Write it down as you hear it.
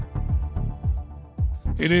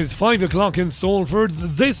It is 5 o'clock in Salford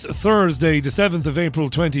this Thursday, the 7th of April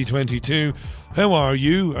 2022. How are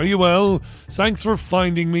you? Are you well? Thanks for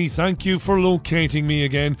finding me. Thank you for locating me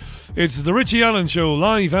again. It's the Richie Allen Show,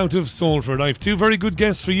 live out of Salford. I have two very good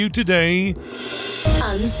guests for you today.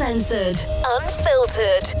 Uncensored,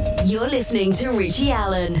 unfiltered. You're listening to Richie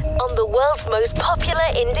Allen on the world's most popular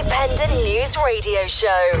independent news radio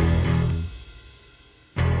show.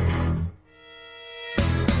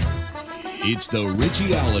 It's the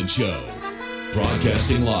Richie Allen Show,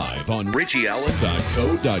 broadcasting live on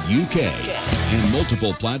richieallen.co.uk and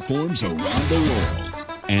multiple platforms around the world.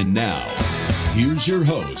 And now, here's your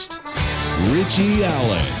host, Richie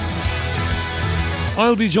Allen.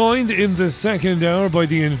 I'll be joined in the second hour by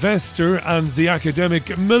the investor and the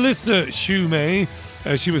academic Melissa Shumay.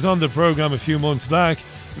 She was on the programme a few months back.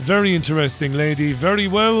 Very interesting lady, very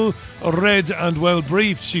well read and well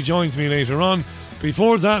briefed. She joins me later on.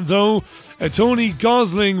 Before that, though, Tony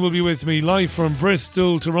Gosling will be with me live from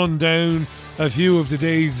Bristol to run down a few of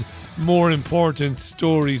today's more important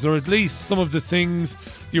stories, or at least some of the things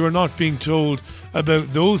you are not being told about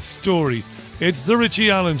those stories. It's the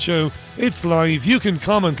Richie Allen Show. It's live. You can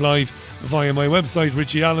comment live via my website,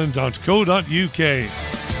 richieallen.co.uk.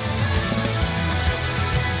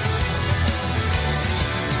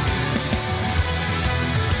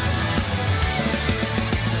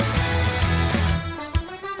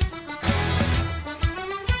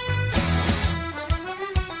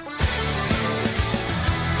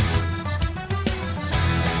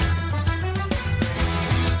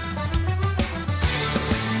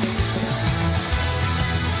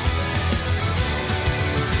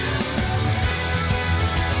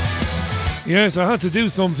 Yes, I had to do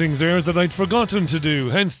something there that I'd forgotten to do,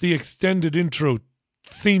 hence the extended intro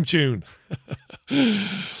theme tune.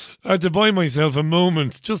 I had to buy myself a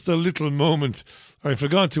moment, just a little moment. I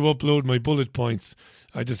forgot to upload my bullet points.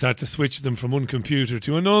 I just had to switch them from one computer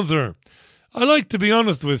to another. I like to be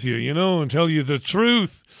honest with you, and tell you the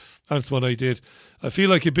truth. That's what I did. I feel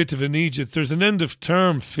like a bit of an idiot. There's an end of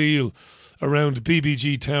term feel around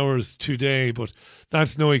BBG Towers today, but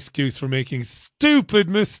that's no excuse for making stupid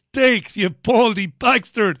mistakes, you baldy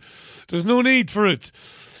bastard. There's no need for it.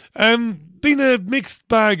 Been a mixed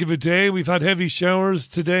bag of a day. We've had heavy showers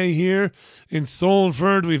today here in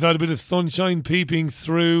Salford. We've had a bit of sunshine peeping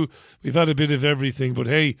through. We've had a bit of everything, but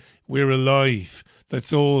hey, we're alive.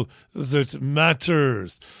 That's all that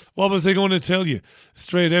matters. What was I going to tell you?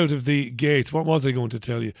 Straight out of the gate, what was I going to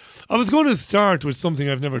tell you? I was going to start with something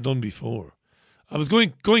I've never done before. I was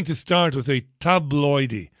going to start with a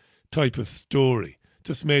tabloidy type of story.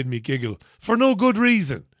 Just made me giggle for no good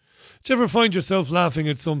reason. Do you ever find yourself laughing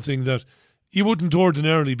at something that you wouldn't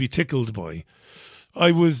ordinarily be tickled by?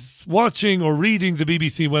 I was watching or reading the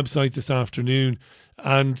BBC website this afternoon,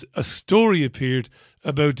 and a story appeared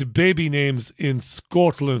about baby names in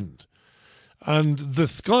Scotland and the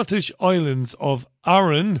Scottish islands of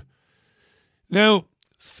Arran. Now,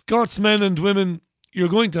 Scotsmen and women, you're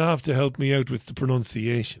going to have to help me out with the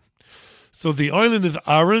pronunciation. So the island of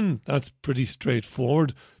Arran, that's pretty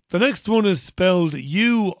straightforward. The next one is spelled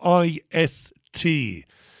U-I-S-T.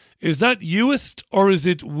 Is that Uist or is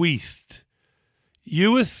it Weast?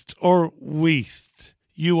 Uist or Weast?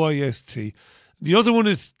 U-I-S-T. The other one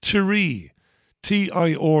is Tiree.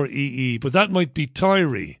 T-I-R-E-E. But that might be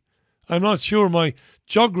Tyree. I'm not sure. My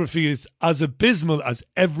geography is as abysmal as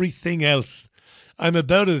everything else. I'm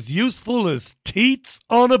about as useful as teats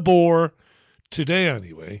on a boar. Today,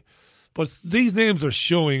 anyway. But these names are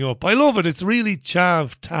showing up. I love it. It's really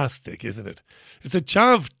chav-tastic, isn't it? It's a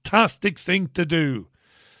chav-tastic thing to do,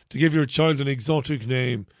 to give your child an exotic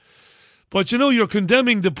name. But you're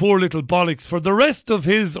condemning the poor little bollocks for the rest of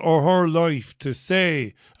his or her life to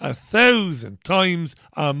say 1,000 times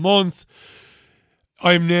a month,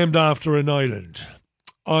 I'm named after an island.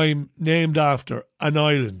 I'm named after an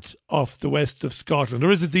island off the west of Scotland.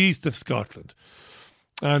 Or is it the east of Scotland?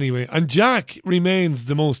 Anyway, and Jack remains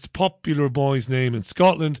the most popular boy's name in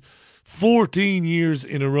Scotland. 14 years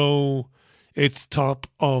in a row, it's top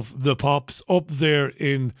of the pops up there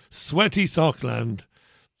in sweaty Sockland.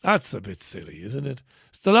 That's a bit silly, isn't it?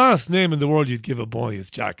 It's the last name in the world you'd give a boy is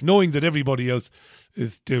Jack, knowing that everybody else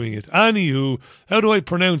is doing it. Anywho, how do I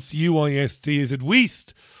pronounce U-I-S-T? Is it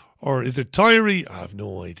Weast or is it Tyree? I have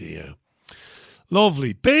no idea.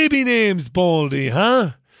 Lovely. Baby names, Baldy,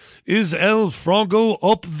 huh? Is El Froggo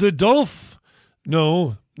up the duff?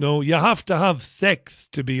 No, you have to have sex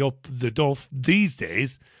to be up the duff these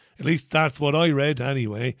days. At least that's what I read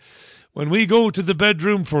anyway. When we go to the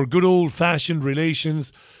bedroom for good old-fashioned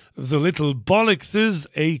relations, the little bollockses,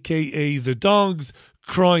 a.k.a. the dogs,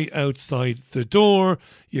 cry outside the door.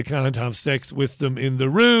 You can't have sex with them in the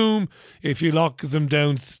room. If you lock them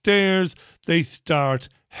downstairs, they start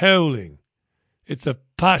howling. It's a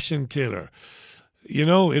passion killer. You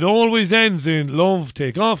know, it always ends in love,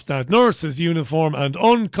 take off that nurse's uniform and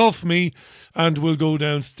uncuff me, and we'll go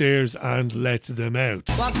downstairs and let them out.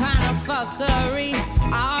 What kind of fuckery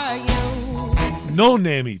are you? No,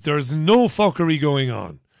 Naomi, there's no fuckery going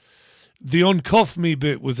on. The uncuff me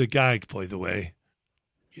bit was a gag, by the way.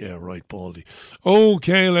 Yeah, right, Baldy.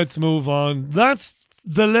 Okay, let's move on. That's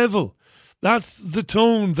the level. That's the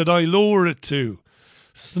tone that I lower it to.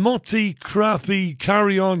 Smutty, crappy,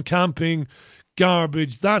 carry-on camping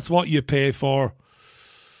garbage. That's what you pay for.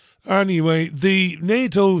 Anyway, the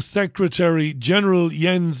NATO Secretary General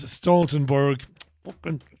Jens Stoltenberg...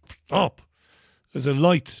 Fucking stop. There's a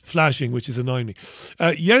light flashing, which is annoying me.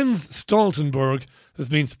 Jens Stoltenberg has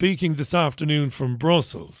been speaking this afternoon from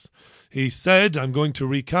Brussels. He said, I'm going to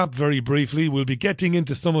recap very briefly, we'll be getting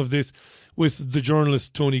into some of this with the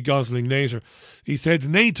journalist Tony Gosling later. He said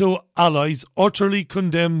NATO allies utterly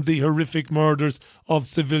condemn the horrific murders of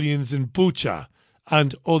civilians in Bucha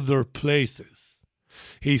and other places.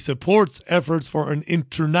 He supports efforts for an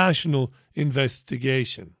international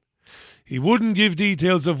investigation. He wouldn't give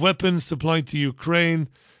details of weapons supplied to Ukraine,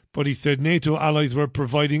 but he said NATO allies were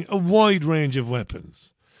providing a wide range of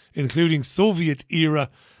weapons, including Soviet-era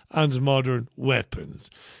and modern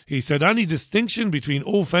weapons. He said any distinction between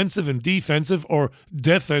offensive and defensive, or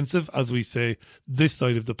defensive, as we say this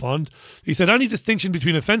side of the pond, he said any distinction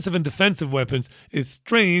between offensive and defensive weapons is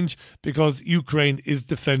strange because Ukraine is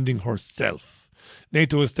defending herself.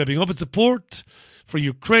 NATO is stepping up its support for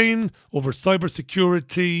Ukraine over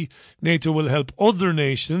cybersecurity. NATO will help other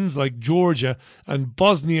nations like Georgia and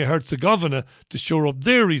Bosnia-Herzegovina to shore up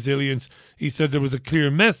their resilience. He said there was a clear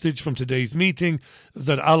message from today's meeting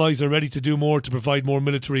that allies are ready to do more to provide more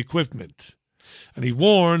military equipment. And he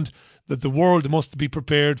warned that the world must be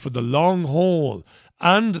prepared for the long haul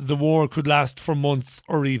and the war could last for months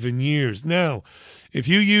or even years. Now, if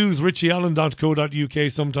you use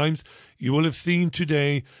richieallen.co.uk sometimes, you will have seen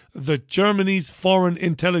today that Germany's Foreign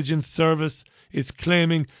Intelligence Service is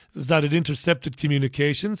claiming that it intercepted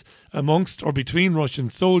communications amongst or between Russian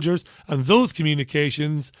soldiers, and those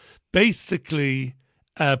communications basically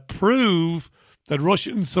prove that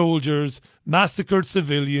Russian soldiers massacred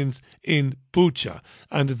civilians in Bucha,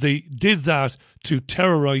 and they did that to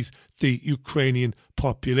terrorize the Ukrainian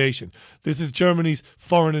population. This is Germany's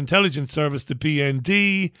Foreign Intelligence Service, the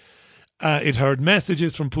BND. It heard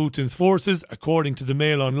messages from Putin's forces, according to the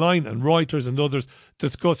Mail Online and Reuters and others,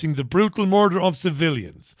 discussing the brutal murder of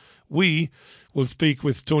civilians. We will speak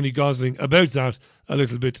with Tony Gosling about that a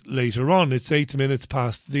little bit later on. It's 8 minutes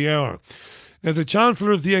past the hour. Now, the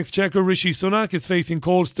Chancellor of the Exchequer, Rishi Sunak, is facing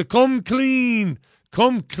calls to come clean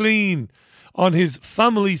on his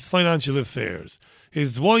family's financial affairs.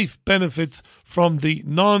 His wife benefits from the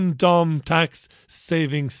non-dom tax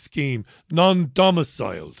savings scheme,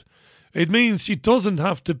 non-domiciled. It means she doesn't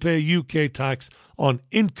have to pay UK tax on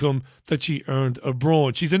income that she earned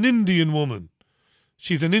abroad. She's an Indian woman.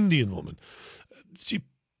 She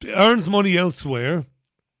earns money elsewhere,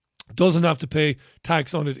 doesn't have to pay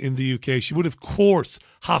tax on it in the UK. She would, of course,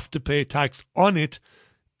 have to pay tax on it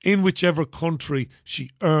in whichever country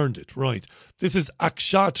she earned it. Right. This is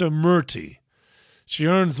Akshata Murthy. She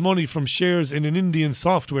earns money from shares in an Indian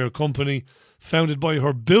software company founded by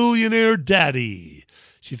her billionaire daddy.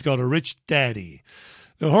 She's got a rich daddy.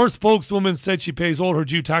 Now, her spokeswoman said she pays all her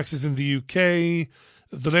due taxes in the UK.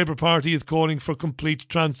 The Labour Party is calling for complete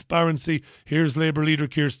transparency. Here's Labour leader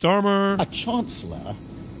Keir Starmer. A chancellor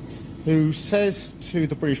who says to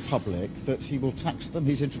the British public that he will tax them.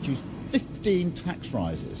 He's introduced 15 tax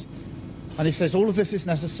rises. And he says all of this is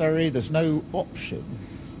necessary, there's no option.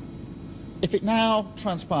 If it now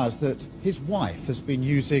transpires that his wife has been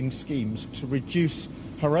using schemes to reduce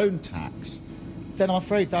her own tax, then I'm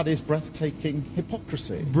afraid that is breathtaking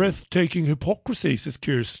hypocrisy. Breathtaking hypocrisy, says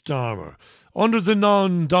Keir Starmer. Under the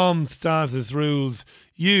non-dom status rules,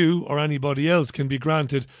 you or anybody else can be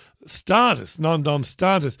granted status, non-dom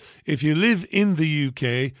status, if you live in the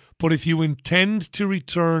UK, but if you intend to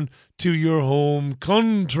return to your home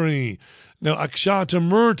country. Now, Akshata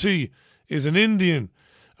Murthy is an Indian,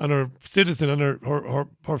 and her citizen and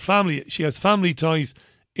her family, she has family ties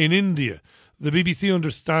in India. The BBC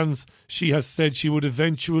understands she has said she would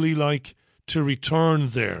eventually like to return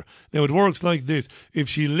there. Now, it works like this. If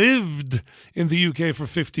she lived in the UK for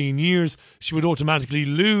 15 years, she would automatically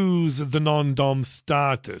lose the non-dom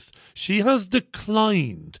status. She has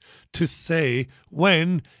declined to say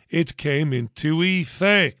when it came into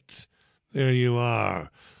effect. There you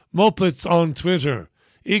are. Muppets on Twitter.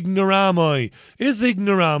 ignorami. Is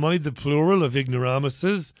ignorami the plural of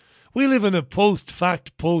ignoramuses? We live in a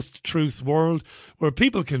post-fact, post-truth world where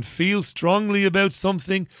people can feel strongly about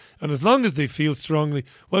something, and as long as they feel strongly,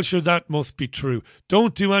 well, sure, that must be true.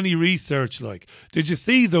 Don't do any research like. Did you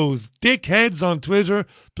see those dickheads on Twitter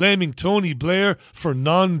blaming Tony Blair for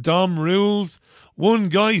non-dom rules? One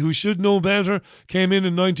guy who should know better came in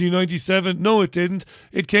 1997. No, it didn't.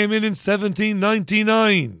 It came in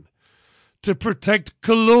 1799 to protect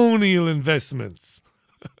colonial investments.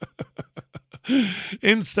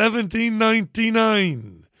 In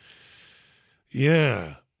 1799.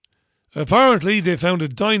 Yeah. Apparently they found a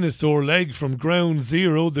dinosaur leg from Ground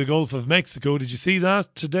Zero, the Gulf of Mexico. Did you see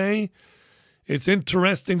that today? It's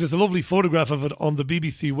interesting. There's a lovely photograph of it on the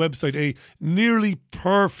BBC website. A nearly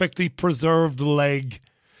perfectly preserved leg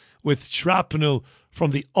with shrapnel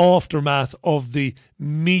from the aftermath of the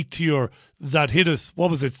meteor that hit us. What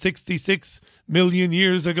was it, 66 million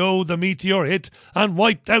years ago? The meteor hit and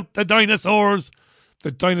wiped out the dinosaurs.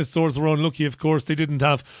 The dinosaurs were unlucky, of course. They didn't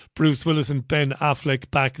have Bruce Willis and Ben Affleck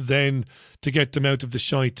back then to get them out of the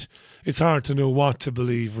shite. It's hard to know what to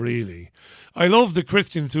believe, really. I love the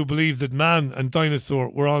Christians who believe that man and dinosaur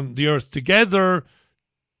were on the earth together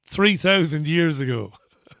 3,000 years ago.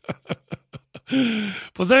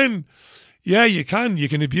 But then, yeah, you can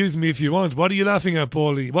abuse me if you want. What are you laughing at,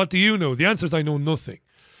 Paulie? What do you know? The answer is I know nothing.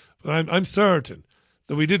 But I'm certain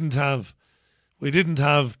that we didn't have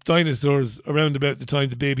dinosaurs around about the time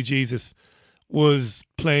the baby Jesus was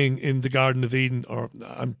playing in the Garden of Eden, or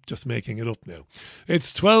I'm just making it up now.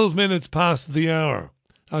 It's 12 minutes past the hour.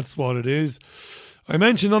 That's what it is. I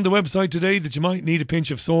mentioned on the website today that you might need a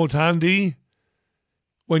pinch of salt handy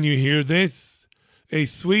when you hear this. A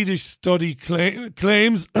Swedish study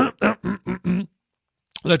claims...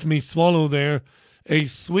 Let me swallow there. A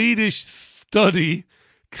Swedish study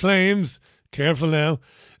claims, careful now,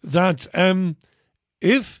 that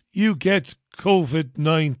if you get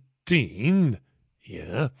COVID-19,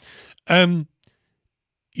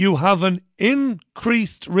 you have an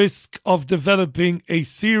increased risk of developing a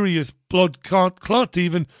serious blood clot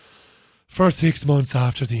even for 6 months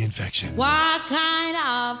after the infection. What kind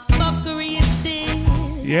of fuckery is this?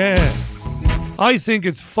 Yeah, I think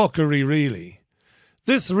it's fuckery, really.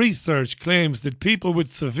 This research claims that people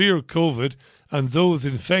with severe COVID and those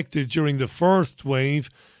infected during the first wave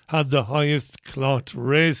had the highest clot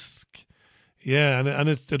risk. Yeah, and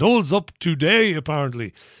it holds up today,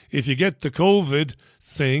 apparently. If you get the COVID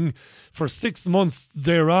thing, for 6 months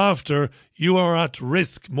thereafter, you are at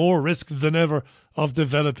risk, more risk than ever, of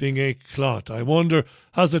developing a clot. I wonder,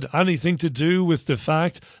 has it anything to do with the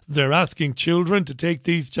fact they're asking children to take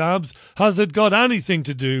these jabs? Has it got anything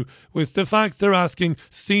to do with the fact they're asking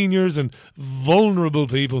seniors and vulnerable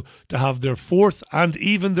people to have their fourth and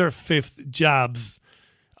even their fifth jabs?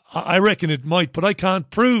 I reckon it might, but I can't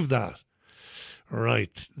prove that.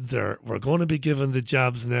 Right, we're going to be giving the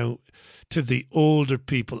jabs now to the older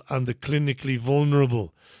people and the clinically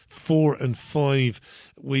vulnerable, 4 and 5.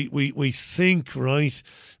 We think, right,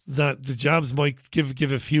 that the jabs might give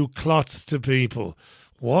a few clots to people.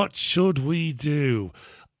 What should we do?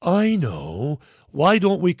 I know. Why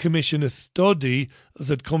don't we commission a study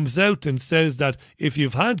that comes out and says that if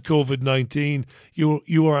you've had COVID-19,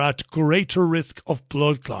 you are at greater risk of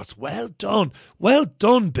blood clots? Well done. Well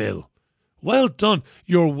done, Bill. Well done.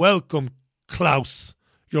 You're welcome, Klaus.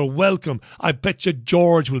 You're welcome. I bet you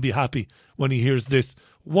George will be happy when he hears this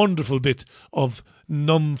wonderful bit of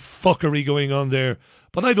numb fuckery going on there.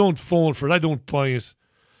 But I don't fall for it. I don't buy it.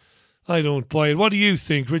 I don't buy it. What do you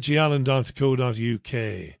think?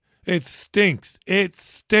 richieallen.co.uk. It stinks. It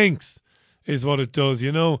stinks is what it does,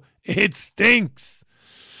 you know. It stinks.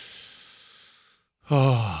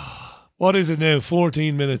 What is it now?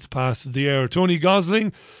 14 minutes past the hour. Tony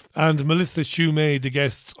Gosling and Melissa Shumay, the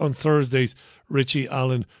guests on Thursday's Richie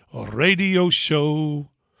Allen radio show.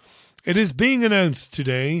 It is being announced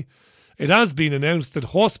today. It has been announced that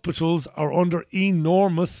hospitals are under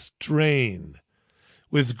enormous strain.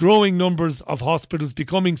 With growing numbers of hospitals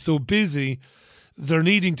becoming so busy, they're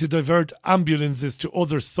needing to divert ambulances to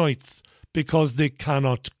other sites because they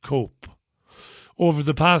cannot cope. Over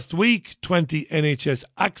the past week, 20 NHS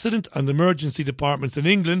accident and emergency departments in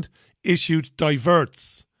England issued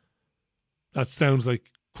diverts. That sounds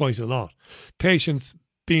like quite a lot. Patients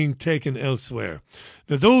being taken elsewhere.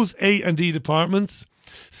 Now, those A&E departments,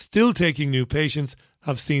 still taking new patients,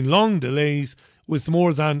 have seen long delays, with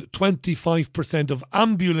more than 25% of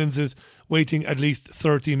ambulances waiting at least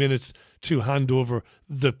 30 minutes to hand over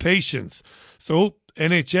the patients. So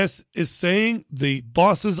NHS is saying, the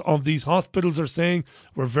bosses of these hospitals are saying,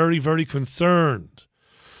 we're very, very concerned.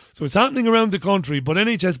 So So it's happening around the country, but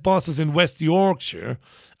NHS bosses in West Yorkshire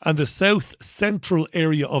and the south central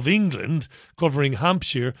area of England, covering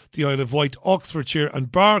Hampshire, the Isle of Wight, Oxfordshire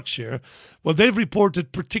and Berkshire, well, they've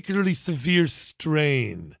reported particularly severe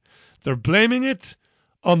strain. They're blaming it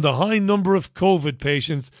on the high number of COVID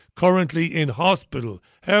patients currently in hospital.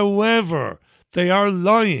 However, they are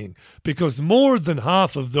lying, because more than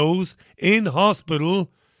half of those in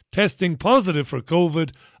hospital testing positive for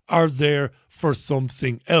COVID are there for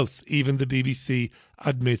something else. Even the BBC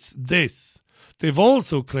admits this. They've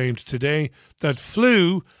also claimed today that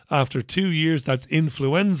flu, after 2 years, that's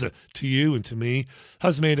influenza to you and to me,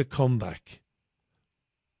 has made a comeback.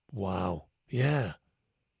 Wow. Yeah.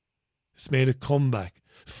 It's made a comeback.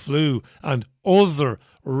 Flu and other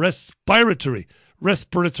respiratory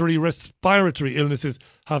illnesses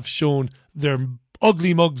have shown their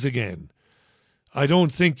ugly mugs again. I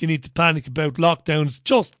don't think you need to panic about lockdowns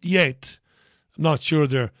just yet. I'm not sure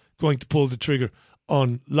they're going to pull the trigger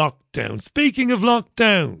on lockdown. Speaking of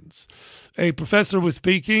lockdowns, a professor of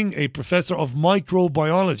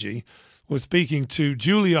microbiology was speaking to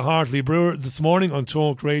Julia Hartley-Brewer this morning on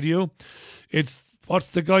Talk Radio. What's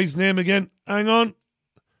the guy's name again? Hang on.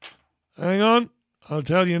 I'll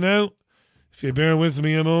tell you now. If you bear with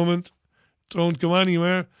me a moment. Don't go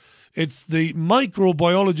anywhere. It's the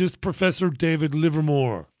microbiologist Professor David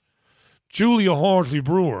Livermore. Julia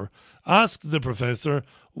Hartley-Brewer asked the professor,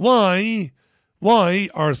 why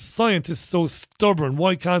are scientists so stubborn?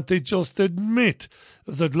 Why can't they just admit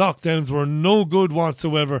that lockdowns were no good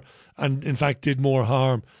whatsoever and in fact did more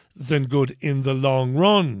harm than good in the long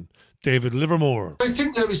run? David Livermore. I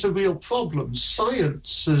think there is a real problem.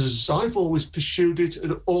 Science, as I've always pursued it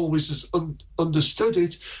and always understood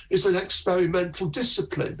it, is an experimental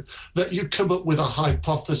discipline, that you come up with a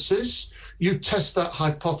hypothesis, you test that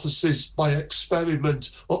hypothesis by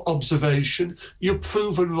experiment or observation, you're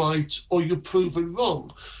proven right or you're proven wrong.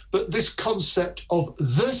 But this concept of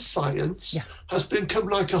the science has become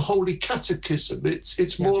like a holy catechism.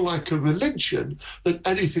 It's more like a religion than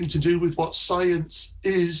anything to do with what science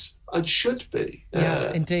is and should be.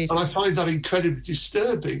 Indeed. And I find that incredibly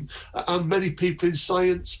disturbing. And many people in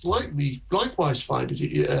science, like me, likewise find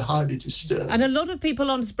it highly disturbing. And a lot of people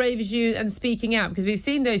aren't as brave as you and speaking out, because we've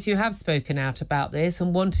seen those who have spoken out about this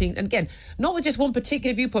and wanting, and again, not with just one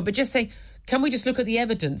particular viewpoint, but just saying, can we just look at the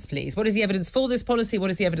evidence, please? What is the evidence for this policy? What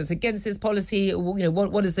is the evidence against this policy? You know,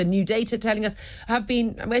 what is the new data telling us? Have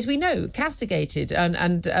been, as we know, castigated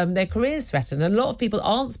and their careers threatened. And a lot of people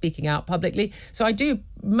aren't speaking out publicly. So I do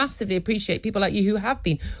massively appreciate people like you who have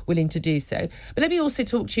been willing to do so. But let me also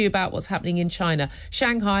talk to you about what's happening in China.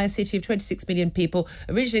 Shanghai, a city of 26 million people.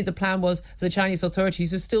 Originally, the plan was for the Chinese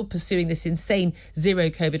authorities, who are still pursuing this insane zero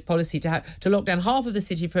COVID policy, to lock down half of the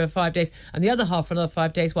city for 5 days and the other half for another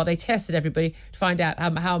 5 days while they tested everybody to find out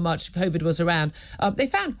how much COVID was around. They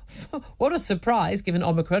found, what a surprise, given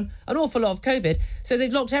Omicron, an awful lot of COVID. So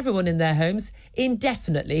they've locked everyone in their homes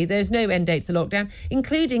indefinitely. There's no end date to the lockdown,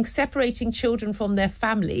 including separating children from their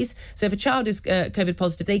families. So if a child is COVID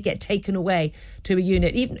positive, they get taken away to a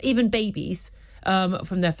unit, even babies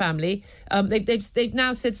from their family. They've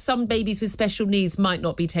now said some babies with special needs might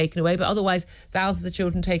not be taken away, but otherwise thousands of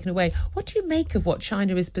children taken away. What do you make of what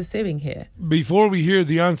China is pursuing here? Before we hear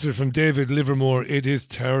the answer from David Livermore, it is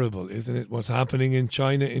terrible, isn't it, what's happening in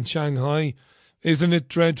China, in Shanghai? Isn't it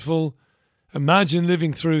dreadful? Imagine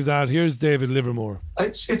living through that. Here's David Livermore.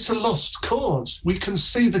 It's a lost cause. We can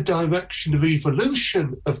see the direction of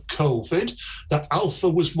evolution of COVID, that Alpha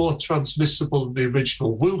was more transmissible than the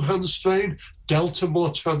original Wuhan strain, Delta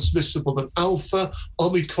more transmissible than Alpha,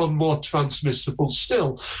 Omicron more transmissible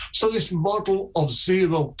still. So this model of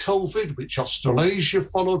zero COVID, which Australasia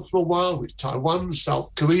followed for a while, which Taiwan,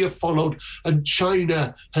 South Korea followed, and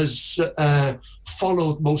China has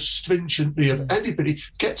followed most stringently of anybody,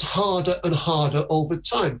 gets harder and harder over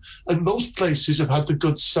time. And most places have had the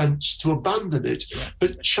good sense to abandon it.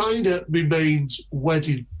 But China remains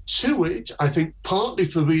wedded to it, I think partly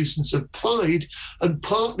for reasons of pride and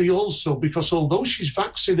partly also because although she's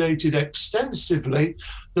vaccinated extensively,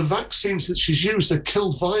 the vaccines that she's used are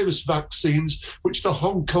killed virus vaccines, which the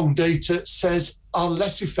Hong Kong data says are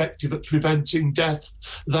less effective at preventing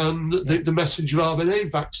death than the messenger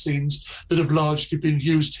RNA vaccines that have largely been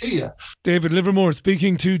used here. David Livermore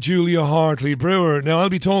speaking to Julia Hartley-Brewer. Now, I'll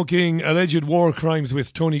be talking alleged war crimes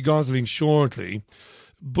with Tony Gosling shortly.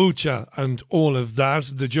 Bucha and all of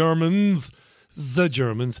that. The Germans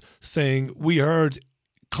saying we heard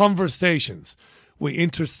conversations. We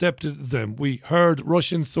intercepted them. We heard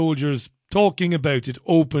Russian soldiers talking about it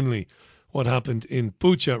openly, what happened in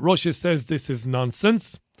Bucha. Russia says this is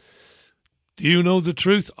nonsense. Do you know the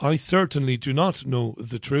truth? I certainly do not know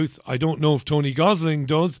the truth. I don't know if Tony Gosling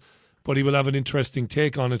does, but he will have an interesting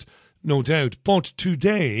take on it, no doubt. But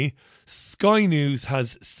today, Sky News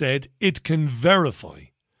has said it can verify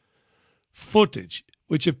footage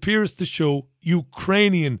which appears to show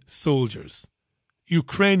Ukrainian soldiers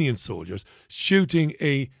shooting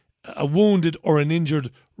a wounded or an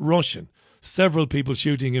injured Russian. Several people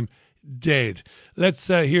shooting him dead. Let's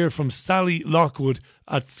hear from Sally Lockwood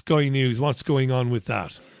at Sky News. What's going on with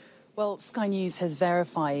that? Well, Sky News has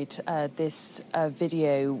verified this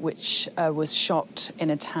video, which was shot in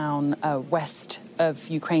a town west of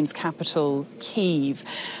Ukraine's capital, Kyiv.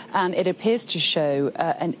 And it appears to show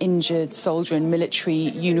an injured soldier in military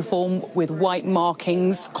uniform with white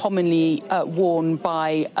markings, commonly worn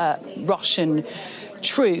by Russian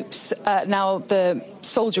troops. Now, the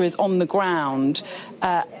soldier is on the ground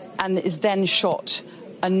and is then shot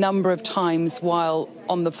a number of times while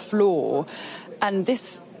on the floor. And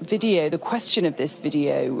this video, the question of this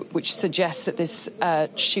video, which suggests that this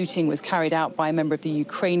shooting was carried out by a member of the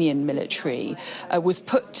Ukrainian military, was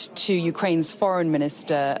put to Ukraine's foreign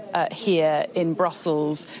minister here in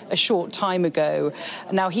Brussels a short time ago.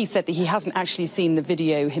 Now, he said that he hasn't actually seen the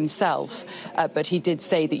video himself, but he did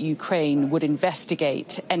say that Ukraine would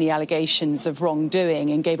investigate any allegations of wrongdoing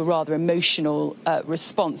and gave a rather emotional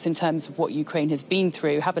response in terms of what Ukraine has been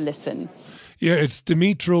through. Have a listen. Yeah, it's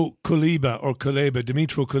Dmytro Kuleba.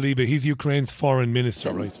 He's Ukraine's foreign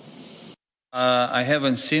minister, right? I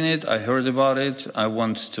haven't seen it. I heard about it. I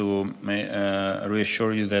want to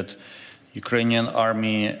reassure you that Ukrainian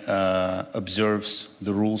army observes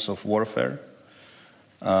the rules of warfare.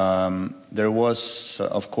 There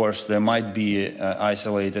might be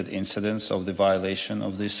isolated incidents of the violation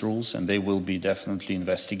of these rules, and they will be definitely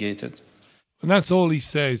investigated. And that's all he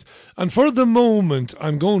says. And for the moment,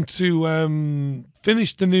 I'm going to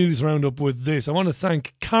finish the news roundup with this. I want to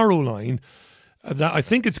thank Caroline. I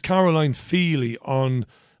think it's Caroline Feely on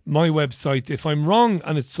my website. If I'm wrong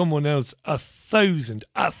and it's someone else, 1,000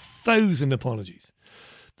 apologies.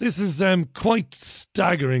 This is quite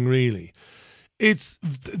staggering, really. It's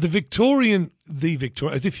the Victorian,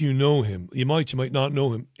 as if you know him. You might not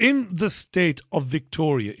know him. In the state of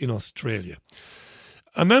Victoria in Australia,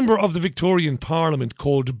 a member of the Victorian Parliament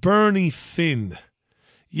called Bernie Finn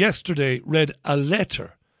yesterday read a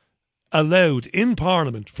letter aloud in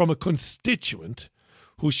Parliament from a constituent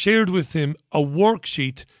who shared with him a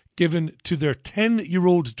worksheet given to their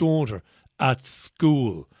 10-year-old daughter at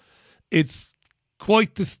school. It's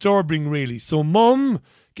quite disturbing, really. So Mum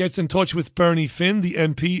gets in touch with Bernie Finn, the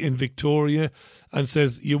MP in Victoria, and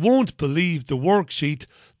says, "You won't believe the worksheet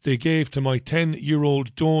they gave to my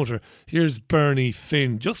 10-year-old daughter." Here's Bernie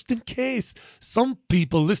Finn, just in case some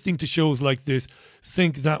people listening to shows like this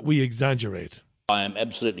think that we exaggerate. I am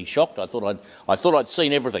absolutely shocked. I thought I'd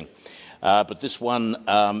seen everything, but this one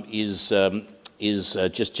is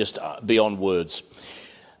just beyond words.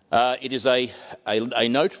 It is a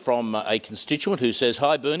note from a constituent who says,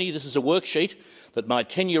 "Hi Bernie, this is a worksheet that my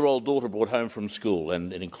 10-year-old daughter brought home from school,"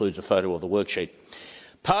 and it includes a photo of the worksheet.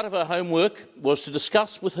 "Part of her homework was to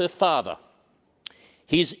discuss with her father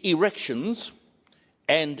his erections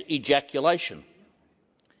and ejaculation.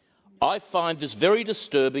 I find this very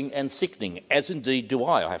disturbing and sickening, as indeed do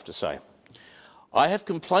I have to say. I have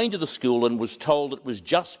complained to the school and was told it was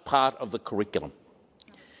just part of the curriculum.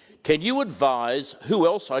 Can you advise who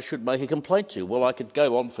else I should make a complaint to?" Well, I could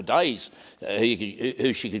go on for days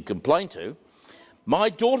who she could complain to. "My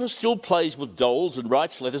daughter still plays with dolls and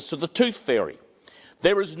writes letters to the Tooth Fairy.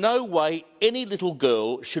 There is no way any little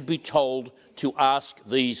girl should be told to ask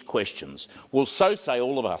these questions." Well, so say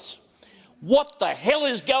all of us. What the hell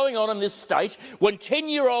is going on in this state when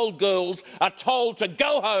 10-year-old girls are told to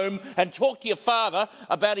go home and talk to your father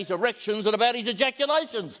about his erections and about his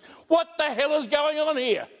ejaculations? What the hell is going on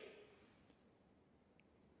here?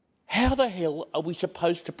 How the hell are we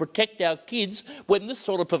supposed to protect our kids when this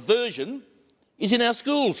sort of perversion is in our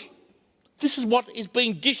schools? This is what is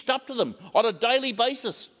being dished up to them on a daily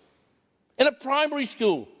basis in a primary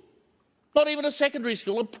school, not even a secondary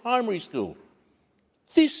school, a primary school.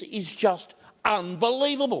 This is just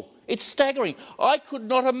unbelievable. It's staggering. I could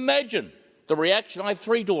not imagine the reaction. I have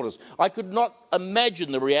 3 daughters. I could not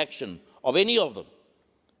imagine the reaction of any of them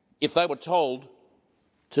if they were told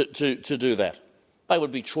to do that. They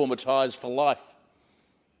would be traumatised for life.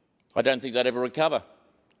 I don't think they'd ever recover.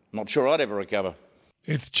 I'm not sure I'd ever recover.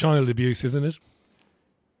 It's child abuse, isn't it?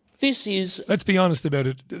 This is... Let's be honest about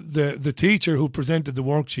it. The teacher who presented the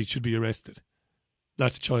worksheet should be arrested.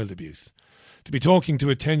 That's child abuse. To be talking to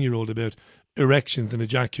a 10-year-old about erections and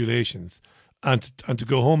ejaculations and to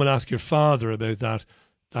go home and ask your father about that,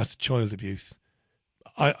 That's child abuse.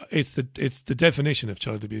 It's the definition of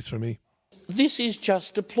child abuse for me. This is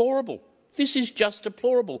just deplorable. This is just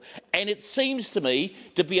deplorable. And it seems to me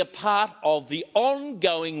to be a part of the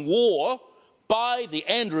ongoing war by the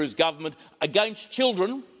Andrews government against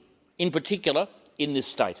children, in particular, in this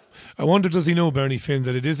state. I wonder, does he know, Bernie Finn,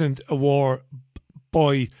 that it isn't a war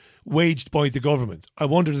waged by the government? I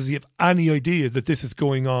wonder, does he have any idea that this is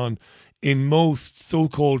going on in most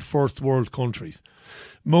so-called first world countries?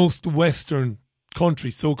 Most Western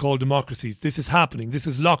countries, so-called democracies, this is happening. This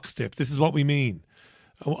is lockstep. This is what we mean.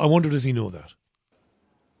 I wonder, does he know that?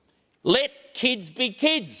 Let kids be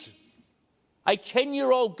kids. A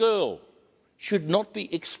 10-year-old girl should not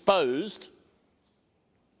be exposed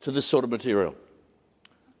to this sort of material.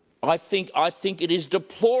 I think it is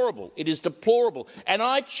deplorable. It is deplorable. And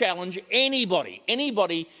I challenge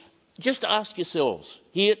anybody, just ask yourselves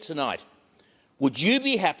here tonight, would you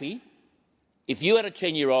be happy if you had a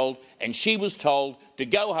 10-year-old and she was told to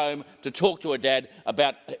go home to talk to her dad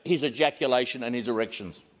about his ejaculation and his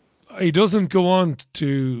erections? He doesn't go on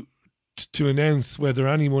to announce whether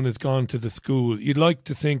anyone has gone to the school. You'd like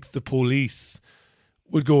to think the police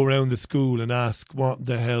would go around the school and ask what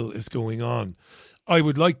the hell is going on. I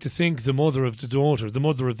would like to think the mother of the daughter, the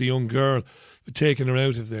mother of the young girl, would taken her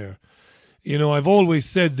out of there. You know, I've always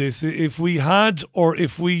said this, if we had or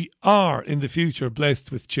if we are in the future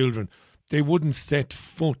blessed with children, they wouldn't set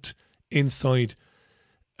foot inside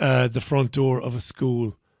the front door of a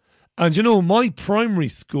school. And you know, my primary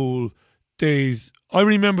school days, I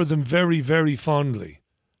remember them very, very fondly.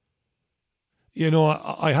 You know,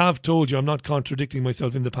 I have told you, I'm not contradicting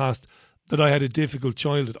myself in the past, that I had a difficult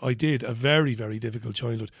childhood. I did, a very, very difficult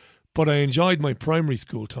childhood. But I enjoyed my primary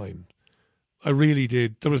school time. I really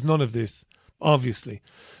did. There was none of this, obviously.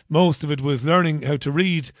 Most of it was learning how to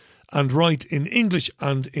read and write in English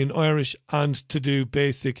and in Irish and to do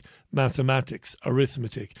basic mathematics,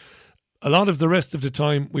 arithmetic. A lot of the rest of the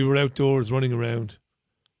time we were outdoors running around.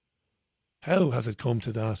 How has it come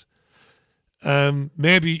to that?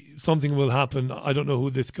 Maybe something will happen. I don't know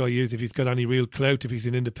who this guy is, if he's got any real clout, if he's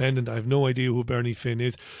an independent. I have no idea who Bernie Finn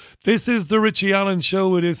is. This is the Richie Allen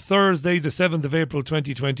Show. It is Thursday, the 7th of April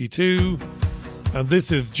 2022. And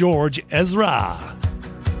this is George Ezra.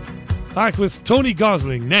 Back with Tony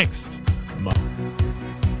Gosling next.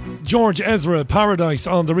 George Ezra, Paradise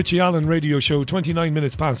on the Richie Allen Radio Show, 29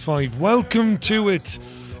 minutes past 5. Welcome to it.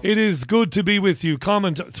 It is good to be with you.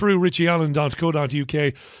 Comment through richieallen.co.uk.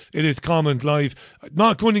 It is Comment Live. I'm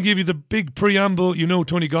not going to give you the big preamble. You know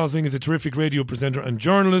Tony Gosling is a terrific radio presenter and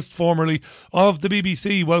journalist, formerly of the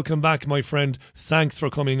BBC. Welcome back, my friend. Thanks for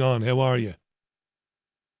coming on. How are you?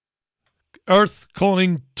 Earth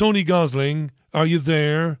calling Tony Gosling. Are you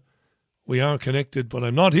there? We are connected, but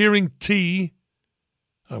I'm not hearing T.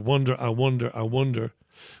 I wonder.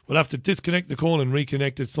 We'll have to disconnect the call and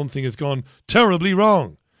reconnect it. Something has gone terribly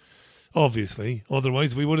wrong. Obviously,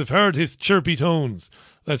 otherwise we would have heard his chirpy tones.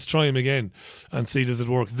 Let's try him again and see does it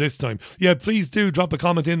work this time. Yeah, please do drop a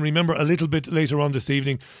comment in. Remember, a little bit later on this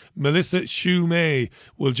evening, Melissa Shumay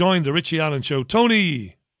will join the Richie Allen Show.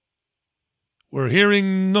 Tony, we're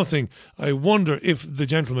hearing nothing. I wonder if the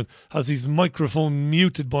gentleman has his microphone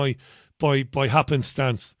muted by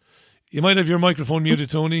happenstance. You might have your microphone muted,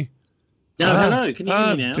 Tony. Hello, can you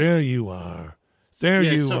hear me now? There you are.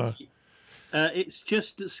 You are. It's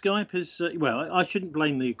just that Skype has. I shouldn't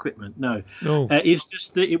blame the equipment. No. It's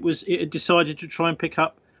just that it had decided to try and pick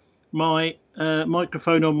up my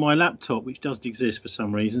microphone on my laptop, which doesn't exist for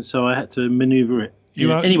some reason. So I had to manoeuvre it.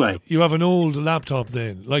 Anyway, you have an old laptop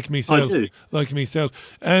then, like myself. I do. Like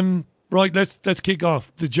myself. Right. Let's kick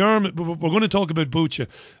off. We're going to talk about Bucha.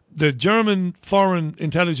 The German Foreign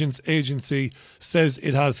Intelligence Agency says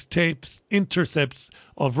it has intercepts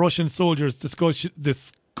of Russian soldiers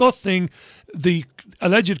discussing the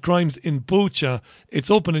alleged crimes in Bucha.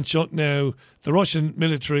 It's open and shut now. The Russian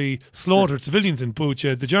military slaughtered civilians in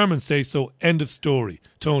Bucha. The Germans say so. End of story.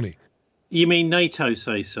 Tony. You mean NATO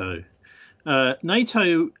say so?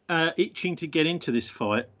 NATO itching to get into this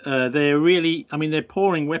fight. They're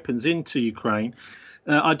pouring weapons into Ukraine.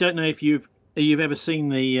 I don't know if you've ever seen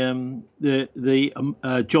the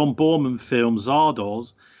John Borman film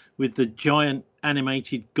Zardoz, with the giant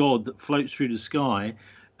animated god that floats through the sky,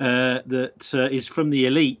 that is from the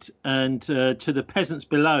elite, and to the peasants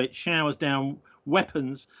below it showers down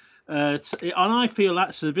weapons. And I feel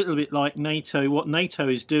that's a little bit like NATO. What NATO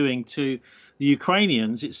is doing to the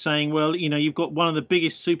Ukrainians, it's saying, well, you've got one of the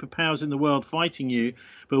biggest superpowers in the world fighting you,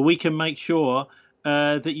 but we can make sure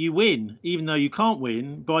that you win, even though you can't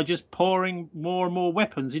win, by just pouring more and more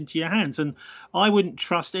weapons into your hands. And I wouldn't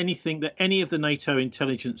trust anything that any of the NATO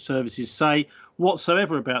intelligence services say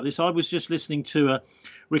whatsoever about this. I was just listening to a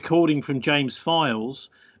recording from James Files,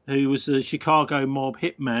 who was a Chicago mob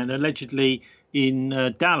hitman, allegedly in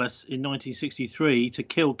Dallas in 1963 to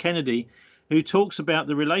kill Kennedy, who talks about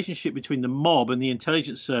the relationship between the mob and the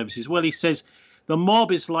intelligence services. Well, he says the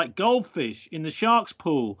mob is like goldfish in the shark's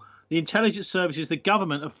pool. The intelligence services, the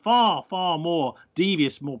government, are far, far more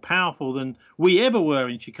devious, more powerful than we ever were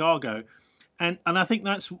in Chicago. And I think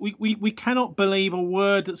that's we cannot believe a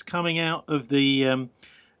word that's coming out of the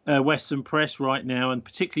Western press right now, and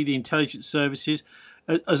particularly the intelligence services.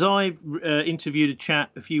 As I interviewed a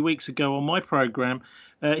chap a few weeks ago on my program,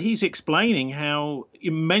 he's explaining how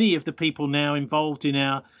many of the people now involved in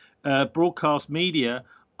our broadcast media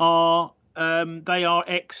are they are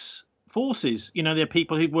ex-forces. You know, they're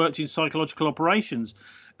people who've worked in psychological operations.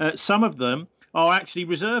 Some of them are actually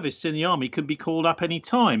reservists in the army, could be called up any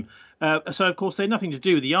time. So, of course, they're nothing to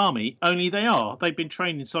do with the army, only they are. They've been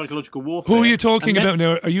trained in psychological warfare. Who are you talking about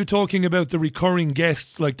now? Are you talking about the recurring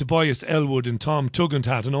guests like Tobias Elwood and Tom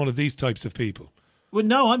Tugendhat and all of these types of people? Well,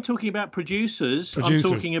 no, I'm talking about producers. I'm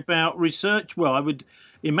talking about research. Well, I would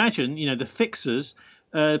imagine, you know, the fixers,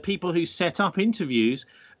 people who set up interviews.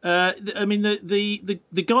 I mean,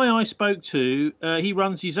 the guy I spoke to, he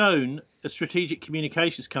runs his own strategic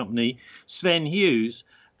communications company, Sven Hughes.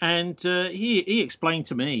 And he explained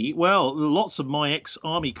to me, well, lots of my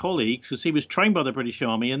ex-army colleagues, because he was trained by the British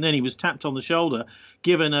Army, and then he was tapped on the shoulder,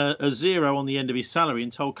 given a zero on the end of his salary,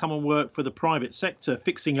 and told, come and work for the private sector,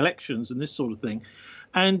 fixing elections and this sort of thing.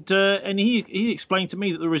 And he explained to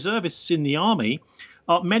me that the reservists in the army,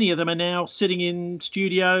 many of them are now sitting in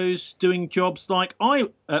studios doing jobs like I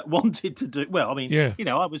wanted to do. Well, I mean, you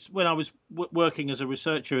know, when I was working as a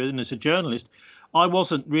researcher and as a journalist, I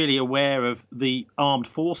wasn't really aware of the armed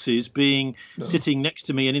forces being sitting next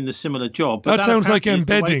to me and in the similar job. But that sounds like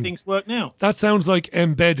embedding. The way things work now. That sounds like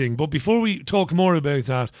embedding. But before we talk more about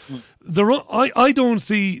that, I don't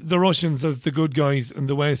see the Russians as the good guys and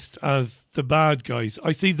the West as the bad guys.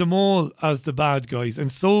 I see them all as the bad guys.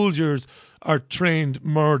 And soldiers are trained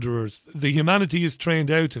murderers. The humanity is trained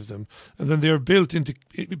out of them, and then they're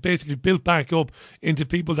basically built back up into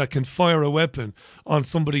people that can fire a weapon on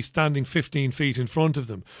somebody standing 15 feet in front of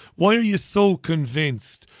them. Why are you so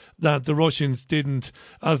convinced that the Russians didn't,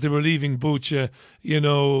 as they were leaving Bucha, you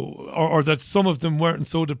know, or that some of them weren't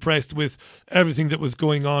so depressed with everything that was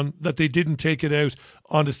going on that they didn't take it out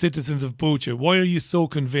on the citizens of Bucha? Why are you so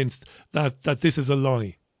convinced that this is a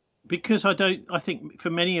lie? Because I think for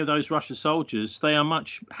many of those Russian soldiers, they are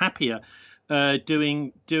much happier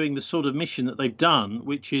doing the sort of mission that they've done,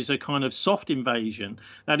 which is a kind of soft invasion.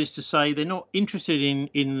 That is to say, they're not interested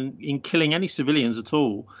in killing any civilians at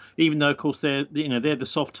all, even though, of course, they're the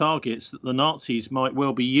soft targets that the Nazis might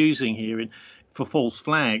well be using here for false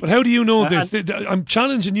flags. But how do you know this? I'm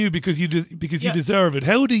challenging you because you deserve it.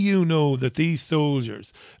 How do you know that these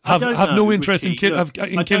soldiers have no interest in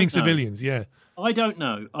killing civilians? Yeah. I don't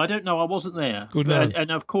know. I wasn't there. Good man. And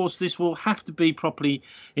of course, this will have to be properly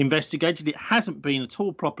investigated. It hasn't been at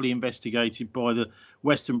all properly investigated by the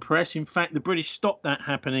Western press. In fact, the British stopped that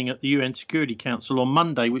happening at the UN Security Council on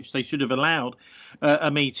Monday, which they should have allowed a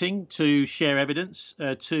meeting to share evidence.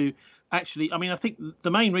 To actually, I mean, I think the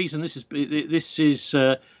main reason this is.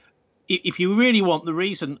 If you really want the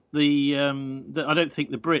reason, that I don't think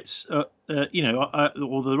the Brits, or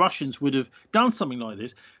the Russians would have done something like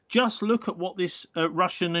this. Just look at what this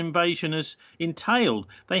Russian invasion has entailed.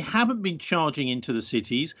 They haven't been charging into the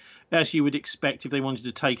cities, as you would expect if they wanted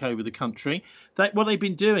to take over the country. What they've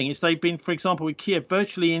been doing is they've been, for example, with Kiev,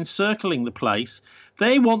 virtually encircling the place.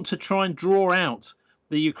 They want to try and draw out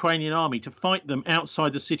the Ukrainian army to fight them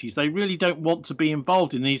outside the cities. They really don't want to be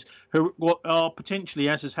involved in these what are potentially,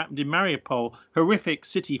 as has happened in Mariupol, horrific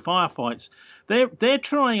city firefights. They're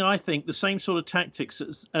trying, I think, the same sort of tactics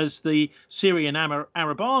as the Syrian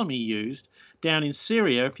Arab army used down in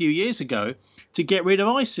Syria a few years ago to get rid of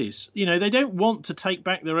ISIS. You know, they don't want to take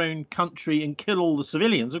back their own country and kill all the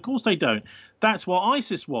civilians. Of course they don't. That's what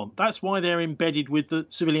ISIS want. That's why they're embedded with the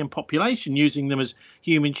civilian population, using them as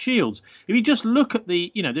human shields. If you just look at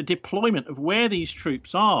the deployment of where these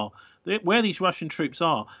troops are, where these Russian troops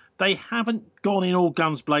are, they haven't gone in all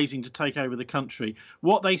guns blazing to take over the country.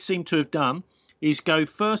 What they seem to have done is go,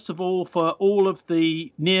 first of all, for all of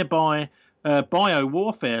the nearby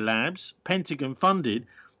bio-warfare labs, Pentagon funded,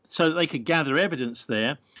 so that they could gather evidence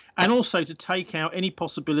there, and also to take out any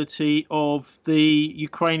possibility of the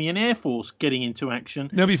Ukrainian Air Force getting into action.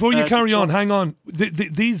 Now, before you carry on, hang on.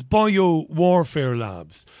 These bio-warfare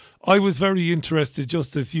labs, I was very interested,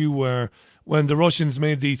 just as you were, when the Russians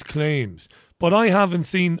made these claims. But I haven't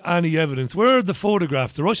seen any evidence. Where are the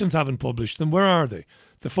photographs? The Russians haven't published them. Where are they?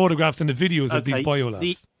 The photographs and the videos of these biolabs.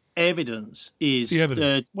 The evidence is... The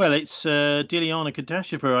evidence. It's Dilyana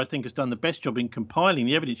Kadasheva, I think, has done the best job in compiling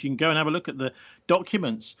the evidence. You can go and have a look at the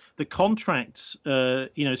documents, the contracts,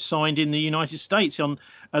 signed in the United States, and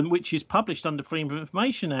which is published under Freedom of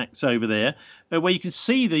Information Acts over there, where you can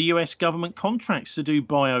see the US government contracts to do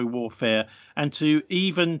bio-warfare and to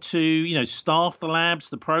staff the labs,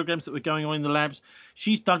 the programs that were going on in the labs.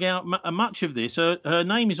 She's dug out much of this. Her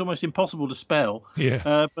name is almost impossible to spell.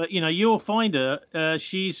 Yeah. But you'll find her.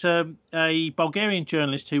 She's a Bulgarian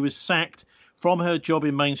journalist who was sacked from her job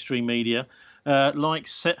in mainstream media, like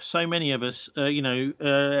so many of us,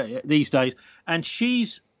 these days. And she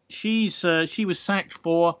was sacked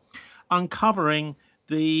for uncovering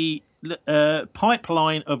the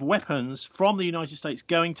pipeline of weapons from the United States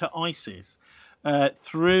going to ISIS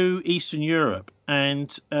through Eastern Europe,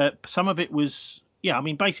 and some of it was. Yeah, I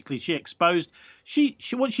mean, basically, she exposed.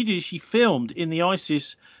 What she did is she filmed in the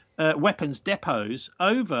ISIS weapons depots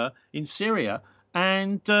over in Syria,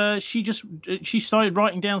 and she started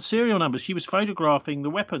writing down serial numbers. She was photographing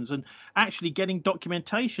the weapons and actually getting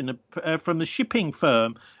documentation from the shipping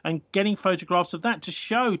firm and getting photographs of that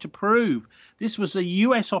to prove this was a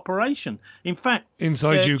US operation. In fact,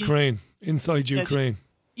 inside Ukraine.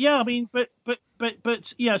 Yeah, I mean, but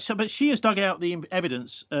she has dug out the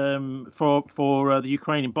evidence for the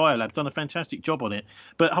Ukrainian biolab, done a fantastic job on it.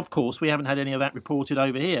 But of course, we haven't had any of that reported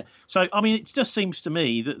over here. So, I mean, it just seems to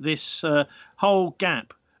me that this whole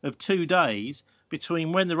gap of 2 days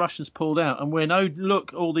between when the Russians pulled out and when, oh,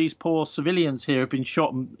 look, all these poor civilians here have been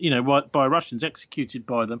shot, by Russians, executed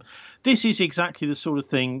by them. This is exactly the sort of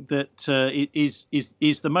thing that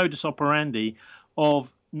is the modus operandi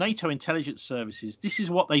of NATO intelligence services. This is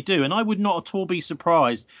what they do, and I would not at all be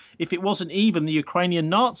surprised if it wasn't even the Ukrainian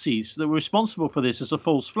Nazis that were responsible for this as a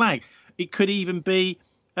false flag. It could even be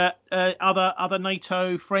other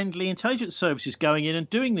NATO-friendly intelligence services going in and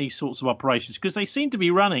doing these sorts of operations, because they seem to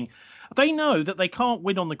be running. They know that they can't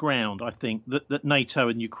win on the ground, I think, that NATO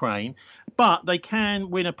and Ukraine, but they can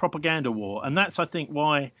win a propaganda war, and that's, I think,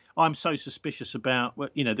 why I'm so suspicious about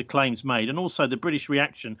the claims made, and also the British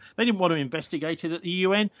reaction. They didn't want to investigate it at the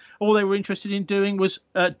UN. All they were interested in doing was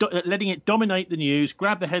letting it dominate the news,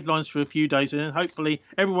 grab the headlines for a few days, and then hopefully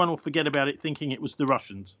everyone will forget about it, thinking it was the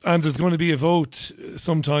Russians. And there's going to be a vote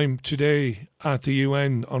sometime today at the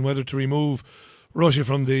UN on whether to remove Russia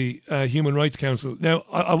from the Human Rights Council. Now,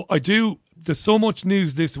 there's so much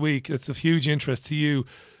news this week that's of huge interest to you,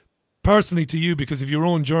 personally to you, because of your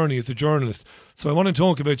own journey as a journalist. So I want to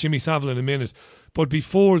talk about Jimmy Savile in a minute. But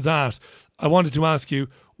before that, I wanted to ask you,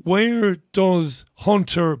 where does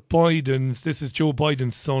Hunter Biden's, this is Joe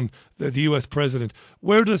Biden's son, the US president,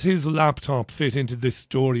 where does his laptop fit into this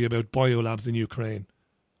story about biolabs in Ukraine?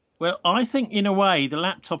 Well, I think in a way the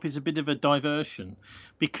laptop is a bit of a diversion,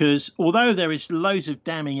 because although there is loads of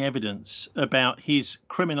damning evidence about his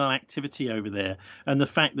criminal activity over there and the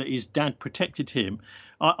fact that his dad protected him,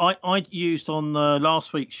 I used on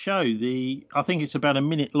last week's show I think it's about a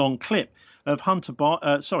minute-long clip of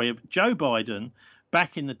of Joe Biden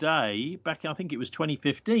back in the day, I think it was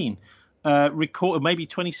 2015, maybe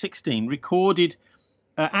 2016, recorded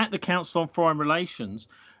at the Council on Foreign Relations,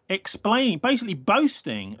 explaining, basically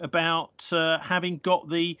boasting about having got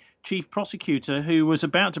the chief prosecutor who was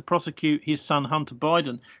about to prosecute his son Hunter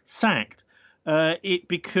Biden sacked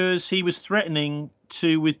because he was threatening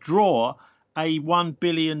to withdraw a $1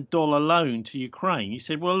 billion loan to Ukraine. He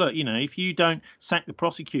said, well, look, if you don't sack the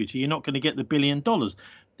prosecutor, you're not going to get the $1 billion.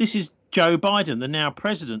 This is Joe Biden, the now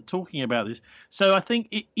president, talking about this. So I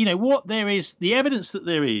think, what there is, the evidence that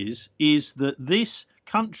there is that this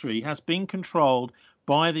country has been controlled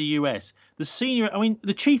by the US.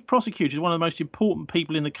 The chief prosecutor is one of the most important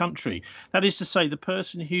people in the country. That is to say, the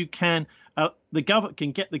person who can get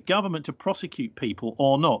the government to prosecute people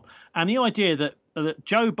or not. And the idea that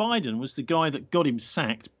Joe Biden was the guy that got him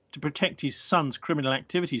sacked to protect his son's criminal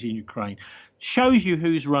activities in Ukraine shows you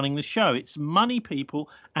who's running the show. It's money people,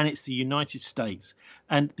 and it's the United States.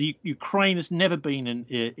 And the Ukraine has never been an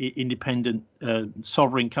independent,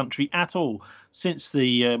 sovereign country at all since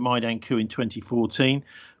the Maidan coup in 2014,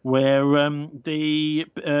 where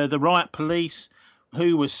the riot police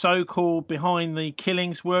who were so-called behind the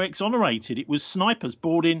killings were exonerated. It was snipers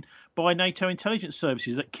brought in by NATO intelligence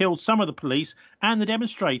services that killed some of the police and the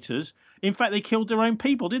demonstrators In fact, they killed their own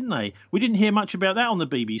people, didn't they? We didn't hear much about that on the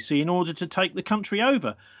BBC in order to take the country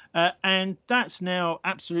over. And that's now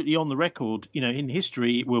absolutely on the record. In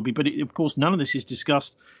history it will be. But of course, none of this is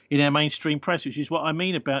discussed in our mainstream press, which is what I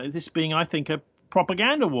mean about this being, I think, a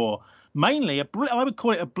propaganda war. Mainly, I would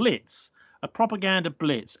call it a blitz, a propaganda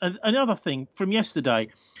blitz. Another thing from yesterday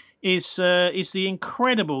is the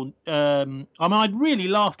incredible. I really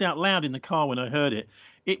laughed out loud in the car when I heard it.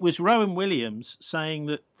 It was Rowan Williams saying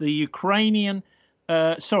that the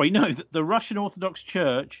the Russian Orthodox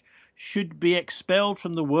Church should be expelled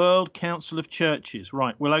from the World Council of Churches.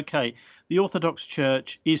 Right. Well, okay. The Orthodox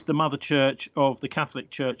Church is the mother church of the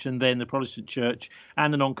Catholic Church and then the Protestant Church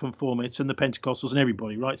and the Nonconformists and the Pentecostals and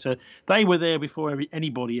everybody. Right. So they were there before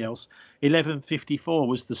anybody else. 1154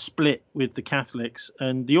 was the split with the Catholics,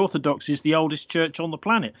 and the Orthodox is the oldest church on the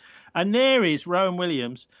planet. And there is Rowan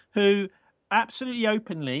Williams, who absolutely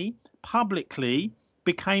openly, publicly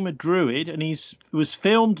became a Druid, and was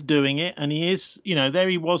filmed doing it, and he is, there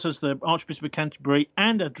he was as the Archbishop of Canterbury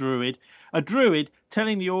and a Druid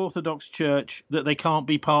telling the Orthodox Church that they can't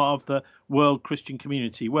be part of the world Christian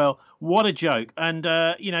community. Well, what a joke. And,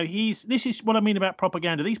 this is what I mean about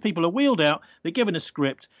propaganda. These people are wheeled out, they're given a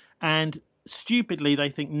script, and stupidly they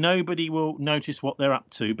think nobody will notice what they're up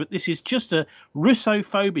to. But this is just a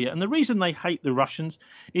Russophobia, and the reason they hate the Russians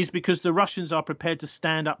is because the Russians are prepared to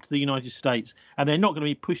stand up to the United States, and they're not going to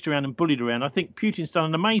be pushed around and bullied around. I think Putin's done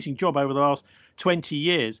an amazing job over the last 20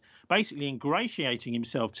 years, basically ingratiating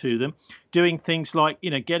himself to them, doing things like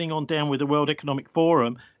getting on down with the World Economic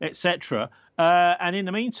Forum, etc. And in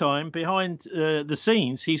the meantime, behind the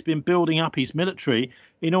scenes, he's been building up his military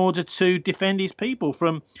in order to defend his people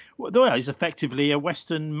from what is effectively a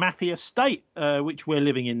Western mafia state, which we're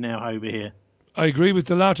living in now over here. I agree with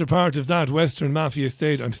the latter part of that, Western mafia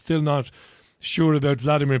state. I'm still not sure about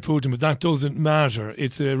Vladimir Putin, but that doesn't matter.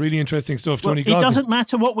 It's really interesting stuff. Tony Gosling. It doesn't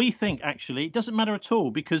matter what we think, actually. It doesn't matter at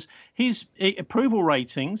all, because his approval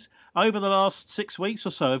ratings over the last 6 weeks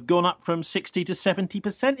or so have gone up from 60 to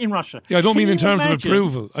 70% in Russia. Yeah, I don't mean in terms of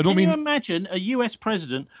approval. Can you imagine a US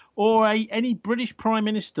president or any British prime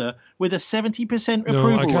minister with a 70%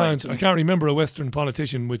 approval rating? I can't remember a Western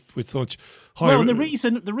politician with such high. Well, the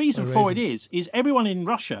reason for it is everyone in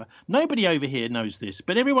Russia, nobody over here knows this,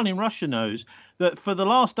 but everyone in Russia knows that for the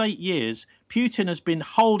last 8 years, Putin has been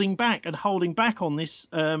holding back on this,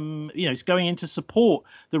 going in to support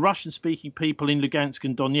the Russian-speaking people in Lugansk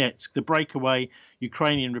and Donetsk, the breakaway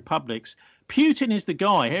Ukrainian republics. Putin is the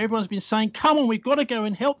guy. Everyone's been saying, come on, we've got to go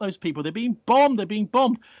and help those people. They're being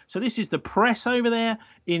bombed. So this is the press over there,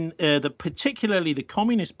 in particularly the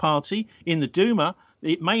Communist Party in the Duma.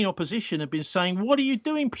 The main opposition have been saying, what are you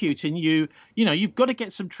doing, Putin? You've got to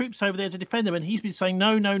get some troops over there to defend them. And he's been saying,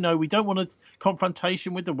 no, we don't want a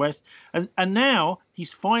confrontation with the West. And now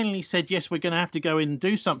he's finally said, yes, we're going to have to go in and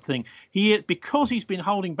do something. Because he's been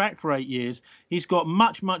holding back for 8 years, he's got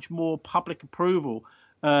much, much more public approval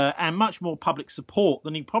and much more public support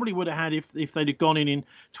than he probably would have had if they'd have gone in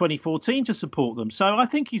 2014 to support them. So I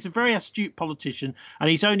think he's a very astute politician, and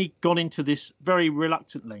he's only gone into this very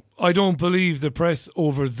reluctantly. I don't believe the press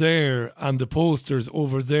over there and the posters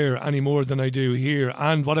over there any more than I do here.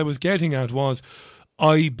 And what I was getting at was,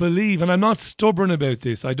 I believe, and I'm not stubborn about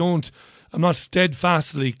this, I'm not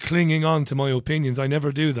steadfastly clinging on to my opinions. I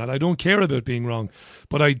never do that. I don't care about being wrong.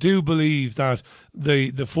 But I do believe that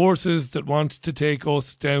the forces that want to take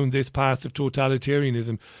us down this path of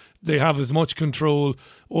totalitarianism, they have as much control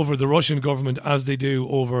over the Russian government as they do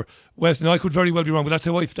over West. Now, I could very well be wrong, but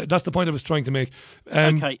that's the point I was trying to make.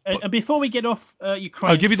 Okay. And before we get off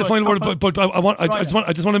Ukraine, I'll give you the final word. But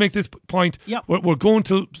I just want to make this point. Yep. We're going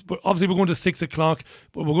to 6 o'clock,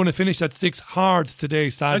 but we're going to finish at 6 hard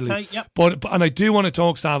today, sadly. Okay. Yep. But I do want to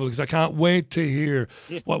talk, Savile, because I can't wait to hear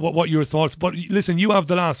what your thoughts. But listen, you have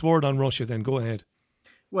the last word on Russia. Then go ahead.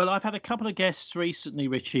 Well, I've had a couple of guests recently,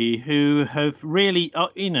 Richie, who have really,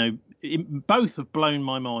 both have blown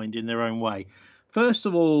my mind in their own way. First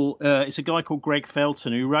of all, it's a guy called Greg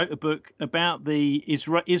Felton who wrote a book about the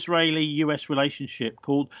Israeli-US relationship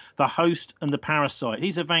called The Host and the Parasite.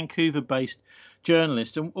 He's a Vancouver-based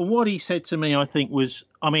journalist. And what he said to me, I think, was,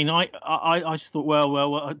 I just thought,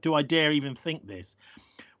 well, do I dare even think this?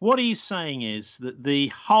 What he's saying is that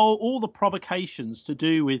all the provocations to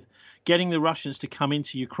do with getting the Russians to come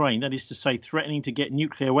into Ukraine, that is to say, threatening to get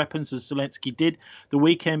nuclear weapons, as Zelensky did the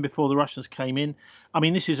weekend before the Russians came in.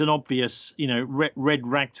 This is an obvious, red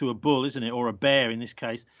rag to a bull, isn't it? Or a bear in this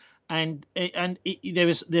case.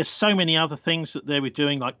 there's so many other things that they were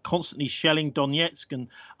doing, like constantly shelling Donetsk and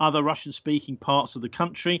other Russian-speaking parts of the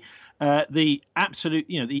country. The absolute,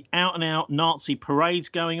 the out-and-out Nazi parades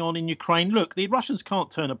going on in Ukraine. Look, the Russians can't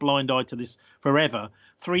turn a blind eye to this forever.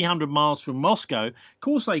 300 miles from Moscow, of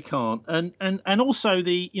course they can't. And also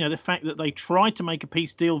the fact that they tried to make a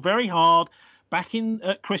peace deal very hard. Back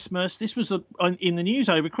at Christmas, this was in the news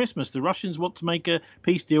over Christmas. The Russians want to make a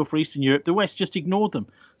peace deal for Eastern Europe. The West just ignored them,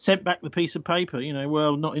 sent back the piece of paper.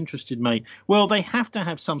 Well, not interested, mate. Well, they have to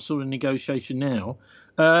have some sort of negotiation now.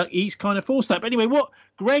 He's kind of forced that. But anyway, what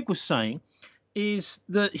Greg was saying is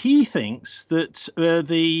that he thinks that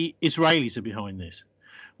the Israelis are behind this.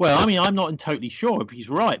 Well, I mean, I'm not totally sure if he's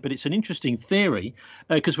right, but it's an interesting theory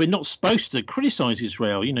because we're not supposed to criticize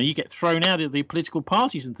Israel. You get thrown out of the political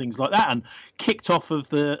parties and things like that and kicked off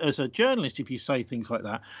as a journalist if you say things like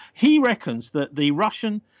that. He reckons that the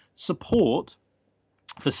Russian support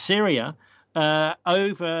for Syria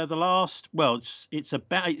over the last, it's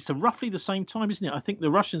roughly the same time, isn't it? I think the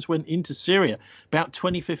Russians went into Syria about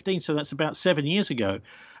 2015, so that's about 7 years ago,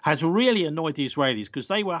 has really annoyed the Israelis because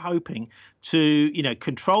they were hoping to,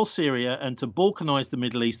 control Syria and to balkanize the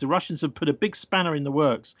Middle East. The Russians have put a big spanner in the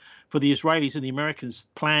works for the Israelis and the Americans'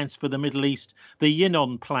 plans for the Middle East, the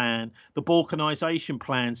Yinon plan, the balkanization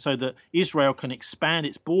plan, so that Israel can expand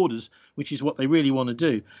its borders, which is what they really want to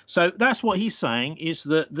do. So that's what he's saying, is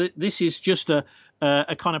that this is just a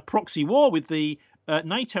kind of proxy war with the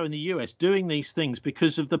NATO and the US doing these things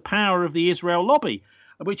because of the power of the Israel lobby,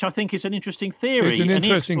 which I think is an interesting theory. It's an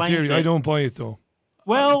interesting theory. I don't buy it, though.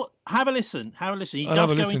 Well, have a listen. He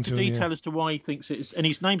does go into detail as to why he thinks it is. And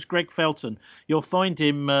his name's Greg Felton. You'll find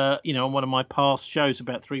him, on one of my past shows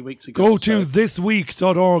about 3 weeks ago. Go to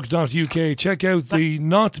thisweek.org.uk. Check out the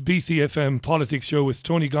Not BCFM Politics show with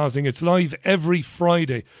Tony Gosling. It's live every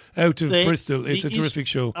Friday out of Bristol. It's a terrific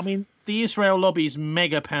show. I mean, the Israel lobby is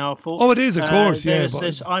mega powerful. Oh, it is, of course, yeah.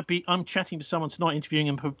 I'm chatting to someone tonight, interviewing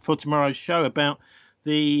him for tomorrow's show about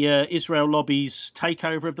the Israel lobby's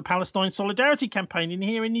takeover of the Palestine Solidarity Campaign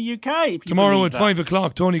here in the UK. Tomorrow at 5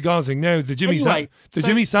 o'clock, Tony Gosling. Now the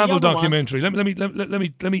Jimmy Savile documentary. Let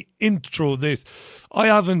me intro this. I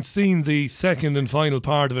haven't seen the second and final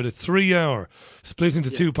part of it. A 3-hour, split into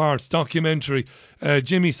 2 parts documentary.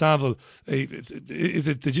 Jimmy Savile, is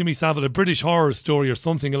it the Jimmy Savile, a British horror story or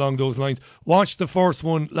something along those lines? Watched the first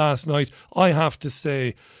one last night. I have to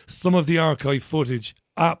say, some of the archive footage,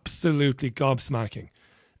 absolutely gobsmacking.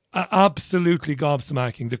 Absolutely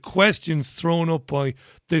gobsmacking. The questions thrown up by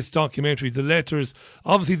this documentary, the letters,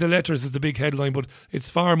 obviously the letters is the big headline, but it's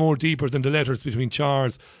far more deeper than the letters between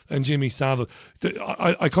Charles and Jimmy Savile.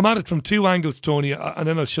 I come at it from 2 angles, Tony, and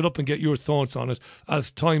then I'll shut up and get your thoughts on it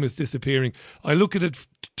as time is disappearing. I look at it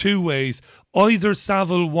 2 ways. Either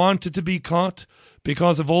Savile wanted to be caught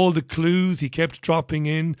because of all the clues he kept dropping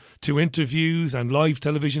in to interviews and live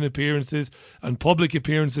television appearances and public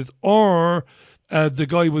appearances, or the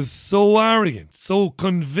guy was so arrogant, so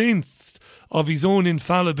convinced of his own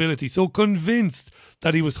infallibility, so convinced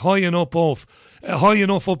that he was high enough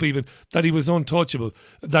up even, that he was untouchable,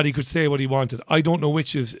 that he could say what he wanted. I don't know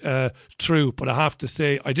which is true, but I have to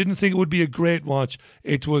say, I didn't think it would be a great watch.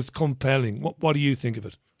 It was compelling. What do you think of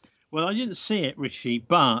it? Well, I didn't see it, Richie,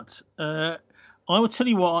 but I will tell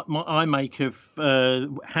you what I make of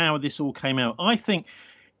how this all came out. I think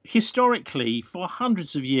historically, for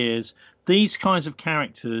hundreds of years, these kinds of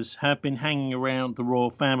characters have been hanging around the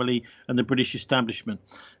royal family and the British establishment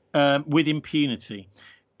with impunity.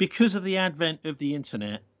 Because of the advent of the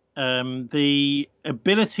internet, the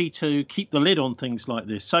ability to keep the lid on things like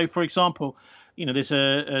this. So, for example, there's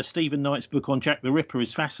a Stephen Knight's book on Jack the Ripper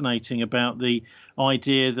is fascinating about the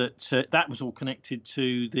idea that that was all connected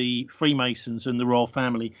to the Freemasons and the royal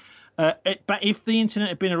family. But if the internet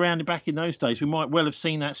had been around back in those days, we might well have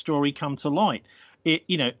seen that story come to light.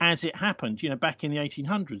 As it happened, back in the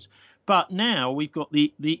 1800s. But now we've got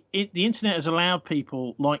the internet has allowed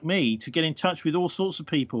people like me to get in touch with all sorts of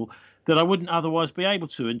people that I wouldn't otherwise be able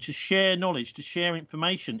to, and to share knowledge, to share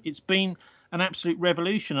information. It's been an absolute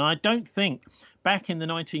revolution. And I don't think back in the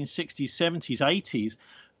 1960s, 70s,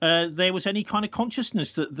 80s, there was any kind of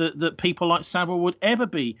consciousness that people like Savile would ever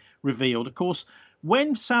be revealed. Of course,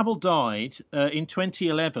 when Savile died in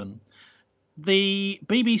 2011, the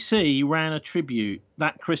BBC ran a tribute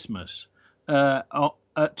that Christmas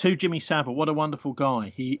to Jimmy Savile. What a wonderful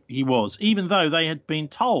guy he was, even though they had been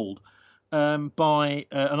told by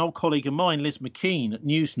an old colleague of mine, Liz McKean at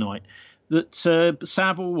Newsnight, that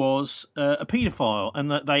Savile was a paedophile,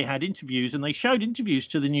 and that they had interviews, and they showed interviews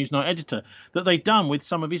to the Newsnight editor that they'd done with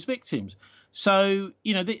some of his victims. So,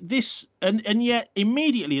 this, and yet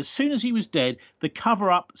immediately, as soon as he was dead, the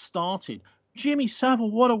cover-up started. Jimmy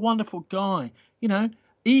Savile, what a wonderful guy.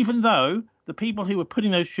 Even though the people who were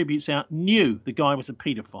putting those tributes out knew the guy was a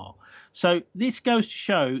paedophile. So this goes to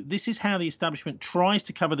show this is how the establishment tries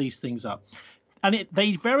to cover these things up. And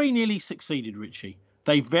they very nearly succeeded, Richie.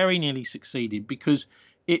 They very nearly succeeded, because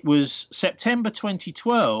it was September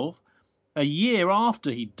 2012, a year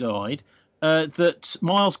after he died, that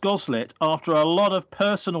Miles Goslet, after a lot of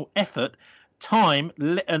personal effort, time,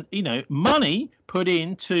 and money put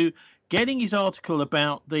into getting his article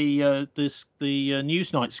about the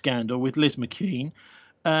Newsnight scandal with Liz McKean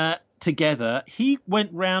together, he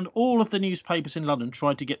went round all of the newspapers in London,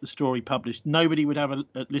 tried to get the story published. Nobody would have a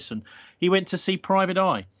listen. He went to see Private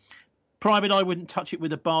Eye. Private Eye wouldn't touch it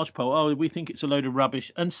with a barge pole. Oh, we think it's a load of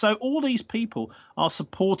rubbish. And so all these people are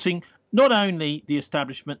supporting not only the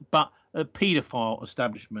establishment, but a paedophile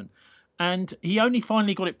establishment. And he only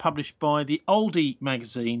finally got it published by the Oldie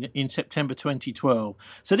magazine in September 2012.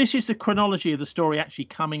 So this is the chronology of the story actually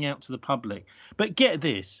coming out to the public. But get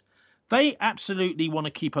this. They absolutely want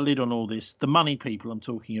to keep a lid on all this, the money people I'm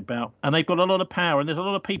talking about, and they've got a lot of power, and there's a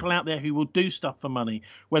lot of people out there who will do stuff for money,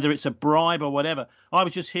 whether it's a bribe or whatever. I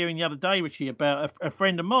was just hearing the other day, Richie, about a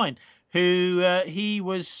friend of mine who he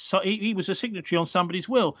was a signatory on somebody's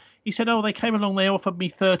will. He said, "Oh, they came along, they offered me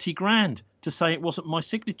 30 grand to say it wasn't my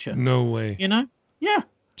signature." No way. Yeah.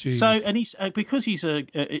 Jesus. So, and he's because he's a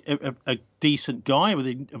decent guy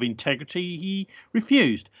of integrity, he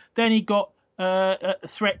refused. Then he got a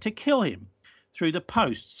threat to kill him through the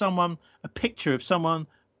post. A picture of someone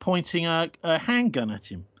pointing a handgun at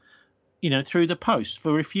him, through the post,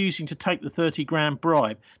 for refusing to take the 30 grand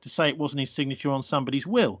bribe to say it wasn't his signature on somebody's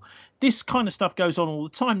will. This kind of stuff goes on all the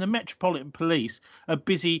time. The Metropolitan Police are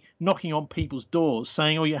busy knocking on people's doors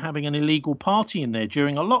saying, "Oh, you're having an illegal party in there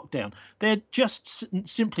during a lockdown." They're just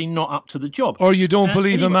simply not up to the job. Or you don't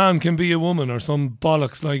believe a man can be a woman, or some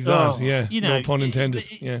bollocks like that. No pun intended.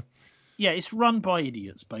 Yeah, it's run by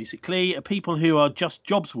idiots, basically, people who are just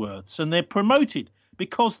jobsworths, and they're promoted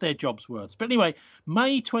because they're jobsworths. But anyway,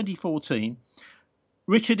 May 2014,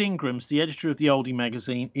 Richard Ingrams, the editor of the Oldie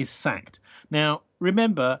magazine, is sacked. Now,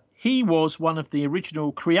 remember, he was one of the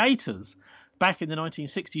original creators back in the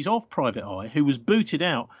 1960s of Private Eye, who was booted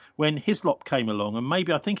out when Hislop came along, and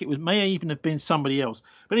I think it may even have been somebody else.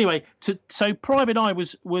 But anyway, so Private Eye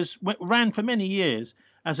ran for many years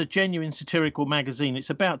as a genuine satirical magazine.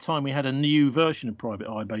 It's about time we had a new version of Private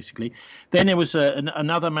Eye, basically. Then there was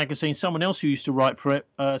another magazine, someone else who used to write for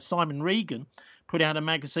it, Simon Regan, put out a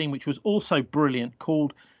magazine which was also brilliant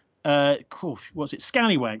called, what's it?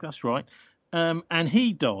 Scallywag, that's right. And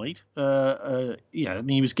he died.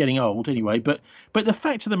 He was getting old anyway. But the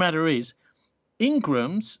fact of the matter is,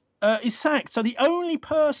 Ingrams is sacked. So the only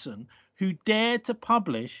person who dared to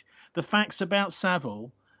publish the facts about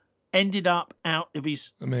Savile ended up out of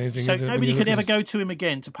his... Amazing. So nobody could ever go to him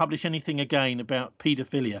again to publish anything again about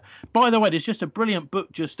paedophilia. By the way, there's just a brilliant book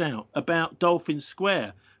just out about Dolphin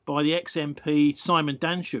Square by the ex-MP Simon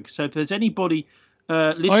Danshuk. So if there's anybody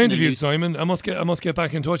listening... I interviewed Simon. I must get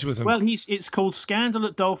back in touch with him. Well, it's called Scandal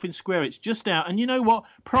at Dolphin Square. It's just out. And you know what?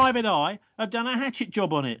 Private Eye have done a hatchet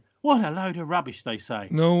job on it. What a load of rubbish, they say.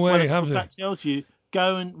 No way, have they? That tells you...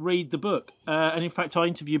 Go and read the book. And in fact, I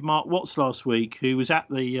interviewed Mark Watts last week, who was at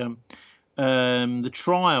the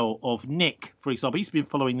trial of Nick, for example. He's been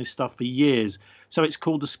following this stuff for years. So it's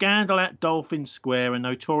called The Scandal at Dolphin Square, A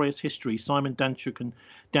Notorious History, Simon Danshuk and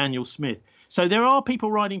Daniel Smith. So there are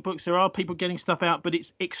people writing books, there are people getting stuff out, but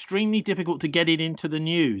it's extremely difficult to get it into the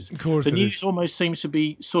news. Of course the news almost seems to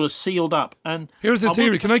be sort of sealed up. And here's a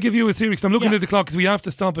theory. Can I give you a theory? Because I'm looking at the clock, because we have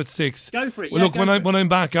to stop at 6. Go for it. Well, look, when I'm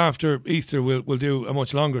back after Easter, we'll do a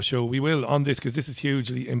much longer show. We will on this, because this is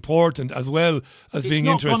hugely important, as well as being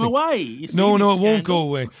interesting. It's not gone away. No, it won't go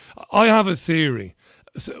away. I have a theory.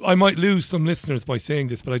 So I might lose some listeners by saying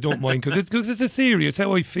this, but I don't mind, because it's a theory. It's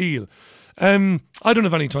how I feel. I don't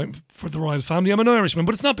have any time for the royal family. I'm an Irishman,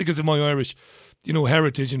 but it's not because of my Irish,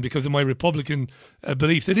 heritage and because of my Republican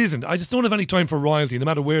beliefs. It isn't. I just don't have any time for royalty, no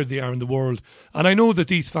matter where they are in the world. And I know that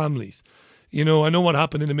these families, I know what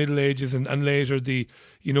happened in the Middle Ages and later the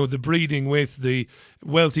breeding with the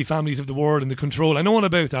wealthy families of the world and the control. I know all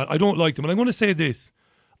about that. I don't like them. And I'm going to say this.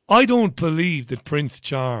 I don't believe that Prince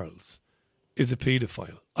Charles is a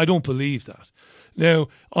paedophile. I don't believe that. Now,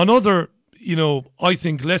 on other... I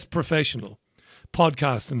think less professional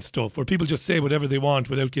podcasts and stuff where people just say whatever they want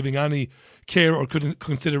without giving any care or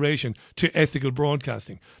consideration to ethical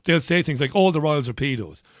broadcasting. They'll say things like, all the royals are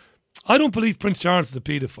pedos. I don't believe Prince Charles is a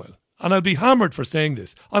paedophile. And I'll be hammered for saying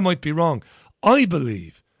this. I might be wrong. I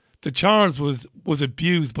believe that Charles was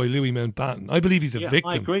abused by Louis Mountbatten. I believe he's a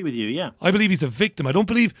victim. I agree with you, yeah. I believe he's a victim. I don't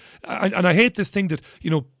believe, and I hate this thing that,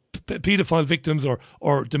 paedophile victims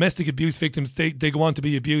or domestic abuse victims, they go on to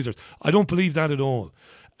be abusers. I don't believe that at all.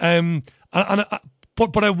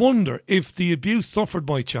 But I wonder if the abuse suffered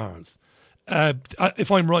by Charles,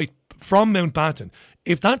 if I'm right, from Mountbatten,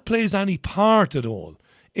 if that plays any part at all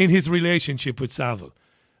in his relationship with Savile.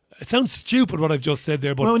 It sounds stupid what I've just said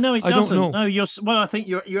there, but no, it I doesn't. don't know. No, I think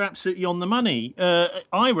you're absolutely on the money.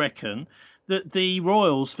 I reckon that the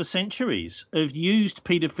royals for centuries have used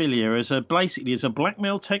paedophilia basically as a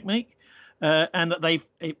blackmail technique, and that they've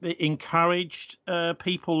encouraged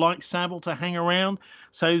people like Savile to hang around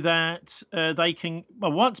so that they can.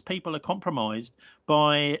 Well, once people are compromised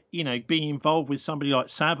by being involved with somebody like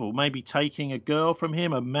Savile, maybe taking a girl from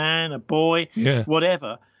him, a man, a boy,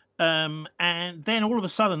 whatever. And then all of a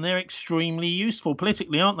sudden they're extremely useful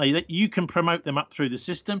politically, aren't they? That you can promote them up through the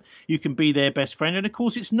system, you can be their best friend. And of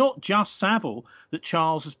course, it's not just Savile that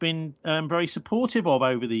Charles has been very supportive of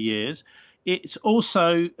over the years. It's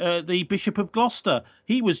also the Bishop of Gloucester.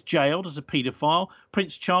 He was jailed as a paedophile.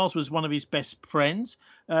 Prince Charles was one of his best friends.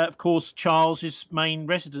 Of course, Charles's main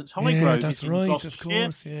residence, Highgrove, is in Gloucestershire.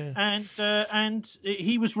 Of course, yeah. And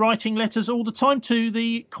he was writing letters all the time to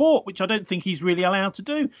the court, which I don't think he's really allowed to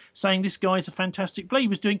do, saying this guy's a fantastic play. He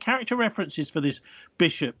was doing character references for this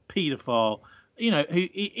bishop paedophile.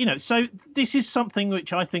 So this is something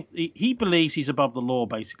which I think he believes he's above the law,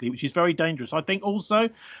 basically, which is very dangerous. I think also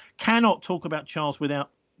cannot talk about Charles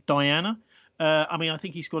without Diana. I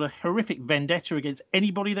think he's got a horrific vendetta against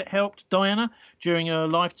anybody that helped Diana during her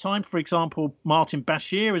lifetime. For example, Martin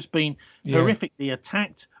Bashir has been horrifically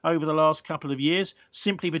attacked over the last couple of years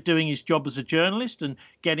simply for doing his job as a journalist and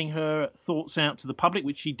getting her thoughts out to the public,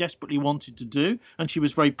 which she desperately wanted to do, and she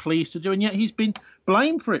was very pleased to do. And yet he's been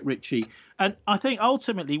blamed for it, Richie. And I think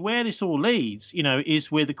ultimately where this all leads,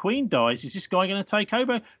 is where the Queen dies. Is this guy going to take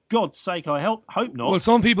over? God's sake, I hope not. Well,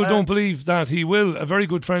 some people don't believe that he will. A very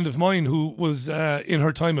good friend of mine who was, in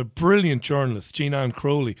her time, a brilliant journalist, Jean Ann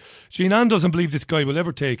Crowley. Jean Ann doesn't believe this guy will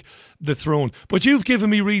ever take the throne. But you've given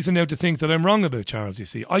me reason now to think that I'm wrong about Charles, you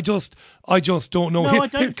see. I just don't know. No,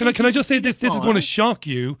 Can I just say this? This is going to shock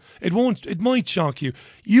you. It won't. It might shock you.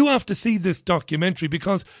 You have to see this documentary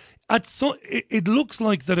because it looks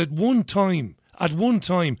like that at one time,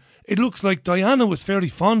 it looks like Diana was fairly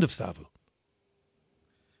fond of Savile.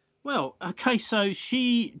 Well, okay, so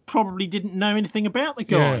she probably didn't know anything about the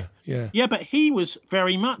guy. Yeah, but he was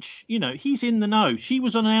very much, he's in the know. She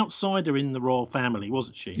was an outsider in the royal family,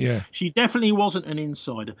 wasn't she? Yeah. She definitely wasn't an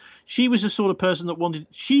insider. She was the sort of person that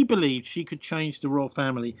she believed she could change the royal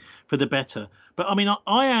family for the better. But,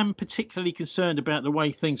 I am particularly concerned about the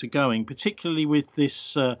way things are going, particularly with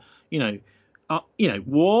this,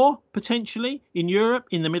 war, potentially, in Europe,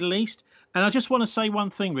 in the Middle East. And I just want to say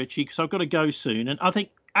one thing, Richie, because I've got to go soon. And I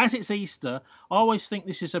think as it's Easter, I always think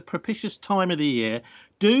this is a propitious time of the year.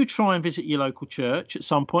 Do try and visit your local church at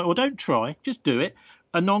some point, or don't try, just do it.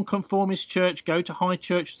 A nonconformist church, go to high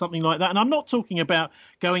church, something like that. And I'm not talking about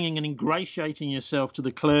going in and ingratiating yourself to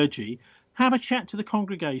the clergy. Have a chat to the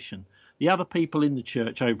congregation, the other people in the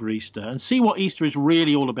church over Easter, and see what Easter is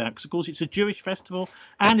really all about. Because, of course, it's a Jewish festival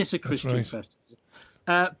and it's a Christian festival.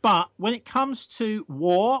 But when it comes to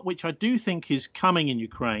war, which I do think is coming in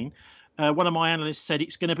Ukraine, one of my analysts said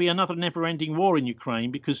it's going to be another never-ending war in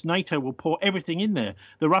Ukraine because NATO will pour everything in there.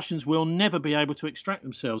 The Russians will never be able to extract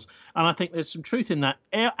themselves. And I think there's some truth in that.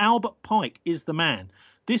 Albert Pike is the man.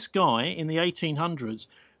 This guy in the 1800s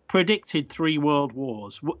predicted 3 world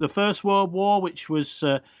wars. The First World War, which was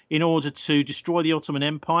in order to destroy the Ottoman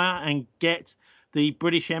Empire and get the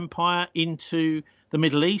British Empire into the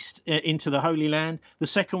Middle East, into the Holy Land. The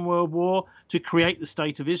Second World War to create the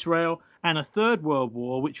State of Israel. And a Third World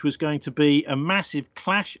War, which was going to be a massive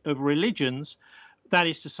clash of religions, that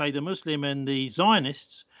is to say the Muslim and the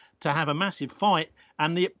Zionists, to have a massive fight.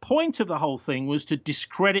 And the point of the whole thing was to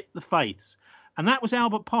discredit the faiths. And that was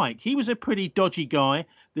Albert Pike. He was a pretty dodgy guy,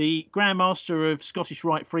 the Grand Master of Scottish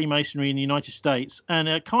Rite Freemasonry in the United States, and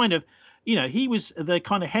a kind of, he was the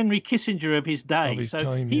kind of Henry Kissinger of his day.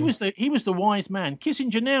 He was the wise man.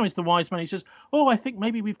 Kissinger now is the wise man. He says, I think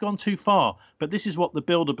maybe we've gone too far. But this is what the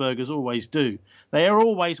Bilderbergers always do. They are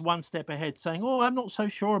always one step ahead saying, I'm not so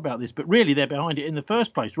sure about this. But really, they're behind it in the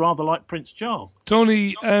first place, rather like Prince Charles.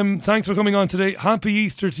 Tony, thanks for coming on today. Happy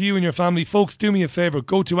Easter to you and your family. Folks, do me a favour.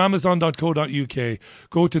 Go to amazon.co.uk.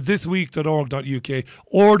 Go to thisweek.org.uk.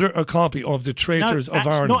 Order a copy of The Traitors of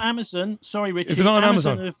Ireland. Not Amazon. Sorry, Richie. Is it not on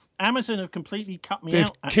Amazon? Amazon have completely cut me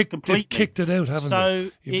out. They've kicked it out, haven't they?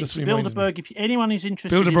 So it's Bilderberg. If anyone is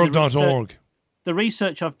interested, Bilderberg.org. the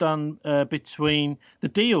research I've done between the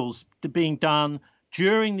deals being done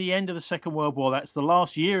during the end of the Second World War, that's the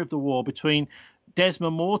last year of the war, between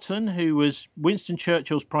Desmond Morton, who was Winston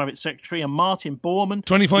Churchill's private secretary, and Martin Bormann.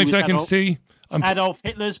 25 seconds, T. Adolf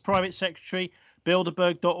Hitler's private secretary.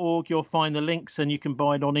 Bilderberg.org, you'll find the links, and you can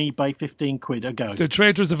buy it on eBay, 15 quid a go. The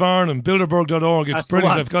Traitors of Arnhem, Bilderberg.org. It's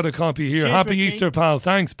brilliant. I've got a copy here. Cheers, Happy Richie. Easter, pal.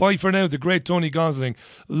 Thanks. Bye for now. The great Tony Gosling,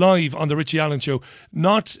 live on the Richie Allen Show.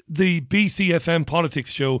 Not the BCFM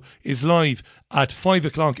Politics Show, is live at 5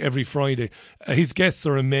 o'clock every Friday. His guests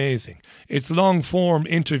are amazing. It's long-form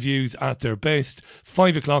interviews at their best.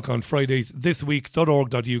 5 o'clock on Fridays,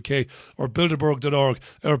 thisweek.org.uk or bilderberg.org.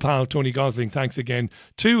 Our pal Tony Gosling, thanks again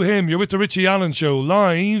to him. You're with the Richie Allen Show,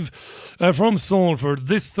 live from Salford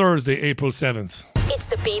this Thursday, April 7th. It's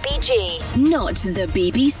the BBG, not the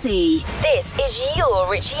BBC. This is your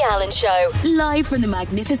Richie Allen Show, live from the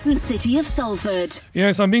magnificent city of Salford.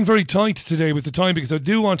 Yes, I'm being very tight today with the time because I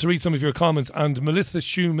do want to read some of your comments, and Melissa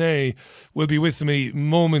Shumay will be with me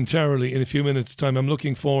momentarily in a few minutes' time. I'm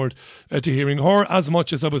looking forward to hearing her as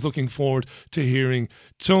much as I was looking forward to hearing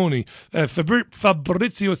Tony.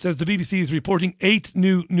 Fabrizio says the BBC is reporting 8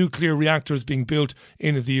 new nuclear reactors being built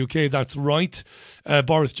in the UK. That's right.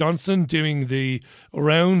 Boris Johnson doing the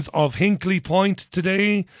rounds of Hinkley Point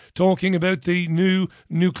today, talking about the new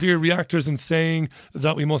nuclear reactors and saying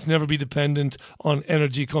that we must never be dependent on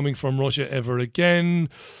energy coming from Russia ever again.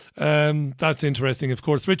 That's interesting, of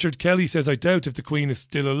course. Richard Kelly says, I doubt if the Queen is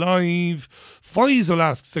still alive. Faisal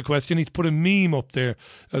asks the question, he's put a meme up there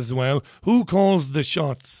as well. Who calls the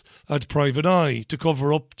shots at Private Eye to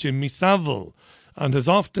cover up Jimmy Savile? And has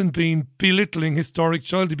often been belittling historic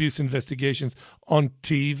child abuse investigations on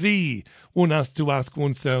TV. One has to ask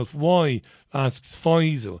oneself why, asks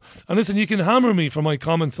Faisal. And listen, you can hammer me for my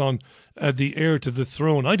comments on the heir to the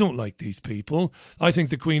throne. I don't like these people. I think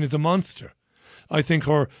the Queen is a monster. I think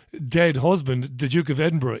her dead husband, the Duke of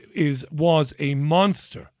Edinburgh, was a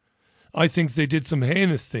monster. I think they did some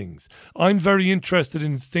heinous things. I'm very interested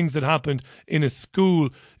in things that happened in a school,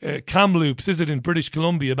 Kamloops, is it in British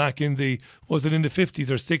Columbia back in was it in the 50s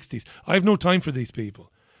or 60s? I have no time for these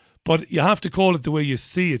people. But you have to call it the way you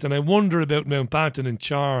see it. And I wonder about Mountbatten and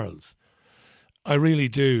Charles. I really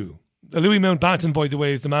do. Louis Mountbatten, by the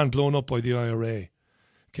way, is the man blown up by the IRA, in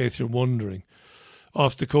case you're wondering.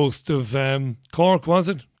 Off the coast of Cork, was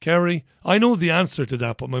it? Kerry? I know the answer to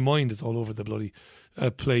that, but my mind is all over the bloody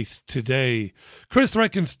place today. Chris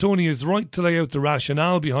reckons Tony is right to lay out the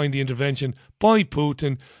rationale behind the intervention by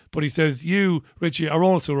Putin, but he says you, Richie, are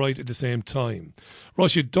also right at the same time.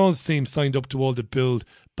 Russia does seem signed up to all the Build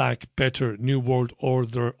Back Better New World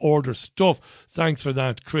Order stuff. Thanks for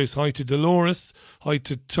that, Chris. Hi to Dolores. Hi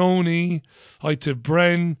to Tony. Hi to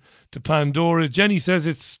Bren. To Pandora. Jenny says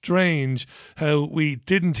it's strange how we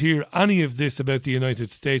didn't hear any of this about the United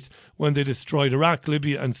States when they destroyed Iraq,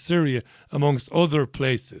 Libya and Syria, amongst other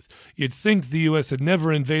places. You'd think the US had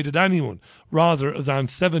never invaded anyone rather than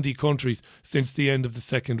 70 countries since the end of the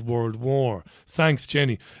Second World War. Thanks,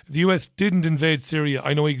 Jenny. The US didn't invade Syria.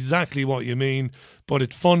 I know exactly what you mean, but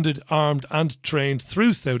it funded, armed and trained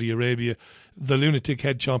through Saudi Arabia the lunatic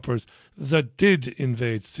head choppers that did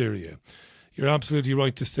invade Syria. You're absolutely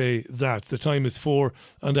right to say that. The time is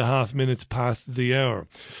 4.5 minutes past the hour.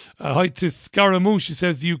 Hi to Scaramouche, who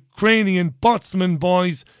says, Ukrainian botsman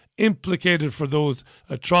boys implicated for those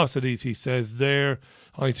atrocities, he says there.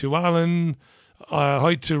 Hi to Alan.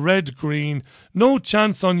 Hi to Red Green. No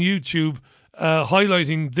chance on YouTube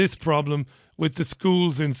highlighting this problem with the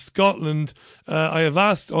schools in Scotland. I have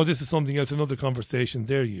asked, this is something else, another conversation.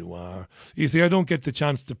 There you are. You see, I don't get the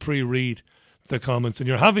chance to pre-read the comments, and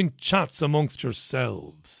you're having chats amongst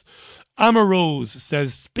yourselves. Amarose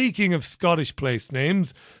says, speaking of Scottish place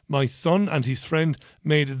names, my son and his friend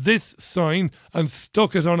made this sign and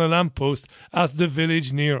stuck it on a lamppost at the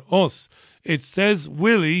village near us. It says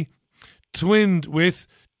Willie, twinned with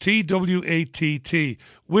Twatt.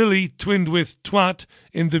 Willie twinned with twat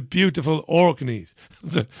in the beautiful Orkneys.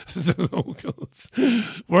 The locals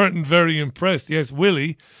weren't very impressed. Yes,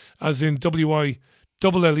 Willie, as in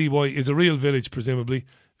W-I-L-L-E-Y, is a real village, presumably,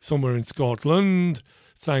 somewhere in Scotland.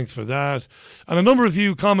 Thanks for that. And a number of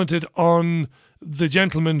you commented on the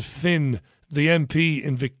gentleman Finn, the MP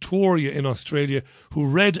in Victoria in Australia, who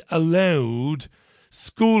read aloud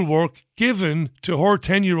schoolwork given to her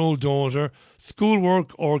 10-year-old daughter,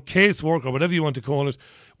 schoolwork or casework or whatever you want to call it,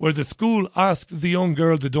 where the school asked the young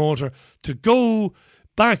girl, the daughter, to go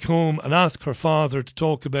back home and ask her father to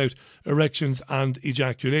talk about erections and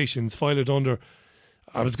ejaculations. File it under,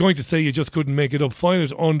 I was going to say you just couldn't make it up, file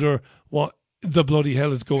it under what the bloody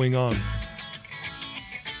hell is going on.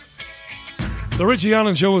 The Richie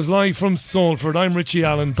Allen Show is live from Salford. I'm Richie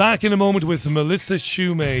Allen, back in a moment with Melissa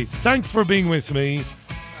Shumay. Thanks for being with me.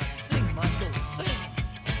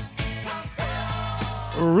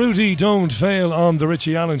 Rudy, don't fail on the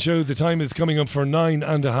Richie Allen Show. The time is coming up for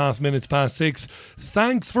 9.5 minutes past 6.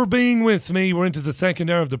 Thanks for being with me. We're into the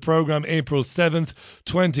second hour of the programme, April 7th,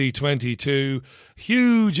 2022.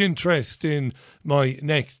 Huge interest in my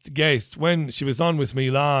next guest. When she was on with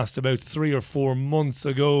me last, about 3 or 4 months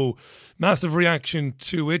ago, massive reaction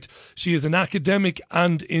to it. She is an academic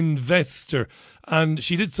and investor, and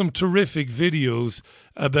she did some terrific videos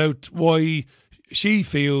about why she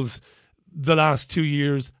feels the last 2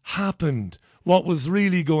 years happened, what was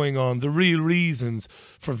really going on, the real reasons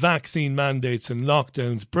for vaccine mandates and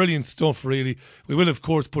lockdowns. Brilliant stuff, really. We will, of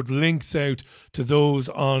course, put links out to those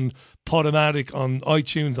on Podomatic, on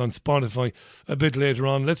iTunes, on Spotify a bit later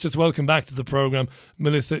on. Let's just welcome back to the programme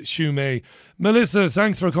Melissa Shumay. Melissa,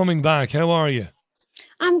 thanks for coming back. How are you?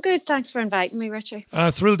 I'm good. Thanks for inviting me, Richie.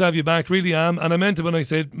 Thrilled to have you back, really am. And I meant it when I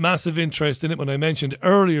said massive interest in it, when I mentioned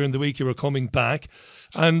earlier in the week you were coming back.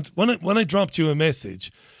 And when I dropped you a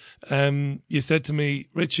message, you said to me,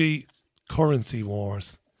 Richie, currency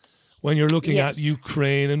wars. When you're looking at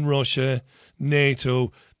Ukraine and Russia,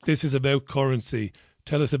 NATO, this is about currency.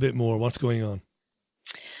 Tell us a bit more. What's going on?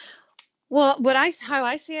 Well, how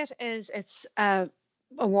I see it is it's a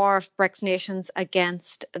war of BRICS nations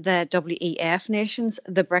against the WEF nations.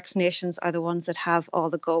 The BRICS nations are the ones that have all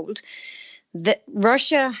the gold.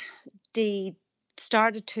 Russia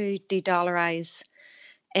started to de-dollarize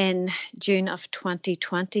in June of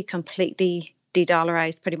 2020, completely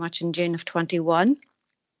de-dollarized pretty much in June of 21.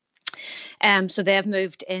 So they've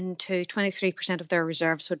moved into 23% of their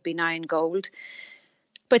reserves would be now in gold,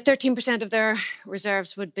 but 13% of their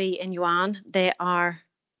reserves would be in yuan. They are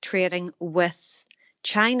trading with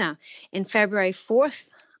China. In February 4th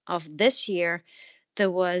of this year, there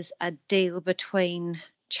was a deal between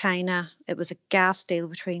China. It was a gas deal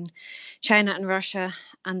between China and Russia,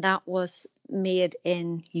 and that was made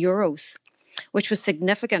in euros, which was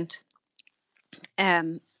significant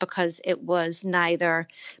because it was neither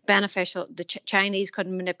beneficial. The Chinese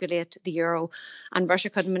couldn't manipulate the euro and Russia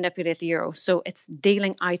couldn't manipulate the euro. So it's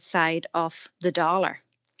dealing outside of the dollar.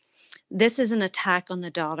 This is an attack on the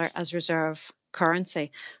dollar as reserve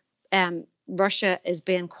currency. Russia is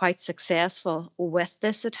being quite successful with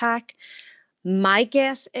this attack. My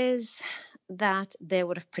guess is that they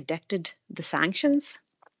would have predicted the sanctions.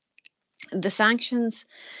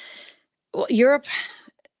 Europe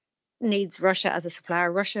needs Russia as a supplier.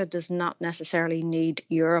 Russia does not necessarily need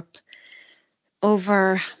Europe.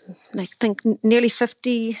 Over, I think, nearly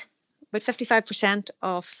 55%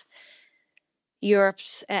 of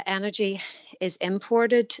Europe's energy is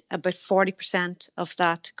imported. About 40% of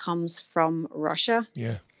that comes from Russia.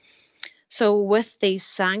 Yeah. So with these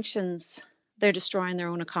sanctions, they're destroying their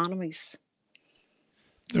own economies.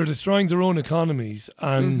 They're destroying their own economies,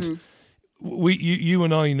 and you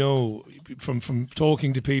and I know from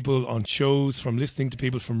talking to people on shows, from listening to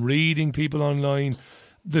people, from reading people online,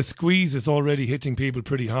 the squeeze is already hitting people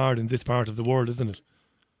pretty hard in this part of the world, isn't it?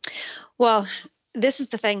 Well, this is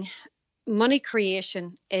the thing. Money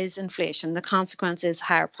creation is inflation. The consequence is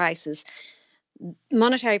higher prices.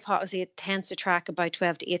 Monetary policy, it tends to track about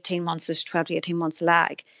 12 to 18 months. There's 12 to 18 months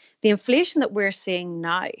lag. The inflation that we're seeing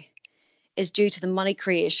now is due to the money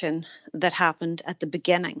creation that happened at the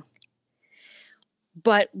beginning.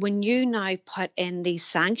 But when you now put in these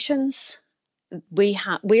sanctions, we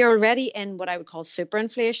are already in what I would call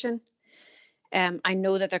superinflation. I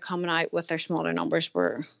know that they're coming out with their smaller numbers.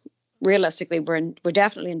 We're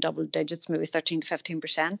definitely in double digits, maybe 13 to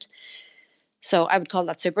 15%. So I would call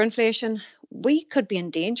that superinflation. We could be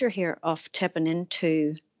in danger here of tipping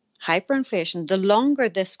into hyperinflation. The longer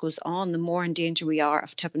this goes on, the more in danger we are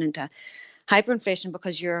of tipping into hyperinflation,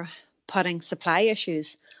 because you're putting supply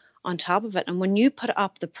issues on top of it. And when you put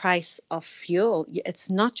up the price of fuel,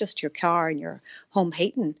 it's not just your car and your home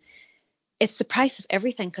heating. It's the price of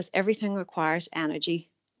everything, because everything requires energy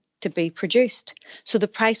to be produced. So the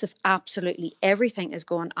price of absolutely everything is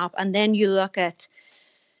going up. And then you look at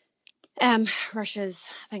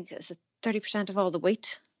Russia's, I think it's 30% of all the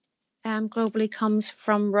wheat globally comes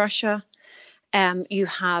from Russia. You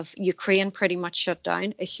have Ukraine pretty much shut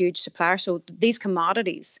down, a huge supplier. So these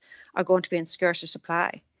commodities are going to be in scarcer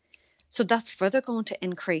supply. So that's further going to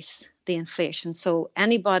increase the inflation. So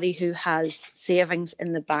anybody who has savings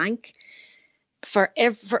in the bank,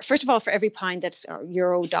 first of all, for every pound that's or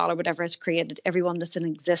euro, dollar, whatever is created, everyone that's in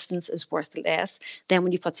existence is worth less. Then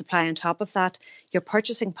when you put supply on top of that, your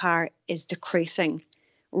purchasing power is decreasing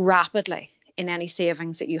rapidly. in any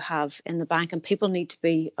savings that you have in the bank, and people need to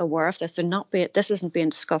be aware of this. This isn't being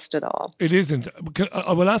discussed at all. It isn't.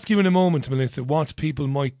 I will ask you in a moment, Melissa, what people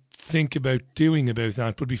might think about doing about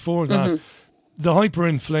that. But before that, the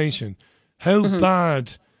hyperinflation, how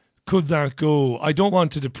bad could that go? I don't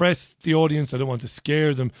want to depress the audience. I don't want to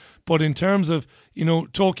scare them. But in terms of,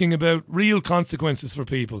 talking about real consequences for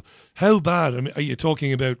people, how bad? I mean, are you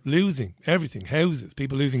talking about losing everything? Houses,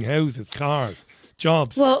 people losing houses, cars,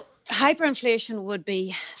 jobs? Well, hyperinflation would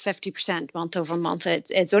be 50% month over month.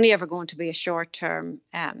 It's only ever going to be a short-term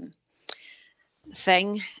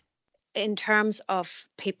thing. In terms of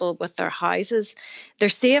people with their houses, their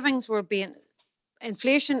savings were being...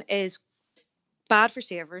 Inflation is bad for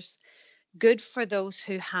savers, good for those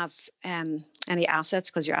who have any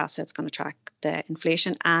assets, because your assets going to track the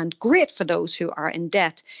inflation, and great for those who are in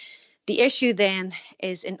debt. The issue then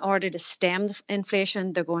is, in order to stem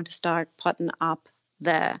inflation, they're going to start putting up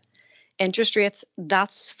the interest rates.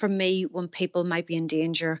 That's, for me, when people might be in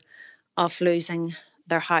danger of losing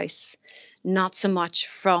their house. Not so much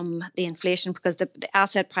from the inflation, because the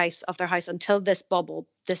asset price of their house, until this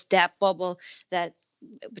debt bubble that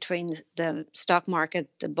between the stock market,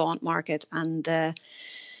 the bond market, and the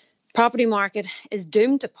property market is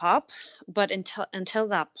doomed to pop. But until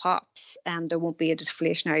that pops, there won't be a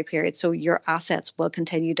deflationary period. So your assets will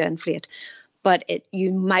continue to inflate. But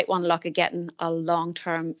you might want to look at getting a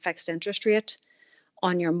long-term fixed interest rate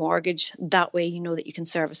on your mortgage. That way you know that you can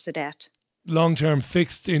service the debt. Long-term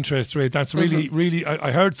fixed interest rate. That's really, really...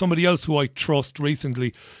 I heard somebody else who I trust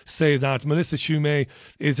recently say that. Melissa Shumay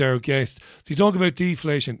is our guest. So you talk about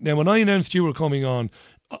deflation. Now, when I announced you were coming on,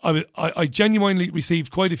 I genuinely received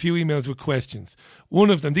quite a few emails with questions. One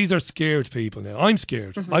of them, these are scared people now. I'm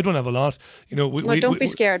scared. I don't have a lot. Don't be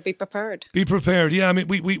scared. Be prepared. Be prepared. Yeah, I mean,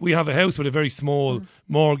 we have a house with a very small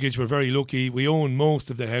mortgage. We're very lucky. We own most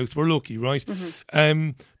of the house. We're lucky, right?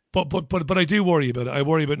 But I do worry about it. I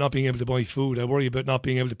worry about not being able to buy food. I worry about not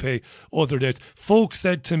being able to pay other debts. Folks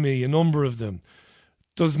said to me, a number of them,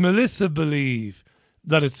 does Melissa believe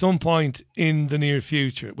that at some point in the near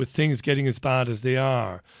future, with things getting as bad as they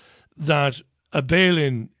are, that a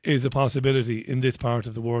bail-in is a possibility in this part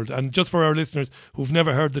of the world? And just for our listeners who've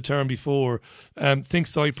never heard the term before, think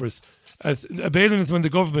Cyprus. A bail-in is when the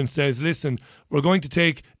government says, listen, we're going to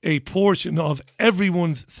take a portion of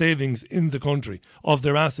everyone's savings in the country, of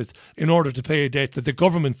their assets, in order to pay a debt that the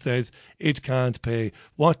government says it can't pay.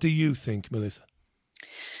 What do you think, Melissa?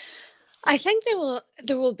 I think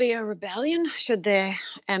there will be a rebellion should they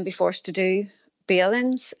be forced to do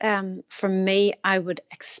bail-ins. For me, I would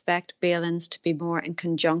expect bail-ins to be more in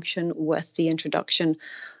conjunction with the introduction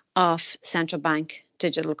of central bank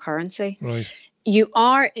digital currency. Right.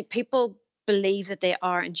 People believe that they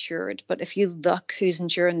are insured, but if you look who's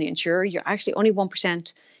insuring the insurer, you're actually only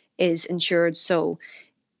 1% is insured. So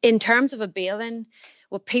in terms of a bail-in,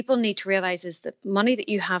 what people need to realize is that money that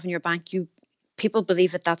you have in your bank, people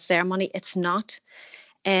believe that that's their money. It's not.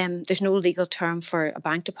 There's no legal term for a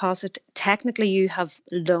bank deposit. Technically, you have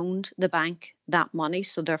loaned the bank that money,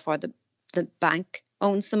 so therefore the bank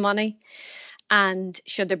owns the money. And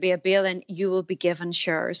should there be a bail-in, you will be given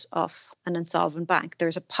shares of an insolvent bank.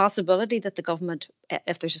 There's a possibility that the government,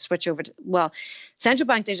 if there's a switch over to, central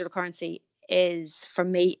bank digital currency is, for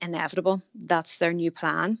me, inevitable. That's their new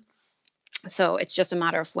plan. So it's just a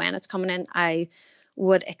matter of when it's coming in. I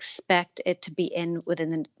would expect it to be in within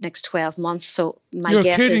the next 12 months. So my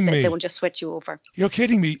guess is that they will just switch you over. You're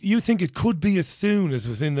kidding me. You think it could be as soon as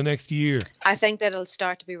within the next year? I think that it'll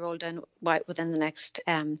start to be rolled in within the next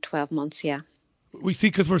 12 months, yeah. We see,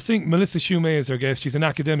 because we're seeing Melissa Shumay as our guest. She's an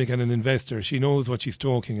academic and an investor. She knows what she's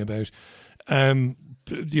talking about.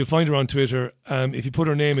 You'll find her on Twitter. If you put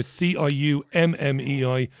her name, it's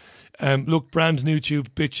CIUMMEI. Look, brand new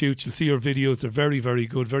tube, BitChute. You'll see her videos. They're very, very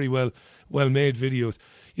good, very well made videos.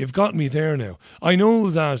 You've got me there now. I know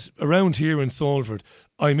that around here in Salford,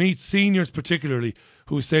 I meet seniors particularly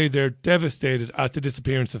who say they're devastated at the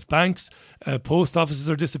disappearance of banks. Post offices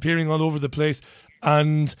are disappearing all over the place.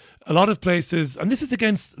 And a lot of places, and this is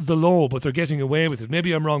against the law, but they're getting away with it.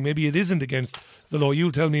 Maybe I'm wrong. Maybe it isn't against the law.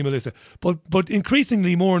 You'll tell me, Melissa. But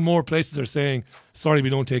increasingly more and more places are saying, sorry,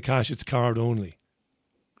 we don't take cash, it's card only.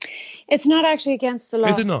 It's not actually against the law.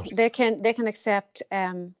 Is it not? They can accept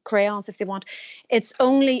crayons if they want. It's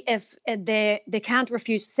only if they can't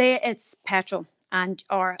refuse. Say it's petrol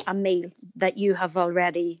or a meal that you have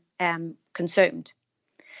already consumed.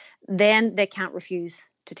 Then they can't refuse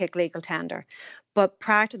to take legal tender. But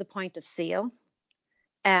prior to the point of sale,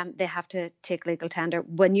 they have to take legal tender.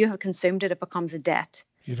 When you have consumed it, it becomes a debt,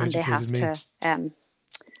 and they have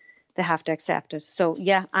to accept it. So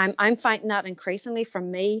yeah, I'm finding that increasingly. For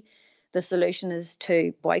me, the solution is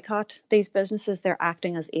to boycott these businesses. They're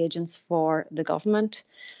acting as agents for the government,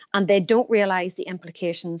 and they don't realise the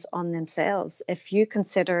implications on themselves. If you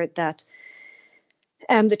consider that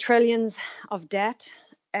the trillions of debt,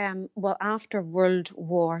 well, after World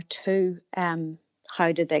War II,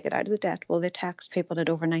 how did they get out of the debt? Well, they taxed people at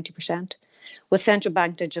over 90%. With central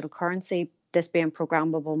bank digital currency, this being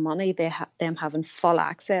programmable money, them having full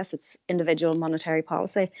access, it's individual monetary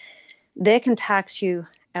policy, they can tax you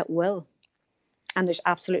at will. And there's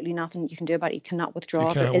absolutely nothing you can do about it. You cannot withdraw.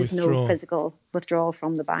 You can't there is withdraw. no physical withdrawal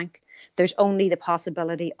from the bank. There's only the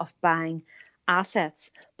possibility of buying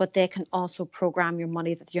assets, but they can also program your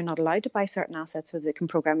money that you're not allowed to buy certain assets, so they can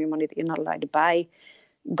program your money that you're not allowed to buy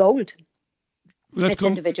gold. It's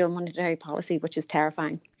individual monetary policy, which is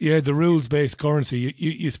terrifying. Yeah, the rules-based currency.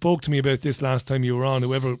 You spoke to me about this last time you were on.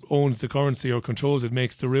 Whoever owns the currency or controls it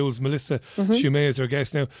makes the rules. Melissa Shumay is our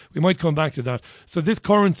guest now. We might come back to that. So this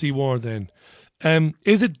currency war then,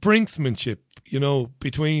 is it brinksmanship,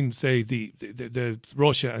 between, say, the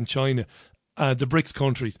Russia and China, the BRICS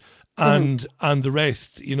countries, and the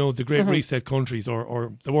rest, the Great Reset countries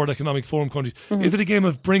or the World Economic Forum countries? Is it a game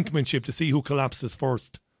of brinkmanship to see who collapses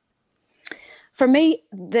first? For me,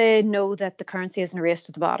 they know that the currency is in a race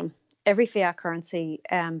to the bottom. Every fiat currency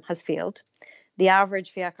has failed. The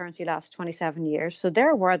average fiat currency lasts 27 years. So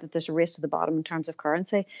they're aware that there's a race to the bottom in terms of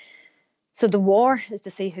currency. So the war is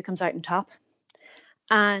to see who comes out on top.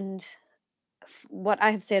 And what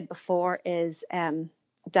I have said before is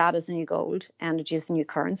data is the new gold, energy is the new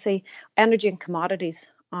currency. Energy and commodities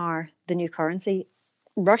are the new currency.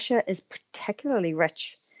 Russia is particularly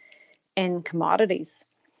rich in commodities,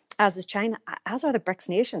 as is China, as are the BRICS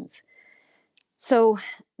nations. So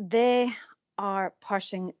they are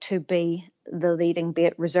pushing to be the leading, be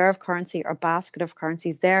it reserve currency or basket of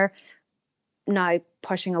currencies. They're now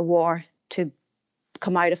pushing a war to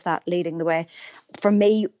come out of that, leading the way. For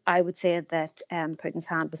me, I would say that Putin's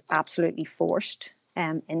hand was absolutely forced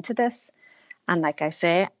into this. And like I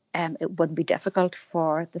say, it wouldn't be difficult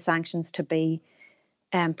for the sanctions to be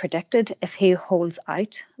predicted. If he holds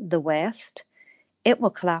out the West, it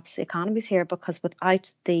will collapse the economies here, because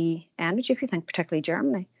without the energy, if you think particularly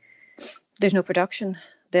Germany, there's no production.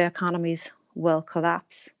 The economies will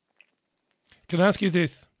collapse. Can I ask you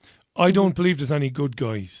this? I don't believe there's any good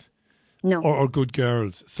guys. No. Or good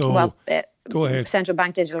girls. So go ahead. Central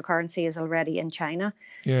bank digital currency is already in China.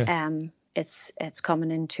 Yeah. It's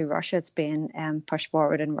coming into Russia. It's being pushed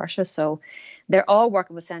forward in Russia. So they're all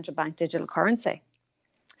working with central bank digital currency.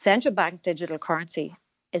 Central bank digital currency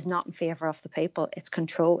is not in favour of the people. It's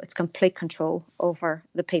control. It's complete control over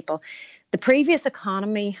the people. The previous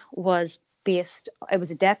economy was it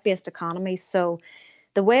was a debt-based economy. So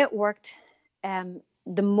the way it worked,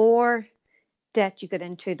 the more debt you get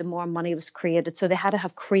into, the more money was created. So they had to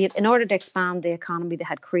have in order to expand the economy, they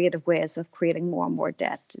had creative ways of creating more and more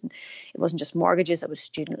debt. And it wasn't just mortgages, it was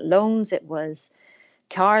student loans, it was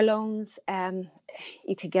car loans.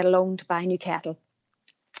 You could get a loan to buy a new kettle.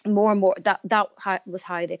 More and more, that was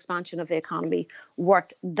how the expansion of the economy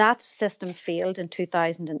worked. That system failed in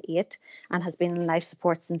 2008 and has been in life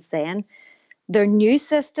support since then. Their new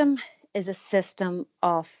system is a system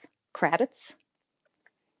of credits.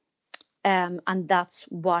 And that's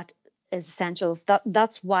what is essential.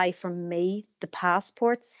 That's why, for me, the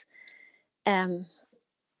passports,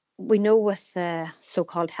 we know with the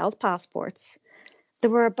so-called health passports, they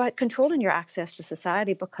were about controlling your access to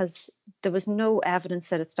society, because there was no evidence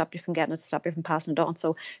that it stopped you from getting it, stopped you from passing it on.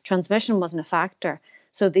 So transmission wasn't a factor.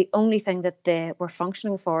 So the only thing that they were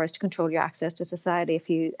functioning for is to control your access to society. If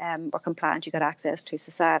you were compliant, you got access to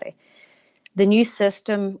society. The new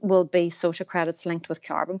system will be social credits linked with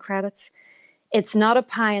carbon credits. It's not a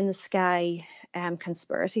pie in the sky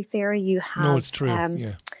conspiracy theory. You have no, it's true.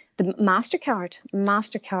 Yeah. The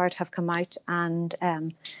MasterCard have come out and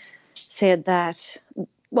said that,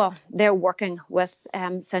 well, they're working with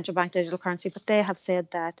central bank digital currency, but they have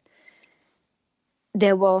said that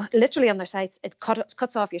they will literally on their sites, it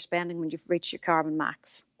cuts off your spending when you've reached your carbon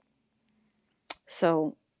max.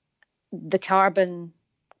 So the carbon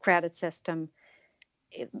credit system,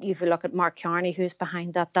 if you look at Mark Carney, who's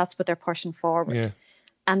behind that, that's what they're pushing forward. Yeah.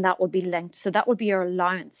 And that will be linked. So that will be your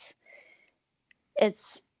allowance.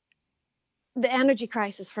 It's the energy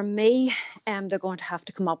crisis for me. They're going to have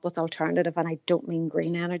to come up with alternative, and I don't mean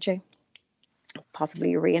green energy,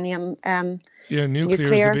 possibly uranium.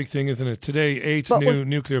 Nuclear is a big thing, isn't it? Today, 8 new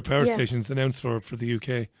nuclear power stations announced for the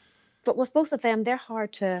UK. But with both of them, they're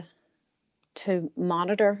hard to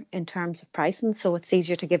monitor in terms of pricing, so it's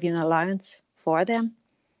easier to give you an allowance for them.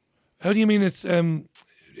 How do you mean it's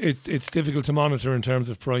difficult to monitor in terms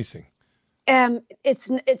of pricing?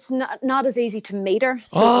 It's not as easy to meter.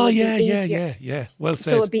 So Oh, it would yeah, be yeah, easier. yeah. Well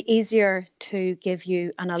So it'd said. be easier to give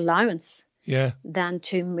you an allowance Yeah. than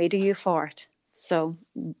to meter you for it. So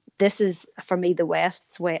this is, for me, the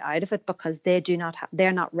West's way out of it, because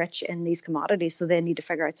they're not rich in these commodities, so they need to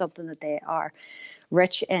figure out something that they are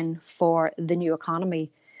rich in for the new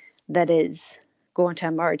economy that is going to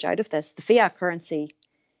emerge out of this. The fiat currency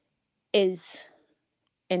is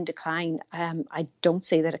in decline. I don't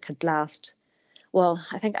see that it could last. Well,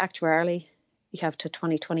 I think actuarially you have to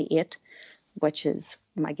 2028, which is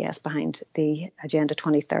my guess behind the Agenda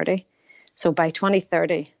 2030. So by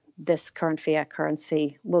 2030, this current fiat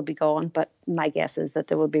currency will be gone, but my guess is that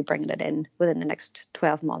they will be bringing it in within the next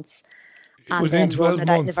 12 months and Within then rolling 12 it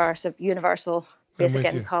out in the months. universal I'm basic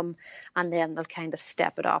with you. income, and then they'll kind of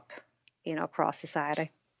step it up, across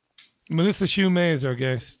society. Melissa Shumay is our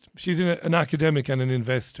guest. She's an academic and an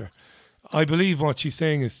investor. I believe what she's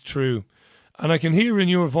saying is true. And I can hear in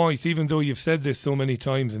your voice, even though you've said this so many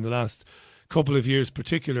times in the last couple of years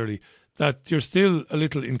particularly, that you're still a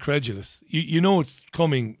little incredulous. You know it's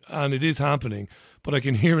coming and it is happening, but I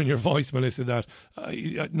can hear in your voice, Melissa, that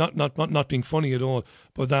not being funny at all,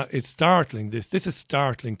 but that it's startling. This is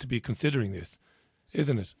startling to be considering this,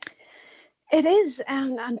 isn't it? It is,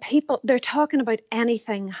 and people, they're talking about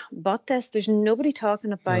anything but this. There's nobody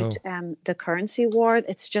talking about the currency war.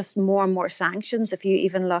 It's just more and more sanctions. If you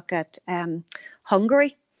even look at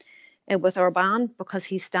Hungary with Orban, because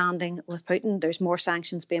he's standing with Putin, there's more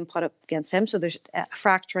sanctions being put up against him. So there's a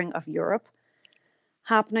fracturing of Europe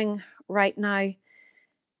happening right now.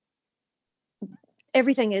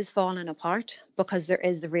 Everything is falling apart because there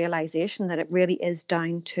is the realization that it really is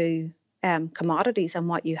down to commodities and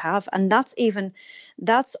what you have, and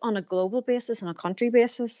that's on a global basis, on a country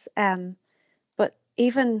basis, but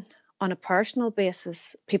even on a personal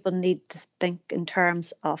basis, people need to think in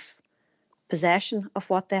terms of possession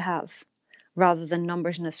of what they have rather than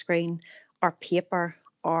numbers on a screen or paper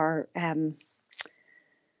or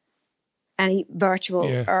any virtual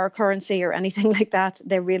or currency or anything like that.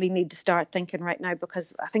 They really need to start thinking right now,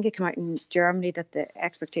 because I think it came out in Germany that the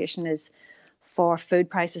expectation is for food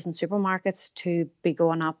prices in supermarkets to be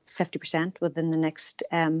going up 50% within the next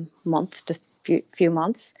month to few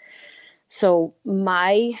months. So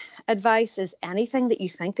my advice is anything that you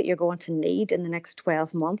think that you're going to need in the next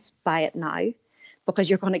 12 months, buy it now,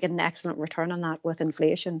 because you're going to get an excellent return on that with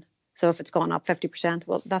inflation. So if it's gone up 50%,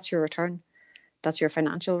 well, that's your return. That's your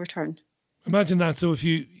financial return. Imagine that. So if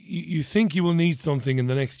you think you will need something in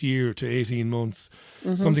the next year to 18 months,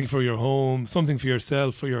 something for your home, something for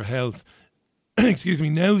yourself, for your health, excuse me,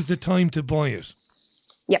 now's the time to buy it.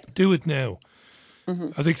 Yep. Do it now.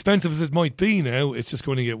 As expensive as it might be now, it's just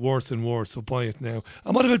going to get worse and worse, so buy it now.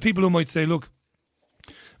 And what about people who might say, look,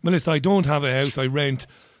 Melissa, I don't have a house, I rent,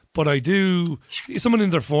 but I do, someone in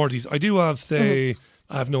their 40s, I do have, say,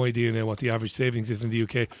 I have no idea now what the average savings is in the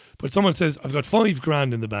UK, but someone says, I've got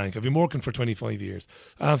 $5,000 in the bank, I've been working for 25 years,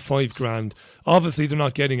 I have $5,000. Obviously, they're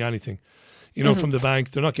not getting anything. From the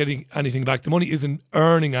bank, they're not getting anything back. The money isn't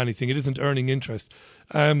earning anything. It isn't earning interest.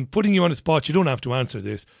 Putting you on a spot, you don't have to answer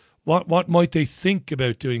this. What might they think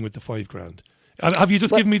about doing with the $5,000? Have you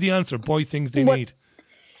just given me the answer? Buy things they need.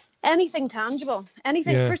 Anything tangible.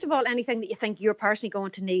 Anything. Yeah. First of all, anything that you think you're personally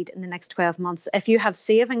going to need in the next 12 months. If you have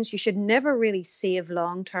savings, you should never really save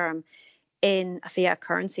long term in a fiat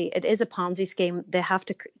currency. It is a Ponzi scheme. They have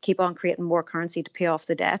to keep on creating more currency to pay off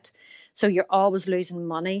the debt. So you're always losing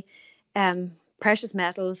money. Precious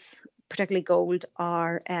metals, particularly gold,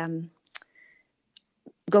 are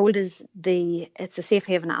gold is it's a safe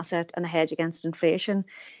haven asset and a hedge against inflation,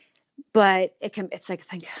 but it's like, I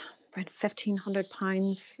think around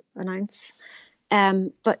 £1,500 an ounce.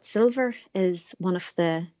 But silver is one of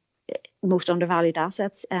the most undervalued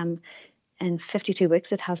assets. In 52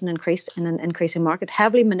 weeks, it hasn't increased in an increasing market.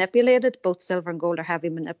 Heavily manipulated, both silver and gold are heavily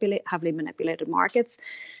manipulated markets.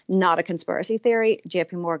 Not a conspiracy theory.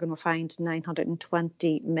 JP Morgan were fined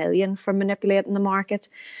 920 million for manipulating the market.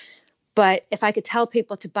 But if I could tell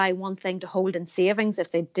people to buy one thing to hold in savings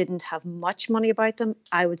if they didn't have much money about them,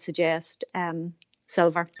 I would suggest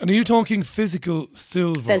silver. And are you talking physical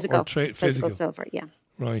silver? Physical silver, yeah.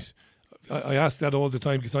 Right. I ask that all the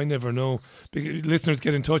time because I never know. Listeners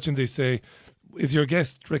get in touch and they say, is your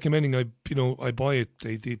guest recommending I buy it,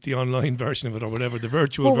 the online version of it or whatever, the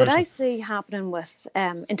virtual version? Well, what I see happening with,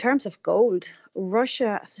 in terms of gold,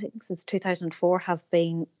 Russia, I think since 2004, have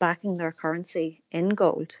been backing their currency in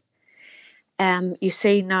gold. You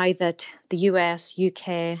see now that the US,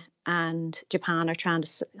 UK and Japan are trying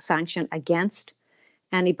to sanction against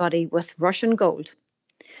anybody with Russian gold,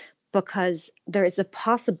 because there is a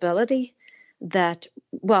possibility that,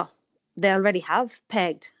 well, they already have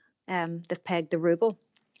pegged. They've pegged the ruble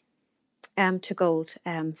to gold,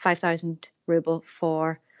 5,000 ruble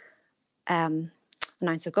for an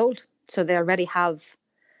ounce of gold. So they already have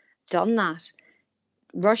done that.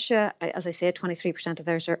 Russia, as I said, 23% of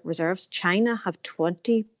their reserves. China have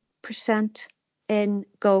 20% in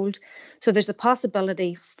gold. So there's a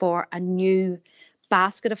possibility for a new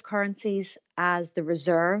basket of currencies as the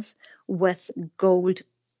reserve, with gold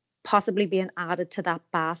possibly being added to that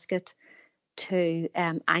basket to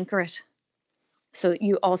anchor it. So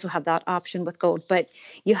you also have that option with gold, but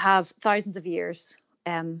you have thousands of years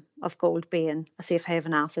of gold being a safe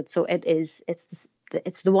haven asset. So it's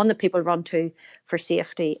the one that people run to for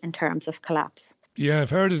safety in terms of collapse. Yeah, I've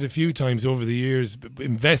heard it a few times over the years.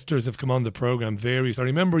 Investors have come on the program, various. I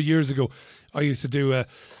remember years ago, I used to do a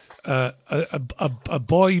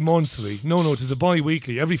bi-monthly. No, it was a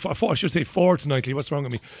bi-weekly. I should say fortnightly. What's wrong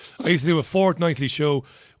with me? I used to do a fortnightly show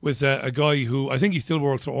with a guy who I think he still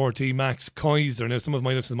works for RT, Max Kaiser. Now, some of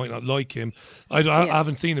my listeners might not like him. I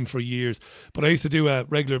haven't seen him for years, but I used to do a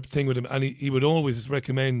regular thing with him, and he would always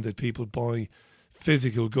recommend that people buy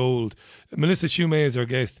physical gold. Melissa Shumay is our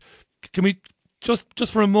guest. Can we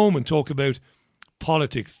just for a moment talk about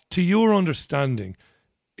politics? To your understanding,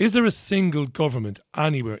 is there a single government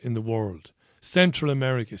anywhere in the world, Central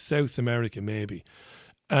America, South America maybe,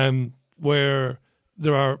 where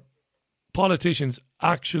there are politicians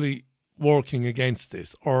actually working against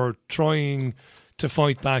this or trying to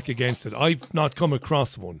fight back against it? I've not come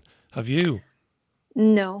across one. Have you?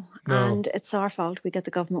 No. And it's our fault. We get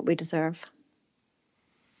the government we deserve.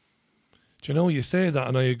 Do you know, you say that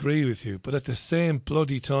and I agree with you, but at the same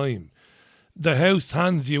bloody time, the House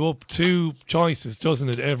hands you up two choices, doesn't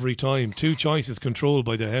it, every time? Two choices controlled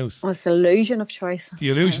by the House. Well, it's the illusion of choice. The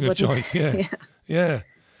illusion of choice, yeah.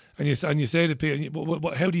 And you say to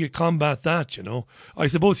people, how do you combat that, you know? I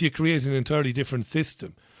suppose you create an entirely different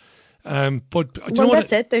system. But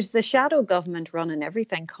that's it. There's the shadow government running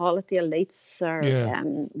everything. Call it the elites or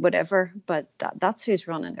whatever, but that's who's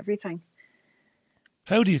running everything.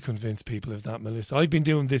 How do you convince people of that, Melissa? I've been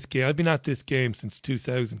doing this game. I've been at this game since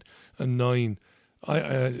 2009.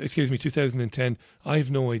 2010. I have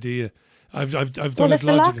no idea. I've done it logically. Well, if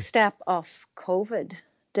the lockstep of COVID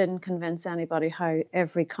didn't convince anybody how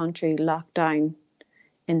every country locked down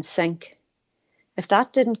in sync, if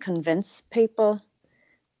that didn't convince people,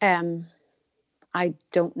 I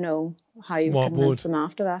don't know how you convince them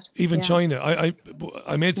after that. Even China.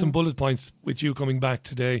 I made some bullet points with you coming back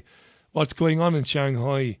today. What's going on in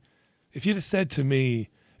Shanghai? If you'd have said to me,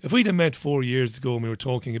 if we'd have met 4 years ago and we were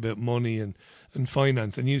talking about money and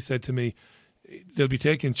finance, and you said to me, they'll be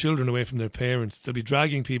taking children away from their parents, they'll be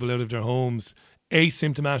dragging people out of their homes,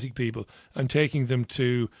 asymptomatic people, and taking them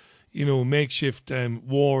to, makeshift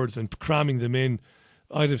wards and cramming them in,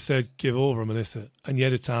 I'd have said, give over, Melissa. And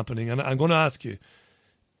yet it's happening. And I'm going to ask you,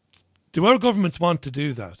 do our governments want to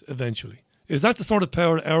do that eventually? Is that the sort of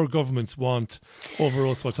power our governments want over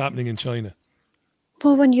us, what's happening in China?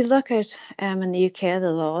 Well, when you look at in the UK,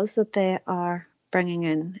 the laws that they are bringing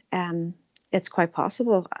in, it's quite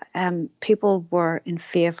possible. People were in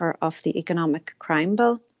favour of the economic crime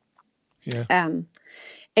bill. Yeah.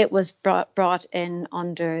 It was brought in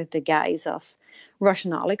under the guise of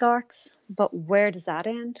Russian oligarchs. But where does that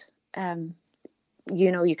end?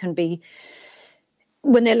 You can be...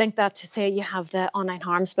 When they link that to, say, you have the online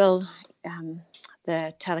harms bill,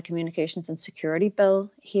 the telecommunications and security bill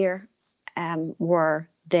here, where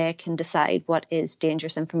they can decide what is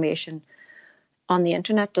dangerous information on the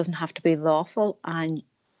internet, doesn't have to be lawful, and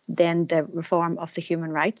then the reform of the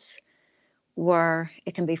human rights, where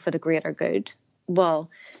it can be for the greater good. Well,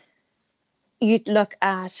 you'd look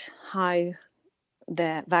at how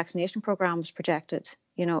the vaccination program was projected.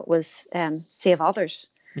 It was save others.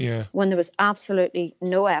 Yeah. When there was absolutely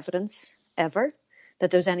no evidence ever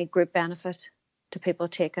that there was any group benefit to people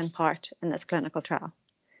taking part in this clinical trial.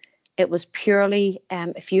 It was purely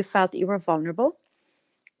if you felt that you were vulnerable,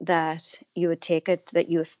 that you would take it, that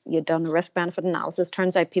you'd done a risk-benefit analysis.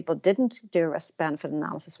 Turns out people didn't do a risk-benefit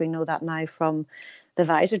analysis. We know that now from the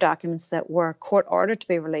Visor documents that were court-ordered to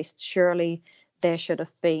be released. Surely they should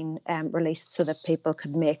have been released so that people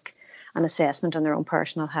could make an assessment on their own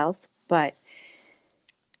personal health. But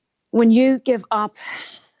when you give up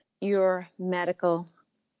your medical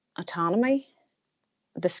autonomy,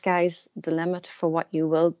 the sky's the limit for what you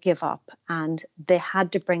will give up. And they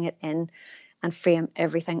had to bring it in and frame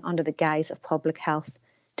everything under the guise of public health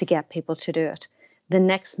to get people to do it. The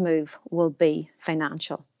next move will be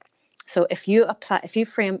financial. So if you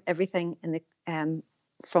frame everything in the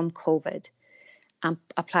from COVID and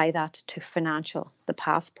apply that to financial, the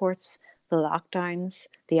passports, the lockdowns,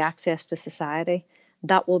 the access to society,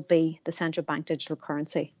 that will be the central bank digital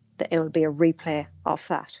currency. That it will be a replay of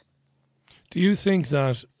that. Do you think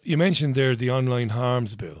that, you mentioned there the online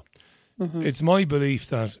harms bill? Mm-hmm. It's my belief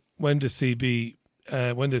that when the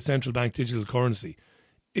when the central bank digital currency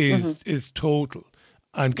is total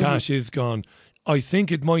and cash is gone, I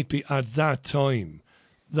think it might be at that time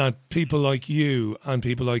that people like you and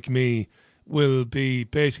people like me will be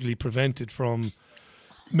basically prevented from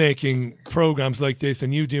making programs like this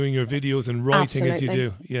and you doing your videos and writing as you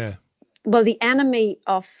do. Yeah. Well, the enemy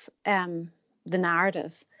of the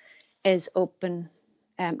narrative is open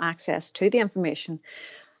access to the information.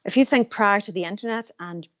 If you think prior to the internet,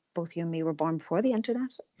 and both you and me were born before the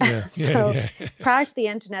internet, prior to the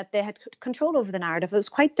internet, they had control over the narrative. It was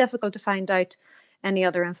quite difficult to find out any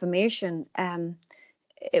other information.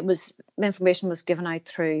 Information was given out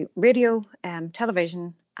through radio,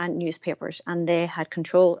 television, and newspapers, and they had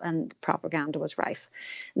control, and propaganda was rife.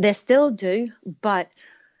 They still do, but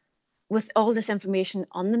with all this information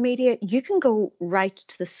on the media, you can go right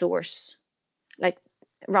to the source, like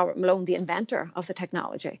Robert Malone, the inventor of the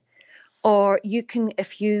technology. Or you can,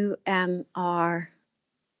 if you are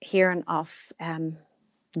hearing of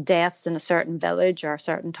deaths in a certain village or a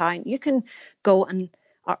certain town, you can go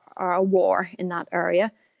or a war in that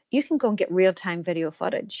area, you can go and get real-time video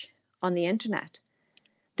footage on the internet.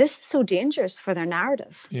 This is so dangerous for their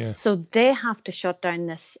narrative. Yeah. So they have to shut down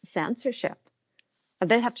this censorship.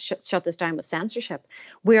 They have to shut this down with censorship.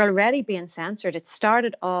 We're already being censored. It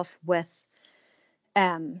started off with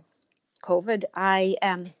COVID. I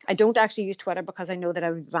don't actually use Twitter because I know that I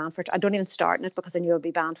would be banned for it. I don't even start in it because I knew I'd be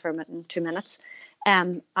banned for it in 2 minutes.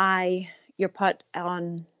 You're put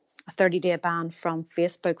on a 30-day ban from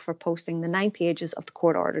Facebook for posting the 9 pages of the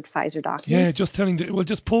court-ordered Pfizer documents. Yeah,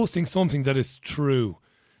 just posting something that is true.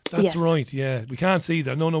 That's right, yeah. We can't see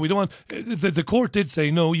that. No, we don't want... The court did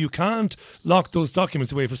say, no, you can't lock those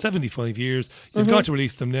documents away for 75 years. You've got to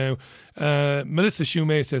release them now. Melissa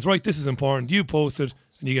Shumay says, right, this is important. You post it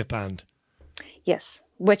and you get banned. Yes,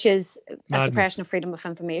 which is Madness. A suppression of freedom of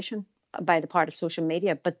information by the part of social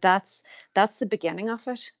media. But that's the beginning of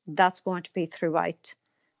it. That's going to be throughout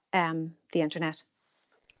the internet.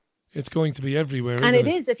 It's going to be everywhere, isn't and it?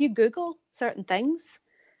 it is. If you Google certain things...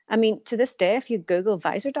 I mean, to this day, if you Google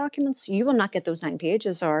Pfizer documents, you will not get those 9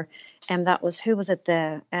 pages. Or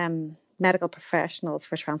the medical professionals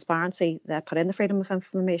for transparency that put in the freedom of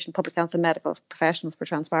information, public health and medical professionals for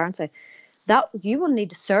transparency. That you will need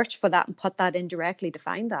to search for that and put that in directly to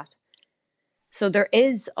find that. So there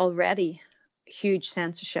is already huge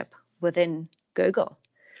censorship within Google,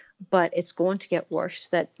 but it's going to get worse.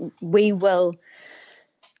 That we will.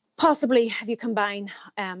 Possibly, if you combine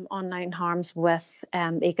online harms with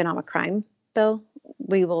the economic crime bill,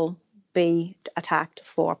 we will be attacked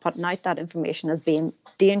for putting out that information as being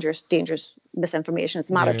dangerous misinformation.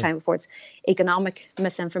 It's a matter of time before it's economic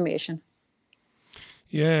misinformation.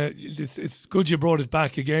 Yeah, it's good you brought it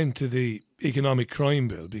back again to the economic crime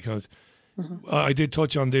bill, because I did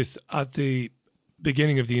touch on this at the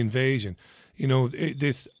beginning of the invasion. You know,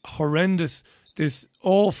 this horrendous, this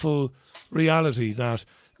awful reality that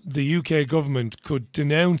the UK government could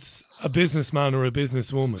denounce a businessman or a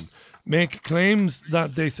businesswoman, make claims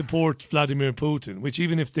that they support Vladimir Putin, which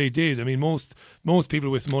even if they did, I mean, most people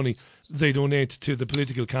with money, they donate to the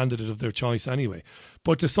political candidate of their choice anyway.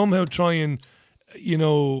 But to somehow try and,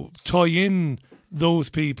 tie in those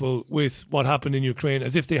people with what happened in Ukraine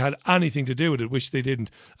as if they had anything to do with it, which they didn't.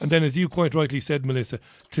 And then, as you quite rightly said, Melissa,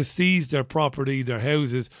 to seize their property, their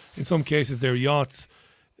houses, in some cases their yachts,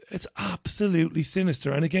 it's absolutely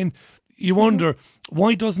sinister. And again, you wonder,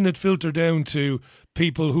 why doesn't it filter down to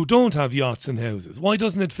people who don't have yachts and houses? Why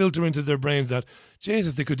doesn't it filter into their brains that,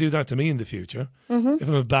 Jesus, they could do that to me in the future if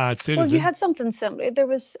I'm a bad citizen? Well, you had something similar. There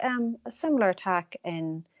was a similar attack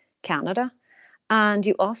in Canada. And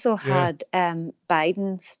you also had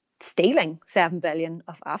Biden stealing $7 billion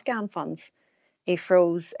of Afghan funds. He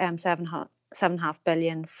froze $7.5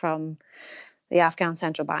 billion from the Afghan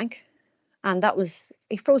central bank. And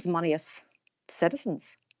he froze the money of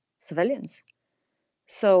citizens, civilians.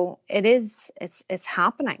 So it's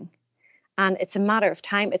happening, and it's a matter of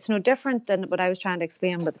time. It's no different than what I was trying to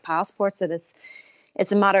explain with the passports, that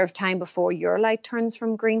it's a matter of time before your light turns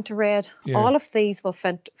from green to red. Yeah. All of these will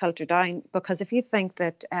filter down, because if you think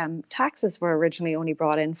that taxes were originally only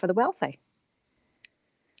brought in for the wealthy.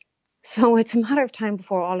 So it's a matter of time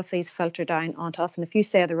before all of these filter down onto us. And if you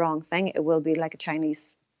say the wrong thing, it will be like a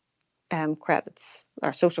Chinese credits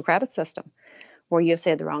or social credit system, where you've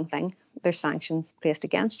said the wrong thing. There's sanctions placed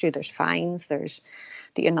against you. There's fines. There's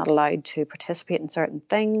that you're not allowed to participate in certain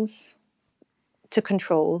things to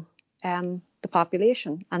control the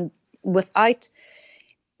population. And with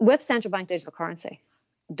central bank digital currency,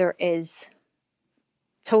 there is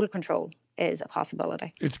total control is a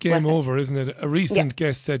possibility. It's game over, isn't it? A recent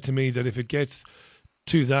guest said to me that if it gets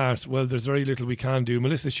to that, well, there's very little we can do.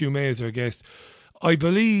 Melissa Shumay is our guest. I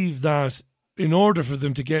believe that in order for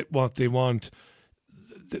them to get what they want,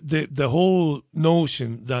 the whole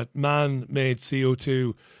notion that man-made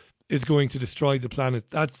CO2 is going to destroy the planet,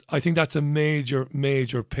 I think that's a major,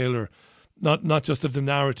 major pillar, not just of the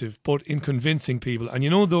narrative, but in convincing people. And you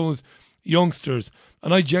know those youngsters,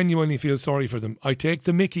 and I genuinely feel sorry for them. I take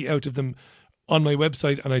the mickey out of them on my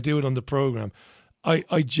website and I do it on the programme.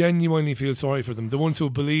 I genuinely feel sorry for them. The ones who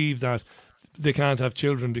believe that they can't have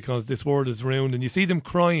children because this world is ruined, and you see them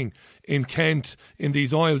crying in Kent in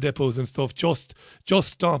these oil depots and stuff, just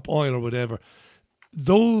stop oil or whatever.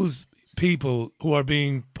 Those people who are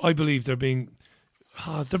being, I believe they're being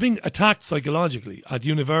attacked psychologically at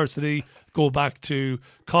university, go back to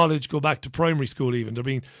college, go back to primary school even. They're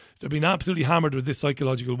being absolutely hammered with this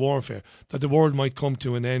psychological warfare that the world might come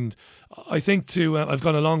to an end. I think I've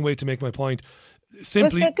gone a long way to make my point.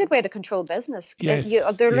 Simply, well, it's a good way to control business. Yes,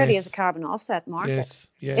 there really is a carbon offset market.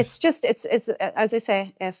 Yes. It's just, it's as I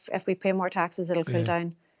say, if we pay more taxes, it'll cool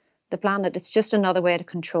down the planet. It's just another way to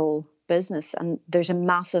control business, and there's a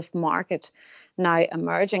massive market now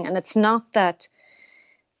emerging. And it's not that,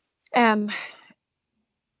 you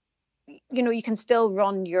can still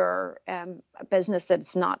run your business that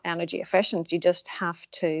it's not energy efficient. You just have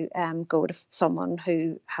to go to someone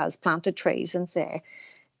who has planted trees and say,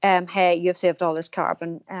 hey, you've saved all this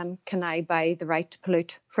carbon. Can I buy the right to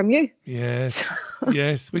pollute from you? Yes,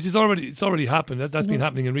 yes, which is already happened. That's been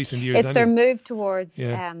happening in recent years. It's their move towards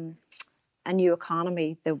a new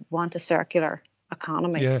economy. They want a circular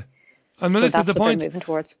economy. Yeah, and Melissa, that's the what point they're moving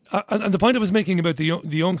towards. And the point I was making about the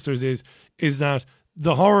youngsters is that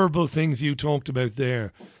the horrible things you talked about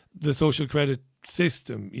there, the social credit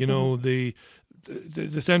system, the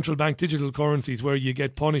central bank digital currencies where you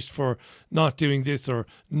get punished for not doing this or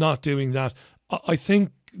not doing that. I think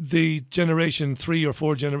the generation 3 or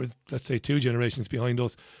 4, let's say 2 generations behind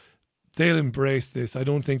us, they'll embrace this. I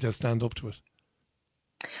don't think they'll stand up to it.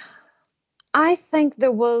 I think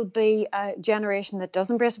there will be a generation that does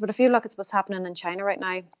embrace it, but if you look at what's happening in China right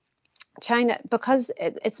now, because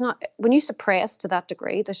it's not, when you suppress to that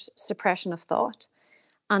degree, there's suppression of thought,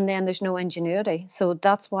 and then there's no ingenuity. So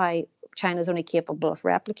that's why China's only capable of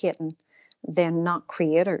replicating. They're not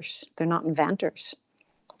creators, they're not inventors,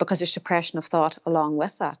 because there's suppression of thought along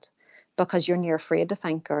with that, because you're near afraid to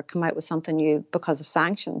think or come out with something new because of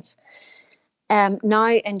sanctions. Now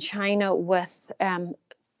in China, with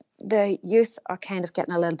the youth are kind of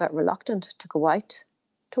getting a little bit reluctant to go out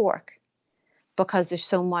to work because there's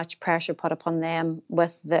so much pressure put upon them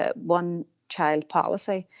with the one-child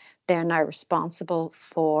policy. They're now responsible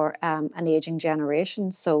for an aging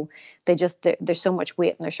generation, so there's so much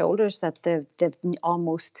weight on their shoulders that they've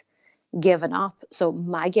almost given up. So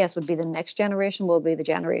my guess would be the next generation will be the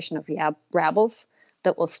generation of rebels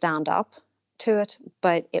that will stand up to it,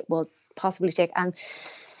 but it will possibly take. And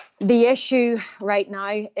the issue right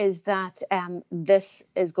now is that this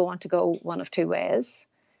is going to go one of two ways,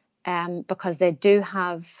 because they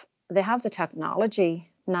have the technology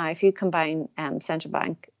now. If you combine central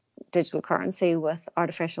bank digital currency with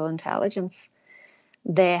artificial intelligence,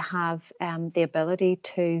 they have the ability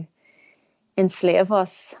to enslave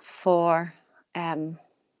us for a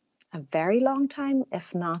very long time,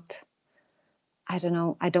 if not, I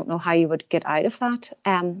don't know how you would get out of that.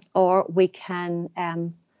 Or we can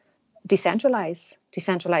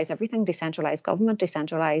decentralize everything, decentralize government,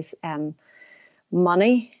 decentralize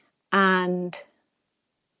money, and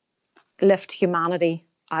lift humanity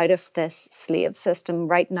out of this slave system.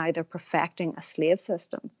 Right now, they're perfecting a slave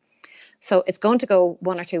system. So it's going to go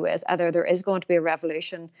one or two ways. Either there is going to be a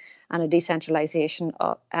revolution and a decentralization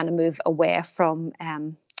and a move away from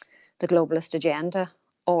the globalist agenda,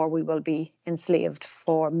 or we will be enslaved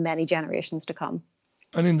for many generations to come.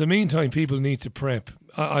 And in the meantime, people need to prep.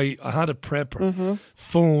 I had a prepper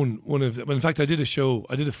phone one of them. Well, in fact, I did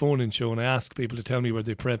a phone-in show, and I asked people to tell me were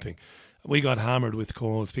they prepping. We got hammered with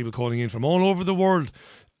calls, people calling in from all over the world.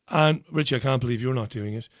 And Richie, I can't believe you're not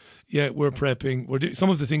doing it. Yeah, we're prepping. We're doing some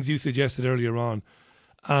of the things you suggested earlier on.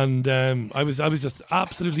 And I was just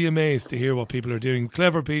absolutely amazed to hear what people are doing.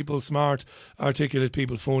 Clever people, smart, articulate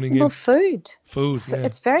people phoning in. Well, food. Yeah.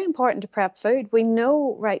 It's very important to prep food. We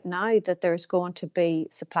know right now that there's going to be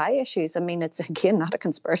supply issues. I mean, it's again not a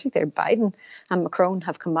conspiracy theory. Biden and Macron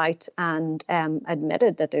have come out and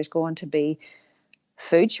admitted that there's going to be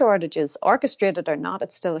food shortages, orchestrated or not,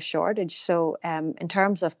 it's still a shortage. So in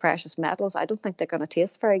terms of precious metals, I don't think they're going to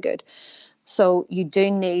taste very good. So you do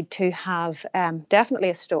need to have definitely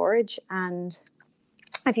a storage, and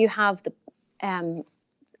if you have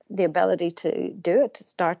the ability to do it, to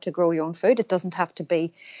start to grow your own food, it doesn't have to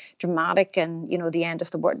be dramatic and the end of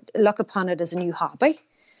the world. Look upon it as a new hobby.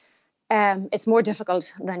 It's more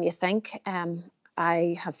difficult than you think.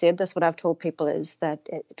 I have said this, what I've told people is that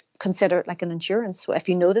consider it like an insurance. So if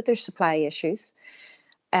you know that there's supply issues,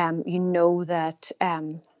 you know that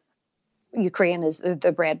Ukraine is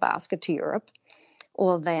the breadbasket to Europe,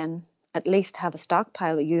 well then at least have a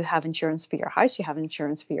stockpile. You have insurance for your house, you have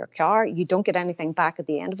insurance for your car, you don't get anything back at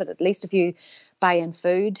the end of it. At least if you buy in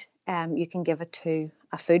food, you can give it to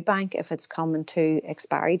a food bank if it's coming to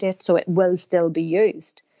expiry date, so it will still be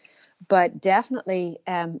used. But definitely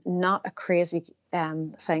not a crazy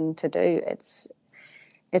thing to do.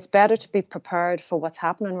 It's better to be prepared for what's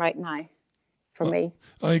happening right now, for me.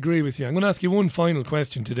 I agree with you. I'm going to ask you one final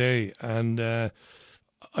question today, and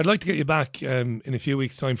I'd like to get you back in a few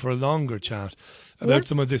weeks' time for a longer chat about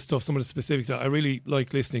some of this stuff, some of the specifics. I really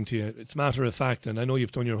like listening to you. It's matter of fact, and I know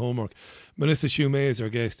you've done your homework. Melissa Shumay is our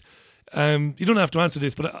guest. You don't have to answer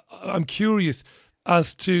this, but I'm curious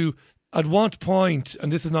as to at what point,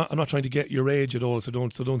 and this is not, I'm not trying to get your age at all, so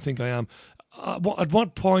don't think I am. At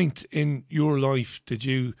what point in your life did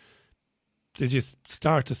you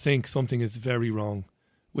start to think something is very wrong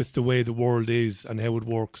with the way the world is and how it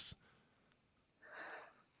works?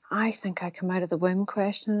 I think I come out of the womb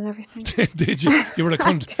questioning everything. Did you? You were a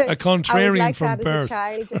contrarian I was like from that birth. as a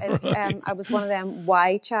child. Right. I was one of them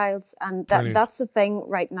why childs, and that's the thing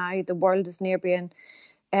right now. The world is near being,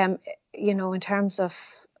 in terms of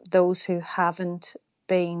those who haven't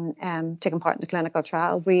been taking part in the clinical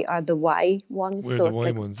trial, we are the why ones. We're the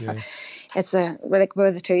why ones, yeah.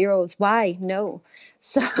 We're the 2-year-olds. Why? No.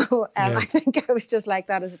 So I think I was just like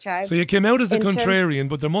that as a child. So you came out as a contrarian,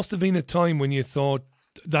 but there must have been a time when you thought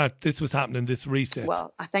that this was happening, this reset.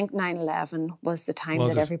 Well, I think 9/11 was the time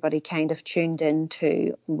that everybody kind of tuned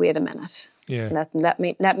into, wait a minute. Yeah.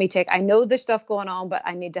 Let me take, I know there's stuff going on, but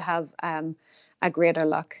I need to have a greater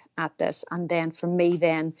look at this. And then for me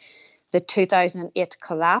then, the 2008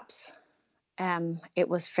 collapse, it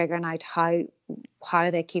was figuring out how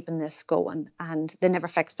are they keeping this going, and they never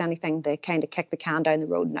fixed anything. They kind of kicked the can down the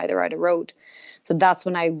road, and now they're out of road. So that's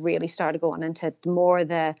when I really started going into more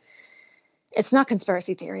it's not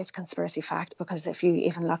conspiracy theory, it's conspiracy fact, because if you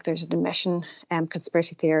even look, there's an admission,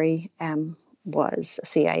 conspiracy theory was a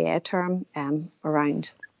CIA term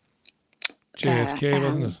around JFK,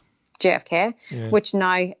 wasn't it? JFK, which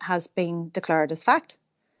now has been declared as fact.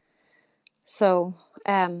 So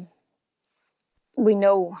we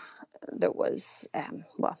know there was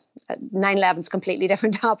 9/11 is a completely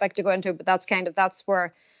different topic to go into, but that's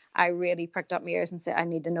where I really pricked up my ears and said I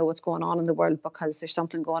need to know what's going on in the world, because there's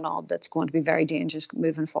something going on that's going to be very dangerous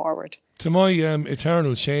moving forward. To my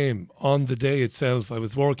eternal shame, on the day itself I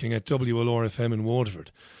was working at WLR-FM in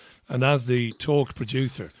Waterford, and as the talk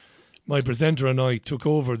producer, my presenter and I took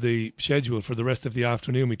over the schedule for the rest of the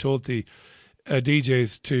afternoon. We told the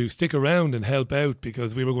DJs to stick around and help out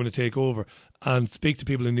because we were going to take over and speak to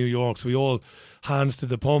people in New York. So we all hands to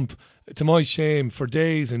the pump. To my shame, for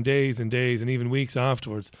days and days and days and even weeks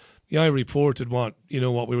afterwards, I reported what we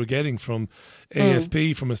were getting from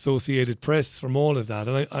AFP, from Associated Press, from all of that.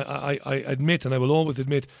 And I admit, and I will always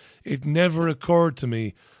admit, it never occurred to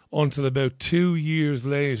me until about 2 years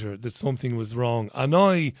later that something was wrong. And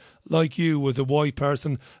I, like you, was a white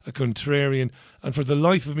person, a contrarian, and for the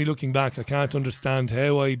life of me looking back, I can't understand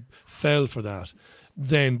how I fell for that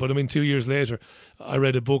then. But 2 years later, I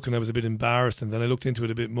read a book and I was a bit embarrassed, and then I looked into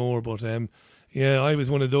it a bit more. But I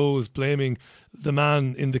was one of those blaming the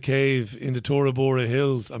man in the cave in the Tora Bora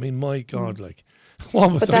Hills. My God,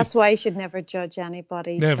 But that's why you should never judge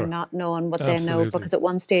anybody for not knowing what they know, because at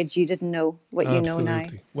one stage you didn't know what you know now.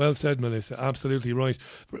 Well said, Melissa. Absolutely right.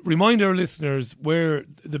 Remind our listeners where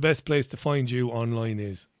the best place to find you online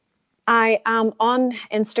is. I am on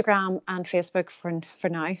Instagram and Facebook for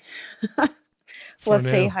now. We'll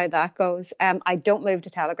see how that goes. I don't move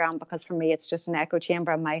to Telegram because for me it's just an echo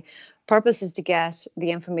chamber. My purpose is to get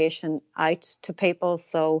the information out to people,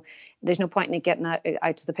 so there's no point in it getting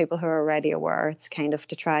out to the people who are already aware. It's kind of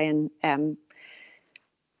to try and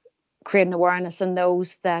create an awareness in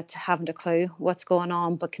those that haven't a clue what's going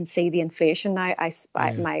on but can see the inflation now.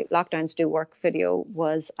 My Lockdowns Do Work video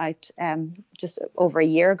was out just over a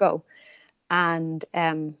year ago. And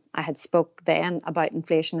I had spoke then about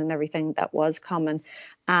inflation and everything that was coming.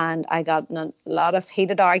 And I got in a lot of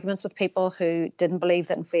heated arguments with people who didn't believe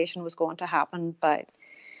that inflation was going to happen. But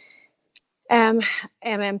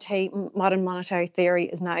MMT, modern monetary theory,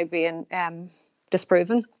 is now being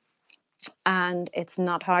disproven, and it's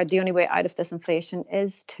not hard. The only way out of this inflation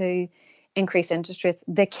is to increase interest rates.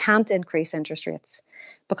 They can't increase interest rates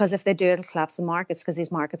because if they do, it'll collapse the markets, because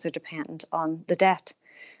these markets are dependent on the debt.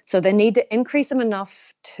 So they need to increase them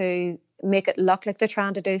enough to make it look like they're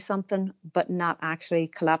trying to do something, but not actually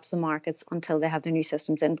collapse the markets until they have their new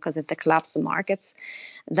systems in. Because if they collapse the markets,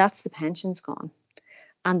 that's the pensions gone.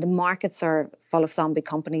 And the markets are full of zombie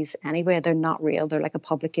companies anyway. They're not real. They're like a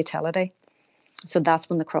public utility. So that's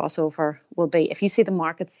when the crossover will be. If you see the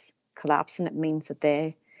markets collapsing, it means that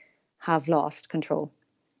they have lost control.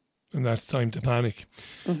 And that's time to panic.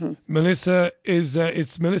 Mm-hmm. Melissa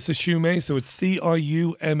it's Melissa Shumei, so it's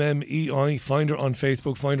Ciummei. Find her on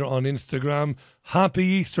Facebook, find her on Instagram. Happy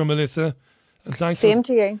Easter, Melissa. And Same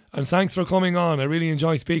to you. And thanks for coming on. I really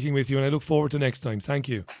enjoy speaking with you, and I look forward to next time. Thank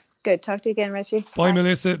you. Good. Talk to you again, Richie. Bye.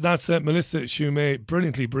 Melissa. That's Melissa Shumei,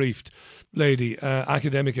 brilliantly briefed lady,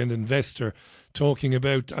 academic and investor, talking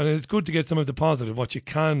about, and it's good to get some of the positive, what you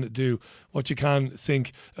can do, what you can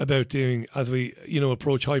think about doing as we,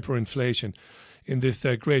 approach hyperinflation in this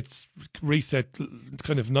great reset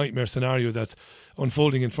kind of nightmare scenario that's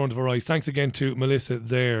unfolding in front of our eyes. Thanks again to Melissa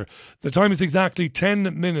there. The time is exactly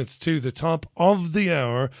 10 minutes to the top of the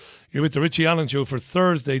hour. You're with the Richie Allen Show for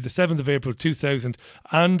Thursday, the 7th of April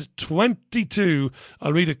 2022.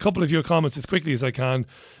 I'll read a couple of your comments as quickly as I can.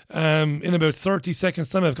 In about 30 seconds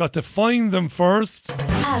time, I've got to find them first.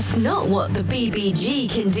 Ask not what the BBG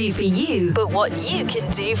can do for you, but what you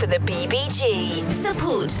can do for the BBG.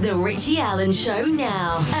 Support the Richie Allen Show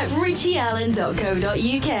now at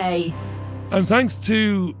richieallen.co.uk. And thanks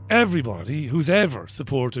to everybody who's ever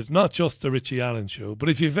supported, not just the Richie Allen Show, but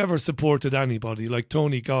if you've ever supported anybody, like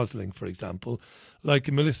Tony Gosling, for example,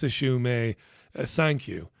 like Melissa Shumei, thank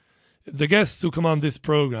you. The guests who come on this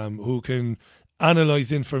programme who can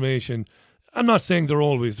analyse information, I'm not saying they're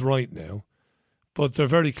always right now, but they're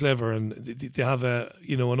very clever and they have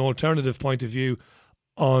an alternative point of view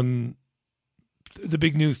on the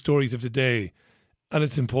big news stories of the day. And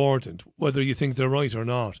it's important, whether you think they're right or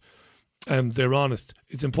not. They're honest.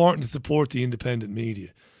 It's important to support the independent media.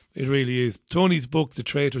 It really is. Tony's book, The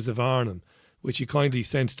Traitors of Arnhem, which he kindly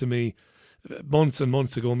sent to me months and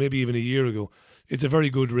months ago, maybe even a year ago, it's a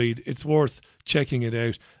very good read. It's worth checking it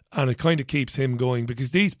out. And it kind of keeps him going,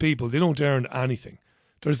 because these people, they don't earn anything.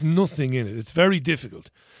 There's nothing in it. It's very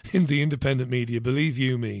difficult in the independent media, believe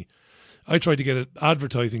you me. I tried to get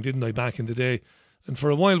advertising, didn't I, back in the day? And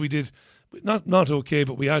for a while we did. Not okay,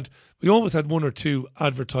 but we always had one or two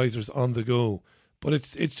advertisers on the go, but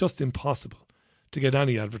it's just impossible to get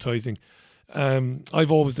any advertising. I've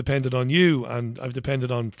always depended on you, and I've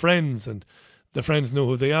depended on friends, and the friends know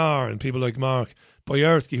who they are, and people like Mark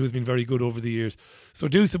Boyarski, who's been very good over the years. So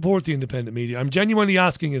do support the independent media. I'm genuinely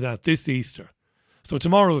asking you that this Easter. So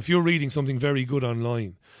tomorrow, if you're reading something very good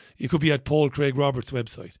online, you could be at Paul Craig Roberts'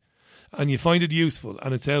 website, and you find it useful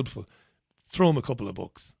and it's helpful, throw him a couple of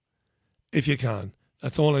bucks. If you can.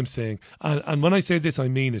 That's all I'm saying. And when I say this, I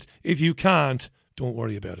mean it. If you can't, don't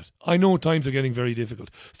worry about it. I know times are getting very difficult.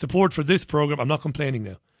 Support for this programme, I'm not complaining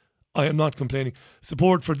now. I am not complaining.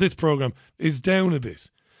 Support for this programme is down a bit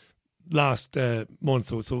last month.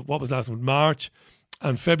 So what was last month? March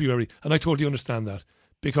and February. And I totally understand that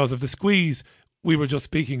because of the squeeze we were just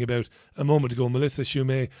speaking about a moment ago, Melissa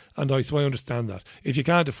Shumei and I, so I understand that. If you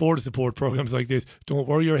can't afford to support programmes like this, don't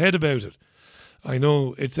worry your head about it. I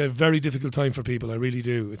know it's a very difficult time for people. I really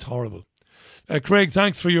do. It's horrible. Craig,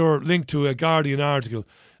 thanks for your link to a Guardian article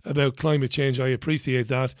about climate change. I appreciate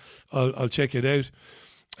that. I'll check it out.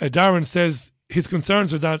 Darren says his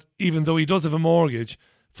concerns are that even though he does have a mortgage,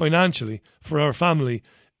 financially, for our family,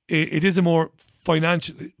 it is a more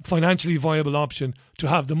financially viable option to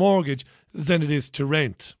have the mortgage than it is to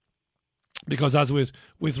rent. Because as with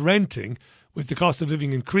renting, with the cost of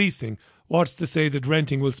living increasing, what's to say that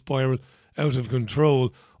renting will spiral out of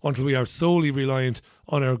control until we are solely reliant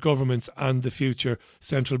on our governments and the future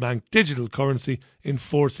central bank digital currency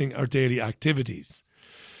enforcing our daily activities.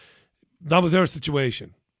 That was our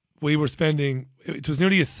situation. We were spending, it was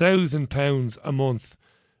nearly £1,000 a month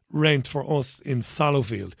rent for us in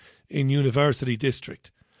Fallowfield in University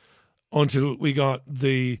District until we got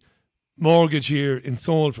the mortgage here in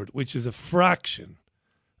Salford, which is a fraction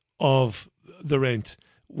of the rent.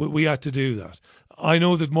 We had to do that. I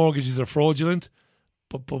know that mortgages are fraudulent,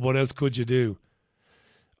 but what else could you do?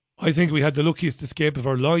 I think we had the luckiest escape of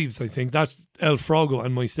our lives. I think that's El Frogo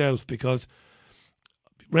and myself, because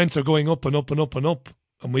rents are going up and up and up and up,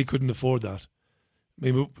 and we couldn't afford that.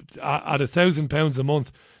 I mean, at £1,000 a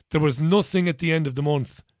month, there was nothing at the end of the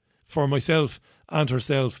month for myself and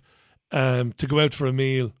herself to go out for a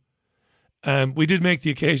meal. We did make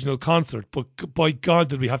the occasional concert, but by God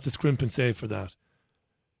did we have to scrimp and save for that.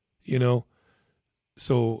 You know?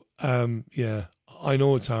 So, yeah, I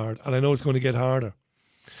know it's hard, and I know it's going to get harder.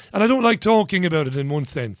 And I don't like talking about it in one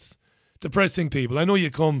sense, depressing people. I know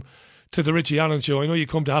you come to the Richie Allen Show, I know you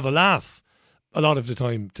come to have a laugh a lot of the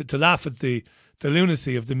time, to laugh at the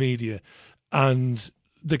lunacy of the media and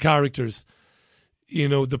the characters, you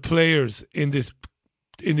know, the players in this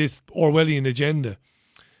Orwellian agenda.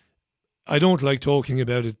 I don't like talking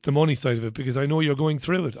about it, the money side of it, because I know you're going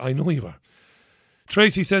through it. I know you are.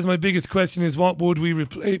 Tracy says, my biggest question is, what would we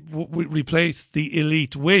replace the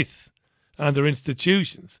elite with and their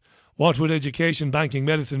institutions? What would education, banking,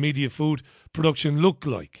 medicine, media, food production look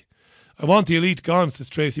like? I want the elite gone, says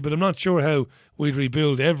Tracy, but I'm not sure how we'd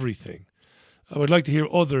rebuild everything. I would like to hear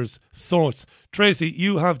others' thoughts. Tracy,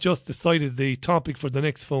 you have just decided the topic for the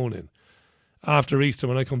next phone-in after Easter,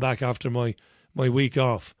 when I come back after my week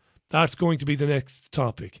off. That's going to be the next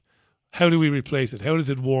topic. How do we replace it? How does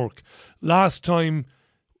it work? Last time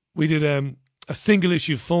we did a single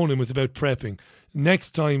issue phone-in was about prepping.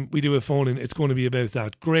 Next time we do a phone-in, it's going to be about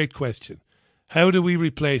that. Great question. How do we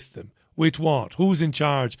replace them? With what? Who's in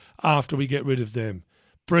charge after we get rid of them?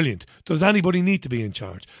 Brilliant. Does anybody need to be in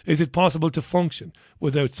charge? Is it possible to function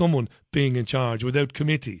without someone being in charge, without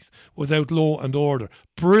committees, without law and order?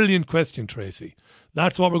 Brilliant question, Tracy.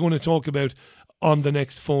 That's what we're going to talk about on the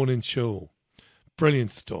next phone-in show.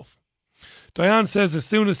 Brilliant stuff. Diane says, as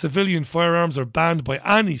soon as civilian firearms are banned by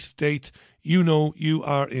any state, you know you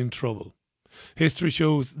are in trouble. History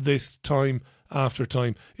shows this time after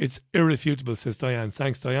time. It's irrefutable, says Diane.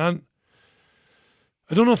 Thanks, Diane.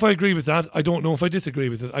 I don't know if I agree with that. I don't know if I disagree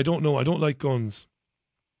with it. I don't know. I don't like guns.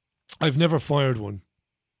 I've never fired one.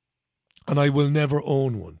 And I will never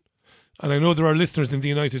own one. And I know there are listeners in the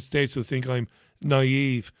United States who think I'm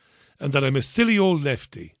naive and that I'm a silly old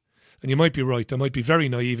lefty. And you might be right. I might be very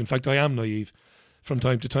naive. In fact, I am naive from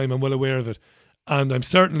time to time. I'm well aware of it. And I'm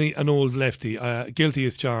certainly an old lefty. Guilty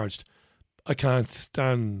as charged. I can't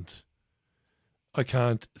stand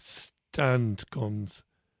guns.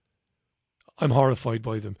 I'm horrified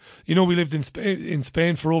by them. You know, we lived in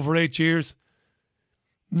Spain for over 8 years.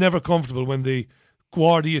 Never comfortable when the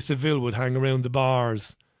Guardia Civil would hang around the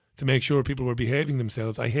bars to make sure people were behaving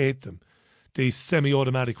themselves. I hate them. These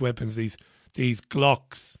semi-automatic weapons, these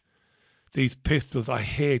Glocks, these pistols. I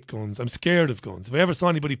hate guns. I'm scared of guns. If I ever saw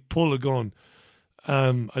anybody pull a gun,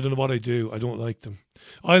 I don't know what I'd do. I don't like them.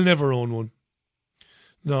 I'll never own one.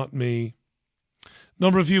 Not me.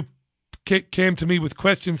 Number of you came to me with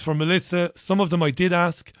questions for Melissa. Some of them I did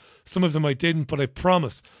ask, some of them I didn't, but I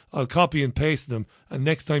promise I'll copy and paste them, and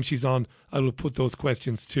next time she's on, I will put those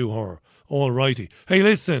questions to her. All righty. Hey,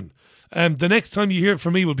 listen, the next time you hear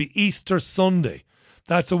from me will be Easter Sunday.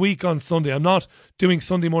 That's a week on Sunday. I'm not doing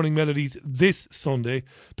Sunday morning melodies this Sunday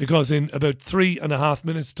because in about 3.5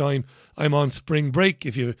 minutes' time, I'm on spring break.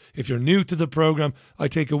 If you're new to the programme, I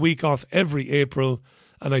take a week off every April,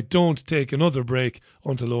 and I don't take another break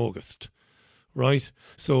until August, right?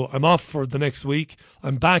 So I'm off for the next week.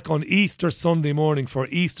 I'm back on Easter Sunday morning for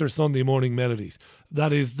Easter Sunday morning melodies.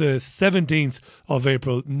 That is the 17th of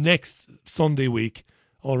April, next Sunday week,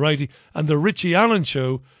 alrighty? And the Richie Allen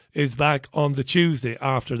Show is back on the Tuesday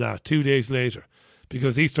after that, 2 days later,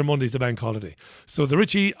 because Easter Monday is the bank holiday. So the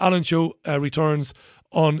Richie Allen Show returns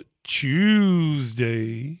on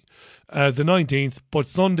Tuesday, the 19th, but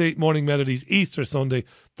Sunday morning melodies, Easter Sunday,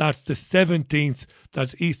 that's the 17th,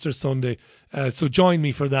 that's Easter Sunday. So join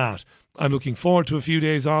me for that. I'm looking forward to a few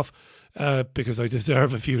days off because I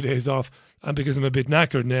deserve a few days off and because I'm a bit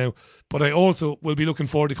knackered now. But I also will be looking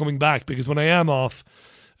forward to coming back because when I am off,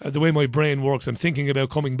 the way my brain works, I'm thinking about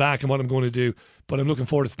coming back and what I'm going to do. But I'm looking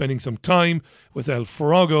forward to spending some time with El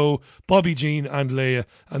Frogo, Bobby Jean and Leia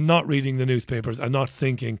and not reading the newspapers and not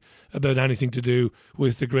thinking about anything to do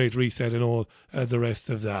with the Great Reset and all the rest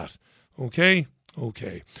of that. Okay?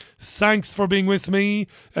 Okay. Thanks for being with me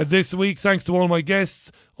this week. Thanks to all my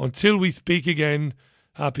guests. Until we speak again,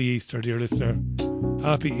 happy Easter, dear listener.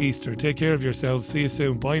 Happy Easter. Take care of yourselves. See you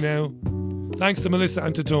soon. Bye now. Thanks to Melissa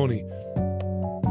and to Tony